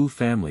to the Fu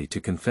family to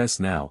confess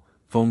now,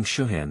 Feng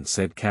Shuhan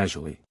said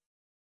casually.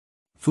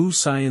 Fu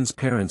Siyan's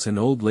parents and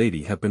old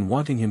lady have been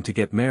wanting him to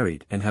get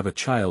married and have a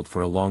child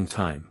for a long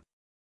time.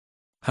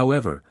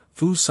 However,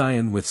 Fu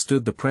Siyan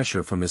withstood the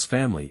pressure from his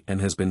family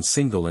and has been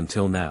single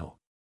until now.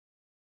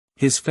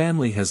 His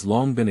family has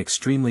long been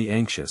extremely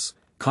anxious,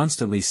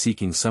 constantly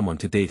seeking someone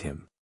to date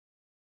him.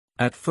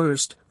 At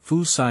first,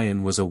 Fu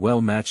Siyan was a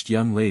well-matched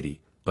young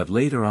lady, but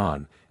later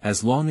on,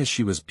 as long as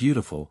she was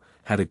beautiful,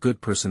 had a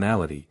good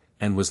personality,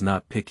 and was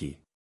not picky.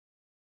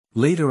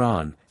 Later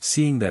on,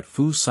 seeing that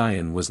Fu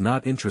Siyan was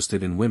not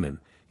interested in women,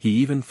 he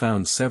even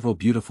found several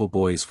beautiful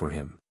boys for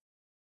him.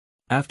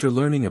 After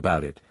learning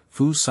about it,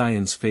 Fu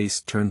Siyan's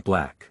face turned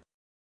black.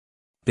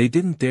 They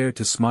didn't dare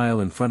to smile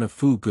in front of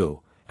Fu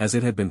Gu, as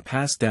it had been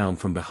passed down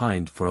from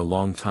behind for a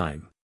long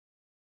time.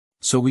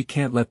 So we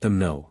can't let them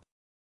know.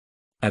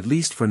 At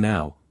least for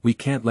now, we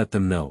can't let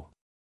them know.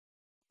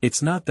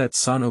 It's not that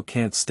Sano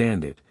can't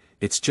stand it,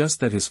 it's just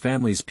that his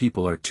family's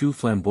people are too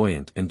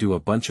flamboyant and do a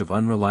bunch of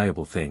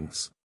unreliable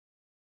things.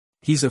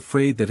 He's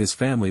afraid that his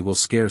family will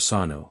scare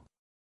Sano.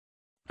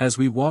 As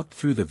we walked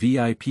through the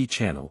VIP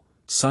channel,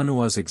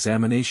 Sano's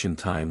examination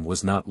time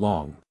was not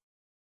long.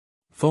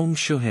 Feng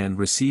Shuhan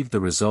received the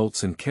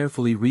results and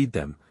carefully read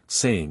them,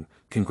 saying,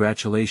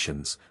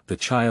 "Congratulations, the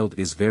child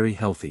is very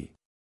healthy.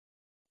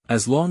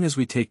 As long as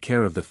we take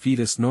care of the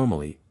fetus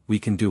normally, we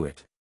can do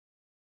it.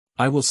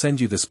 I will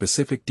send you the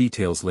specific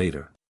details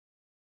later."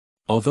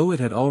 Although it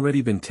had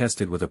already been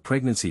tested with a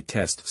pregnancy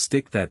test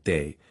stick that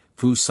day,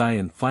 Fu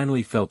Siyan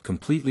finally felt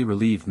completely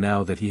relieved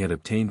now that he had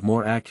obtained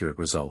more accurate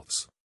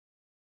results.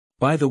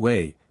 "By the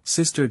way,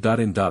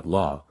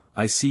 sister.in.law,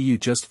 I see you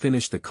just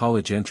finished the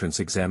college entrance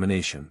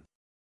examination.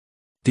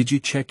 Did you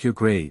check your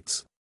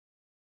grades?"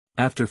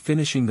 After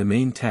finishing the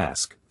main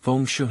task,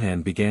 Feng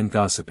Shuhan began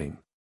gossiping.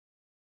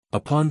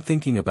 "Upon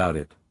thinking about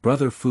it,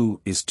 brother Fu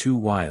is too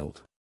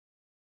wild.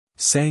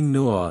 Sang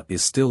Noa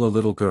is still a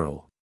little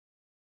girl.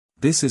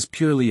 This is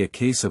purely a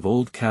case of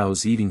old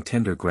cows eating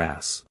tender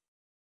grass."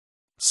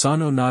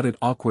 Sano nodded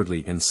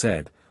awkwardly and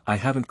said, "I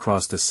haven't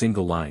crossed a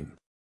single line."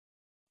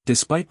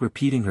 Despite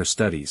repeating her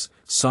studies,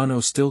 Sano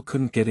still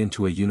couldn't get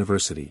into a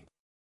university.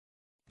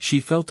 She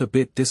felt a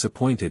bit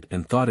disappointed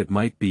and thought it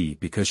might be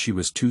because she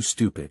was too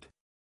stupid.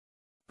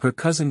 Her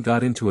cousin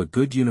got into a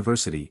good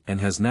university and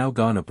has now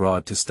gone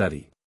abroad to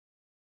study.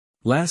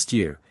 Last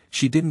year,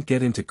 she didn't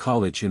get into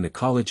college in the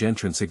college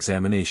entrance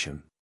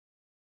examination.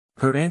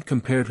 Her aunt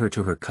compared her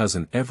to her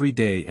cousin every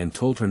day and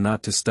told her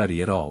not to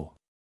study at all.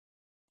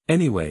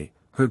 Anyway,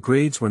 her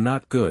grades were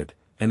not good,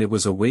 and it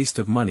was a waste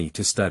of money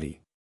to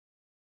study.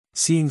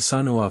 Seeing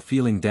Sano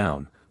feeling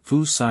down,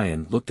 Fu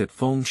Siyan looked at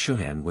Feng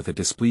Shuhan with a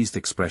displeased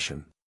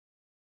expression.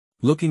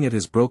 Looking at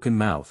his broken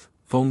mouth,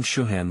 Feng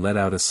Shuhan let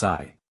out a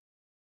sigh.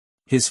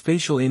 His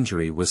facial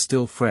injury was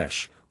still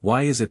fresh.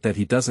 Why is it that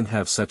he doesn't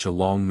have such a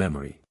long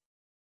memory?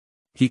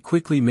 He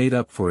quickly made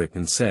up for it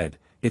and said,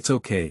 "It's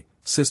okay,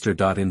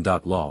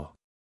 sister.in.law.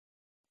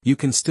 You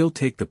can still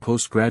take the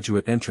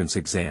postgraduate entrance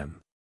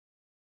exam.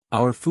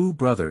 Our Fu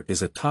brother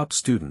is a top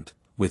student,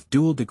 with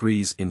dual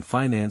degrees in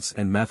finance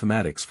and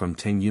mathematics from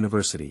Ting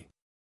University."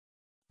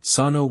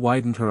 Sano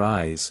widened her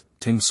eyes.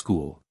 Ting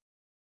School.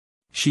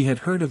 She had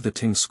heard of the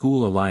Ting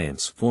School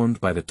alliance formed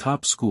by the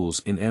top schools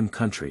in M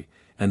country,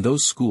 and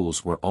those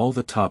schools were all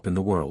the top in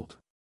the world.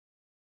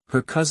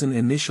 Her cousin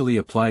initially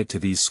applied to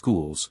these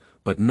schools,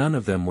 but none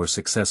of them were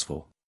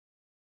successful.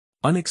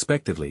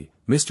 Unexpectedly,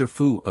 Mr.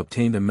 Fu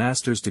obtained a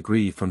master's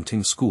degree from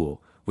Ting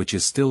School, which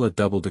is still a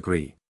double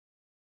degree.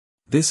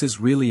 This is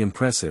really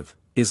impressive,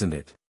 isn't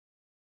it?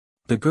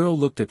 The girl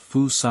looked at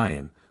Fu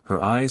Siyan,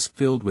 her eyes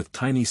filled with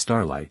tiny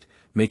starlight,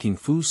 making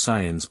Fu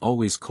Siyan's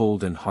always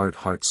cold and hard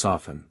heart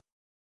soften.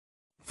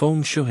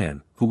 Feng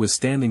Shuhan, who was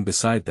standing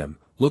beside them,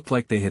 looked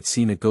like they had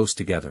seen a ghost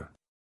together.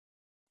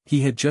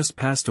 He had just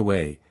passed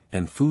away,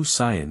 and Fu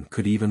Siyan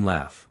could even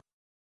laugh.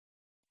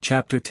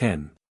 Chapter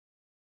 10.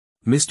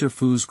 Mr.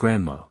 Fu's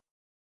Grandma.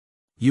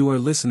 You are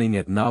listening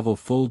at Novel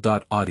Full.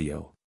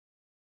 Audio.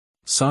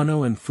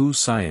 Sano and Fu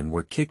Siyan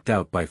were kicked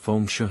out by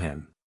Feng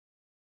Shuhan.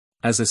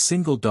 As a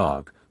single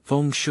dog,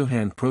 Feng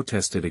Shuhan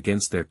protested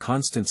against their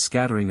constant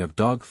scattering of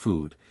dog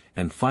food,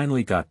 and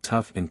finally got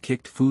tough and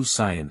kicked Fu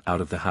Siyan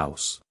out of the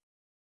house.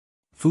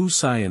 Fu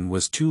Siyan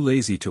was too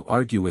lazy to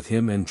argue with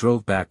him and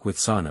drove back with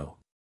Sano.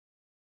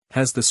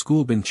 Has the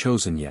school been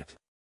chosen yet?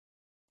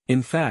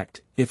 In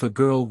fact, if a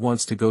girl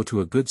wants to go to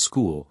a good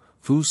school,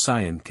 Fu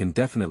Siyan can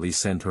definitely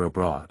send her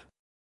abroad.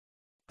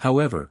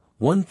 However,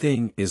 one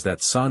thing is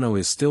that Sano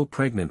is still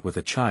pregnant with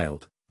a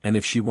child, and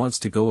if she wants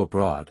to go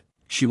abroad,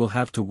 she will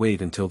have to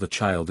wait until the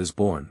child is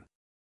born.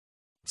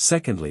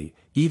 Secondly,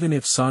 even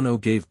if Sano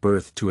gave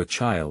birth to a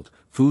child,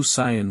 Fu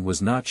Siyan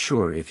was not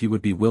sure if he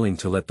would be willing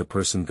to let the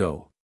person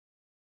go.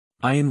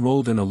 I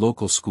enrolled in a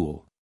local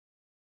school.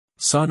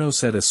 Sano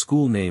said, a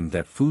school name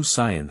that Fu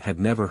Siyan had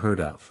never heard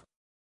of.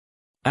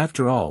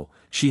 After all,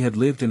 she had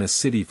lived in a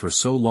city for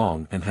so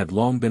long and had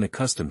long been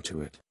accustomed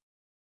to it.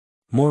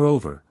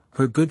 Moreover,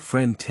 her good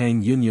friend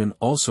Tang Yunyun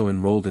also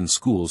enrolled in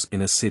schools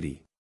in a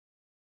city.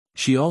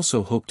 She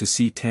also hoped to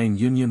see Tang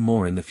Yunyun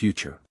more in the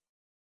future.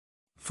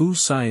 Fu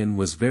Siyan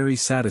was very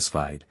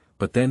satisfied,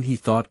 but then he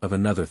thought of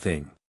another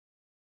thing.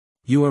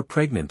 You are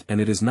pregnant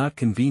and it is not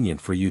convenient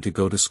for you to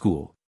go to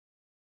school.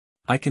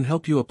 I can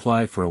help you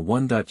apply for a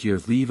 1-year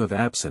leave of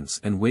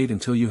absence and wait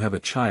until you have a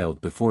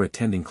child before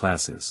attending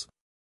classes.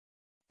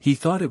 He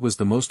thought it was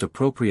the most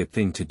appropriate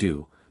thing to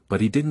do,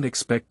 but he didn't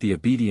expect the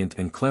obedient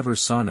and clever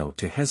Sano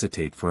to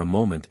hesitate for a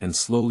moment and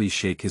slowly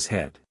shake his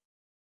head.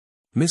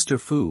 Mr.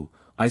 Fu,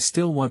 I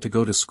still want to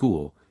go to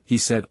school, he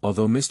said.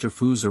 Although Mr.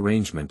 Fu's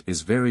arrangement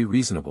is very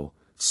reasonable,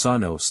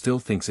 Sano still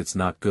thinks it's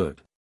not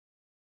good.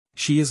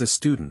 She is a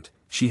student,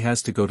 she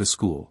has to go to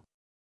school.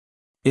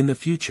 In the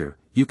future,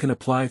 you can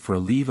apply for a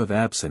leave of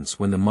absence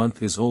when the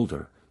month is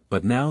older,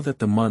 but now that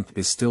the month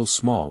is still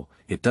small,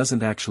 it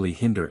doesn't actually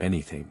hinder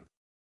anything.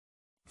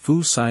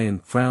 Fu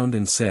Siyan frowned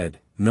and said,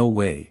 no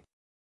way.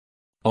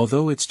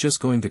 Although it's just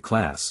going to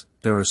class,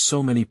 there are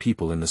so many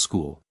people in the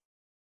school.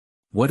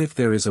 What if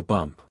there is a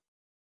bump?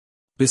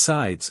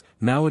 Besides,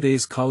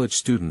 nowadays college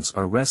students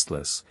are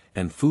restless,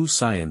 and Fu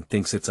Siyan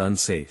thinks it's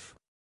unsafe.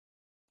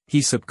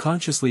 He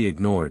subconsciously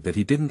ignored that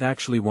he didn't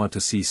actually want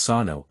to see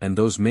Sano and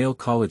those male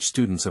college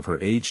students of her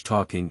age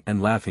talking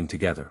and laughing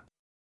together.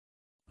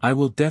 I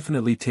will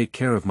definitely take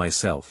care of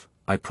myself,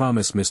 I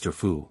promise Mr.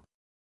 Fu.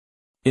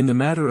 In the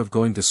matter of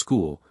going to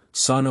school,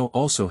 Sano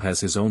also has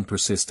his own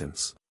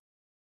persistence.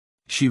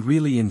 She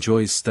really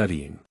enjoys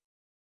studying.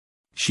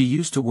 She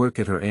used to work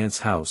at her aunt's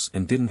house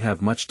and didn't have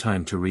much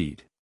time to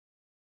read.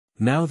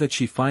 Now that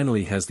she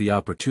finally has the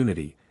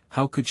opportunity,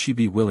 how could she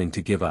be willing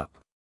to give up?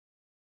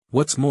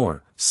 What's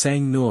more,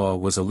 Sang Nuo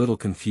was a little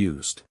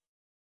confused.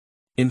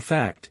 In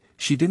fact,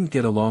 she didn't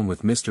get along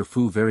with Mr.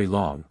 Fu very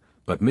long,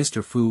 but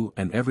Mr. Fu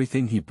and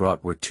everything he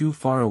brought were too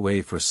far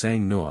away for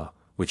Sang Nuo,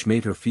 which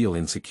made her feel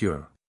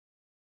insecure.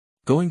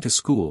 Going to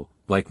school,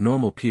 like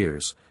normal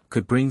peers,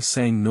 could bring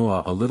Sang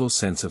Nuo a little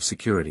sense of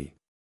security.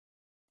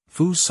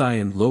 Fu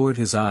Siyan lowered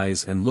his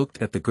eyes and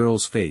looked at the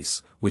girl's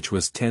face, which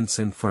was tense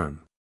and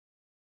firm.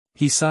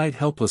 He sighed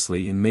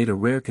helplessly and made a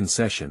rare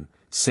concession,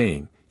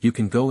 saying, you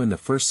can go in the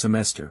first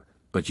semester,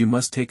 but you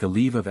must take a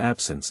leave of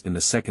absence in the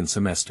second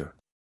semester.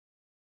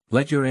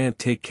 Let your aunt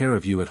take care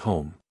of you at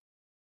home.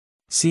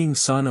 Seeing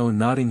Sano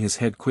nodding his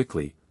head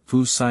quickly,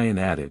 Fu Siyan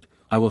added,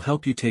 I will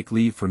help you take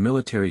leave for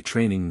military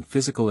training and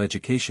physical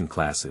education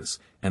classes,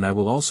 and I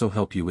will also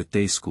help you with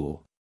day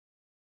school.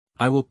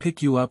 I will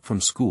pick you up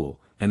from school,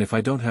 and if I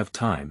don't have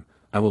time,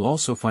 I will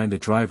also find a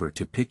driver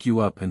to pick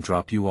you up and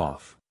drop you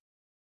off.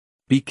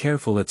 Be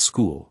careful at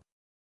school.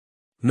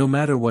 No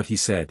matter what he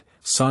said,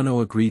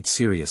 Sano agreed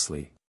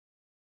seriously.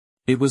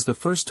 It was the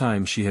first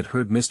time she had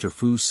heard Mr.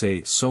 Fu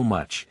say so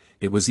much.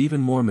 It was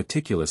even more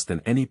meticulous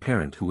than any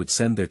parent who would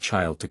send their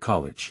child to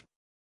college.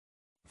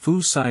 Fu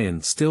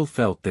Siyan still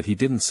felt that he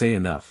didn't say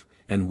enough,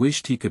 and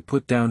wished he could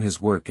put down his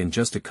work and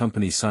just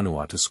accompany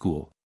Sanoa to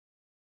school.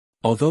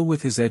 Although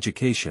with his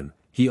education,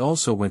 he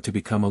also went to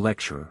become a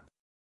lecturer.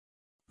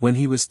 When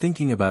he was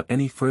thinking about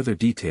any further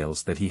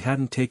details that he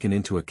hadn't taken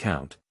into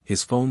account,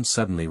 his phone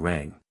suddenly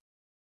rang.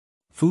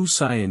 Fu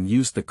Siyan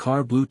used the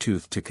car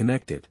Bluetooth to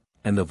connect it,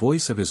 and the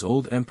voice of his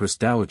old Empress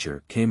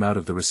Dowager came out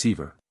of the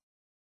receiver.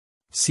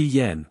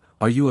 Siyan,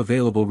 are you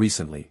available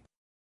recently?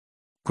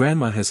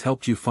 Grandma has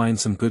helped you find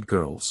some good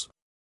girls.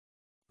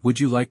 Would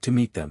you like to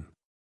meet them?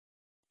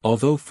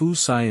 Although Fu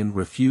Siyan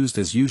refused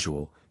as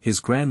usual, his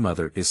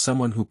grandmother is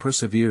someone who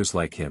perseveres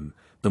like him.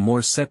 The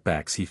more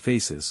setbacks he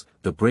faces,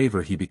 the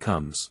braver he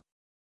becomes.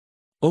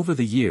 Over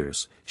the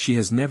years, she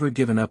has never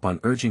given up on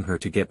urging her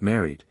to get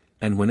married,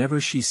 and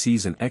whenever she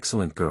sees an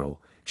excellent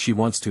girl, she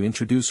wants to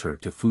introduce her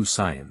to Fu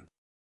Siyan.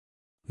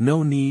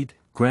 No need,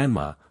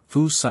 Grandma.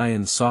 Fu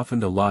Siyan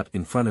softened a lot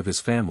in front of his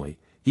family,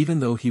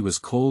 even though he was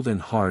cold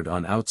and hard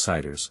on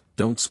outsiders.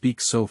 Don't speak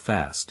so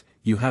fast,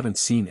 you haven't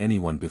seen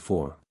anyone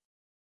before.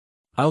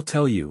 I'll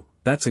tell you,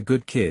 that's a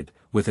good kid,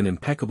 with an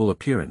impeccable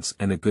appearance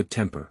and a good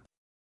temper.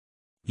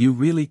 You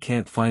really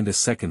can't find a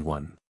second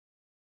one.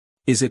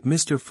 Is it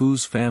Mr.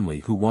 Fu's family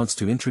who wants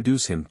to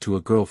introduce him to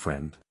a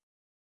girlfriend?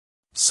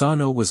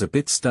 Sano was a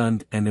bit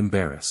stunned and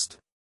embarrassed.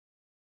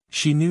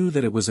 She knew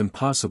that it was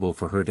impossible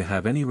for her to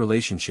have any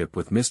relationship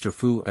with Mr.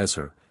 Fu as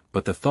her,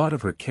 but the thought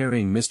of her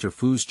carrying Mr.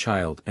 Fu's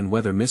child and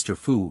whether Mr.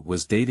 Fu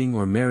was dating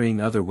or marrying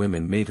other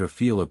women made her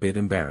feel a bit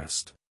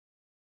embarrassed.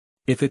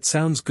 If it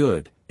sounds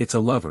good, it's a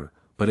lover,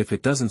 but if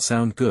it doesn't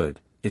sound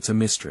good, it's a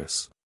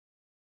mistress.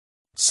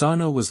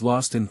 Sano was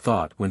lost in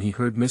thought when he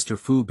heard Mr.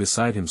 Fu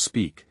beside him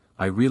speak.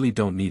 I really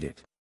don't need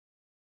it.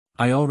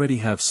 I already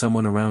have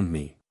someone around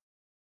me.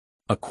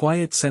 A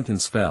quiet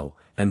sentence fell,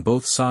 and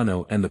both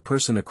Sano and the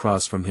person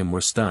across from him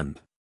were stunned.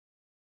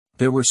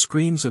 There were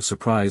screams of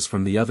surprise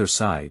from the other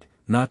side,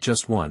 not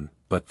just one,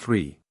 but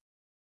three.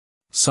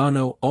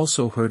 Sano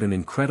also heard an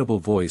incredible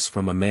voice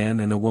from a man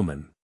and a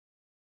woman.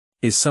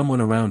 Is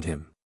someone around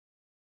him?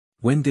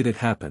 When did it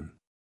happen?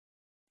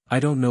 I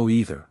don't know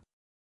either.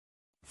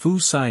 Fu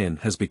Siyan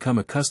has become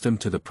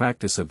accustomed to the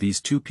practice of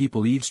these two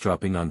people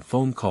eavesdropping on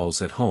phone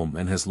calls at home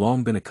and has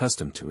long been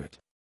accustomed to it.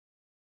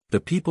 The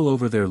people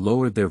over there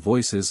lowered their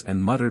voices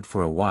and muttered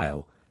for a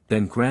while,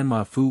 then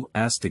Grandma Fu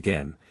asked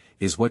again,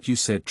 is what you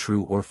said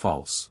true or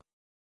false?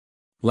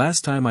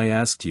 Last time I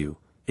asked you,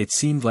 it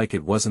seemed like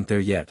it wasn't there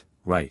yet,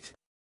 right?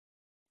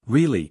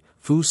 Really,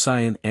 Fu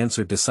Siyan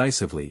answered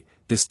decisively,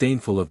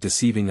 disdainful of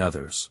deceiving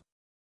others.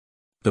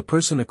 The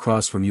person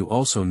across from you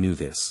also knew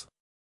this.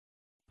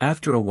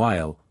 After a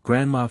while,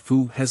 Grandma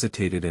Fu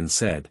hesitated and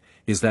said,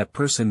 is that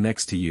person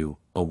next to you,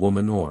 a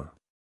woman or?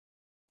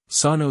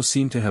 Sano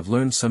seemed to have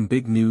learned some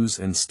big news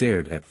and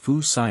stared at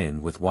Fu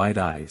Siyan with wide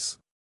eyes.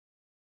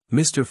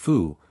 Mr.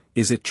 Fu,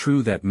 is it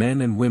true that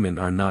men and women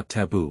are not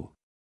taboo?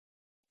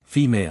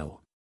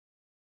 Female.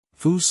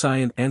 Fu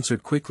Siyan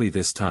answered quickly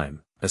this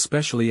time,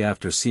 especially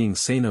after seeing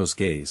Sano's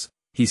gaze.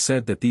 He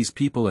said that these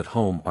people at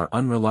home are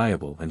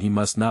unreliable and he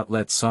must not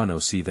let Sano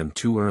see them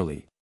too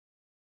early.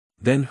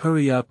 Then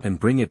hurry up and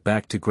bring it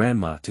back to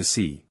Grandma to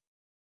see.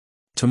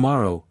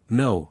 Tomorrow,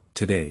 no,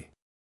 today.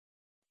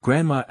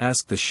 Grandma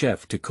asked the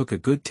chef to cook a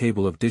good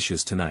table of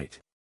dishes tonight.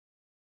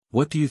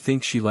 What do you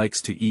think she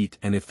likes to eat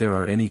and if there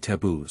are any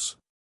taboos?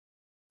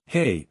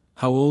 Hey,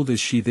 how old is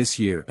she this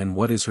year and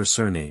what is her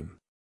surname?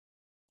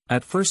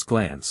 At first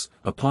glance,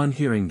 upon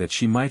hearing that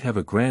she might have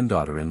a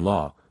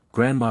granddaughter-in-law,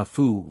 Grandma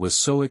Fu was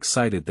so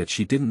excited that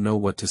she didn't know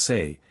what to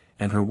say,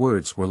 and her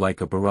words were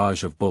like a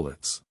barrage of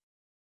bullets.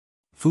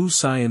 Fu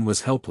Siyan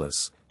was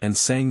helpless, and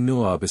Sang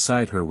Nua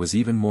beside her was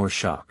even more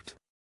shocked.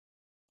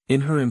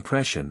 In her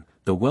impression,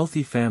 the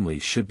wealthy family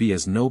should be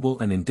as noble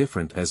and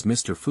indifferent as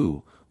Mr.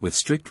 Fu, with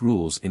strict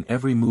rules in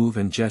every move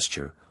and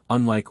gesture,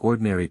 unlike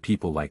ordinary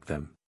people like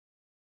them.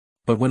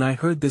 But when I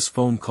heard this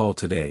phone call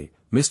today,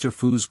 Mr.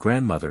 Fu's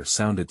grandmother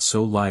sounded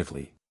so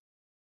lively.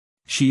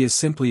 She is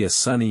simply a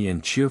sunny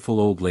and cheerful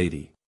old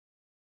lady.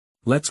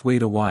 Let's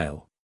wait a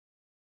while.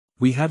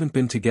 We haven't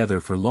been together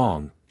for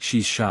long,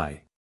 she's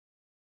shy.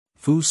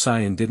 Fu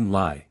Siyan didn't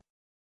lie.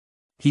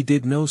 He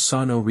did know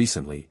Sano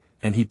recently,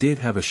 and he did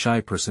have a shy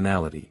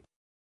personality.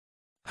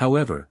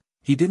 However,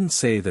 he didn't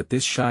say that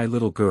this shy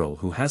little girl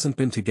who hasn't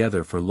been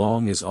together for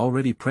long is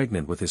already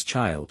pregnant with his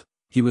child.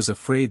 He was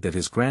afraid that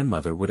his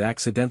grandmother would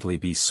accidentally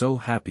be so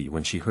happy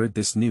when she heard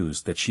this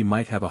news that she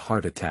might have a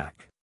heart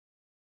attack.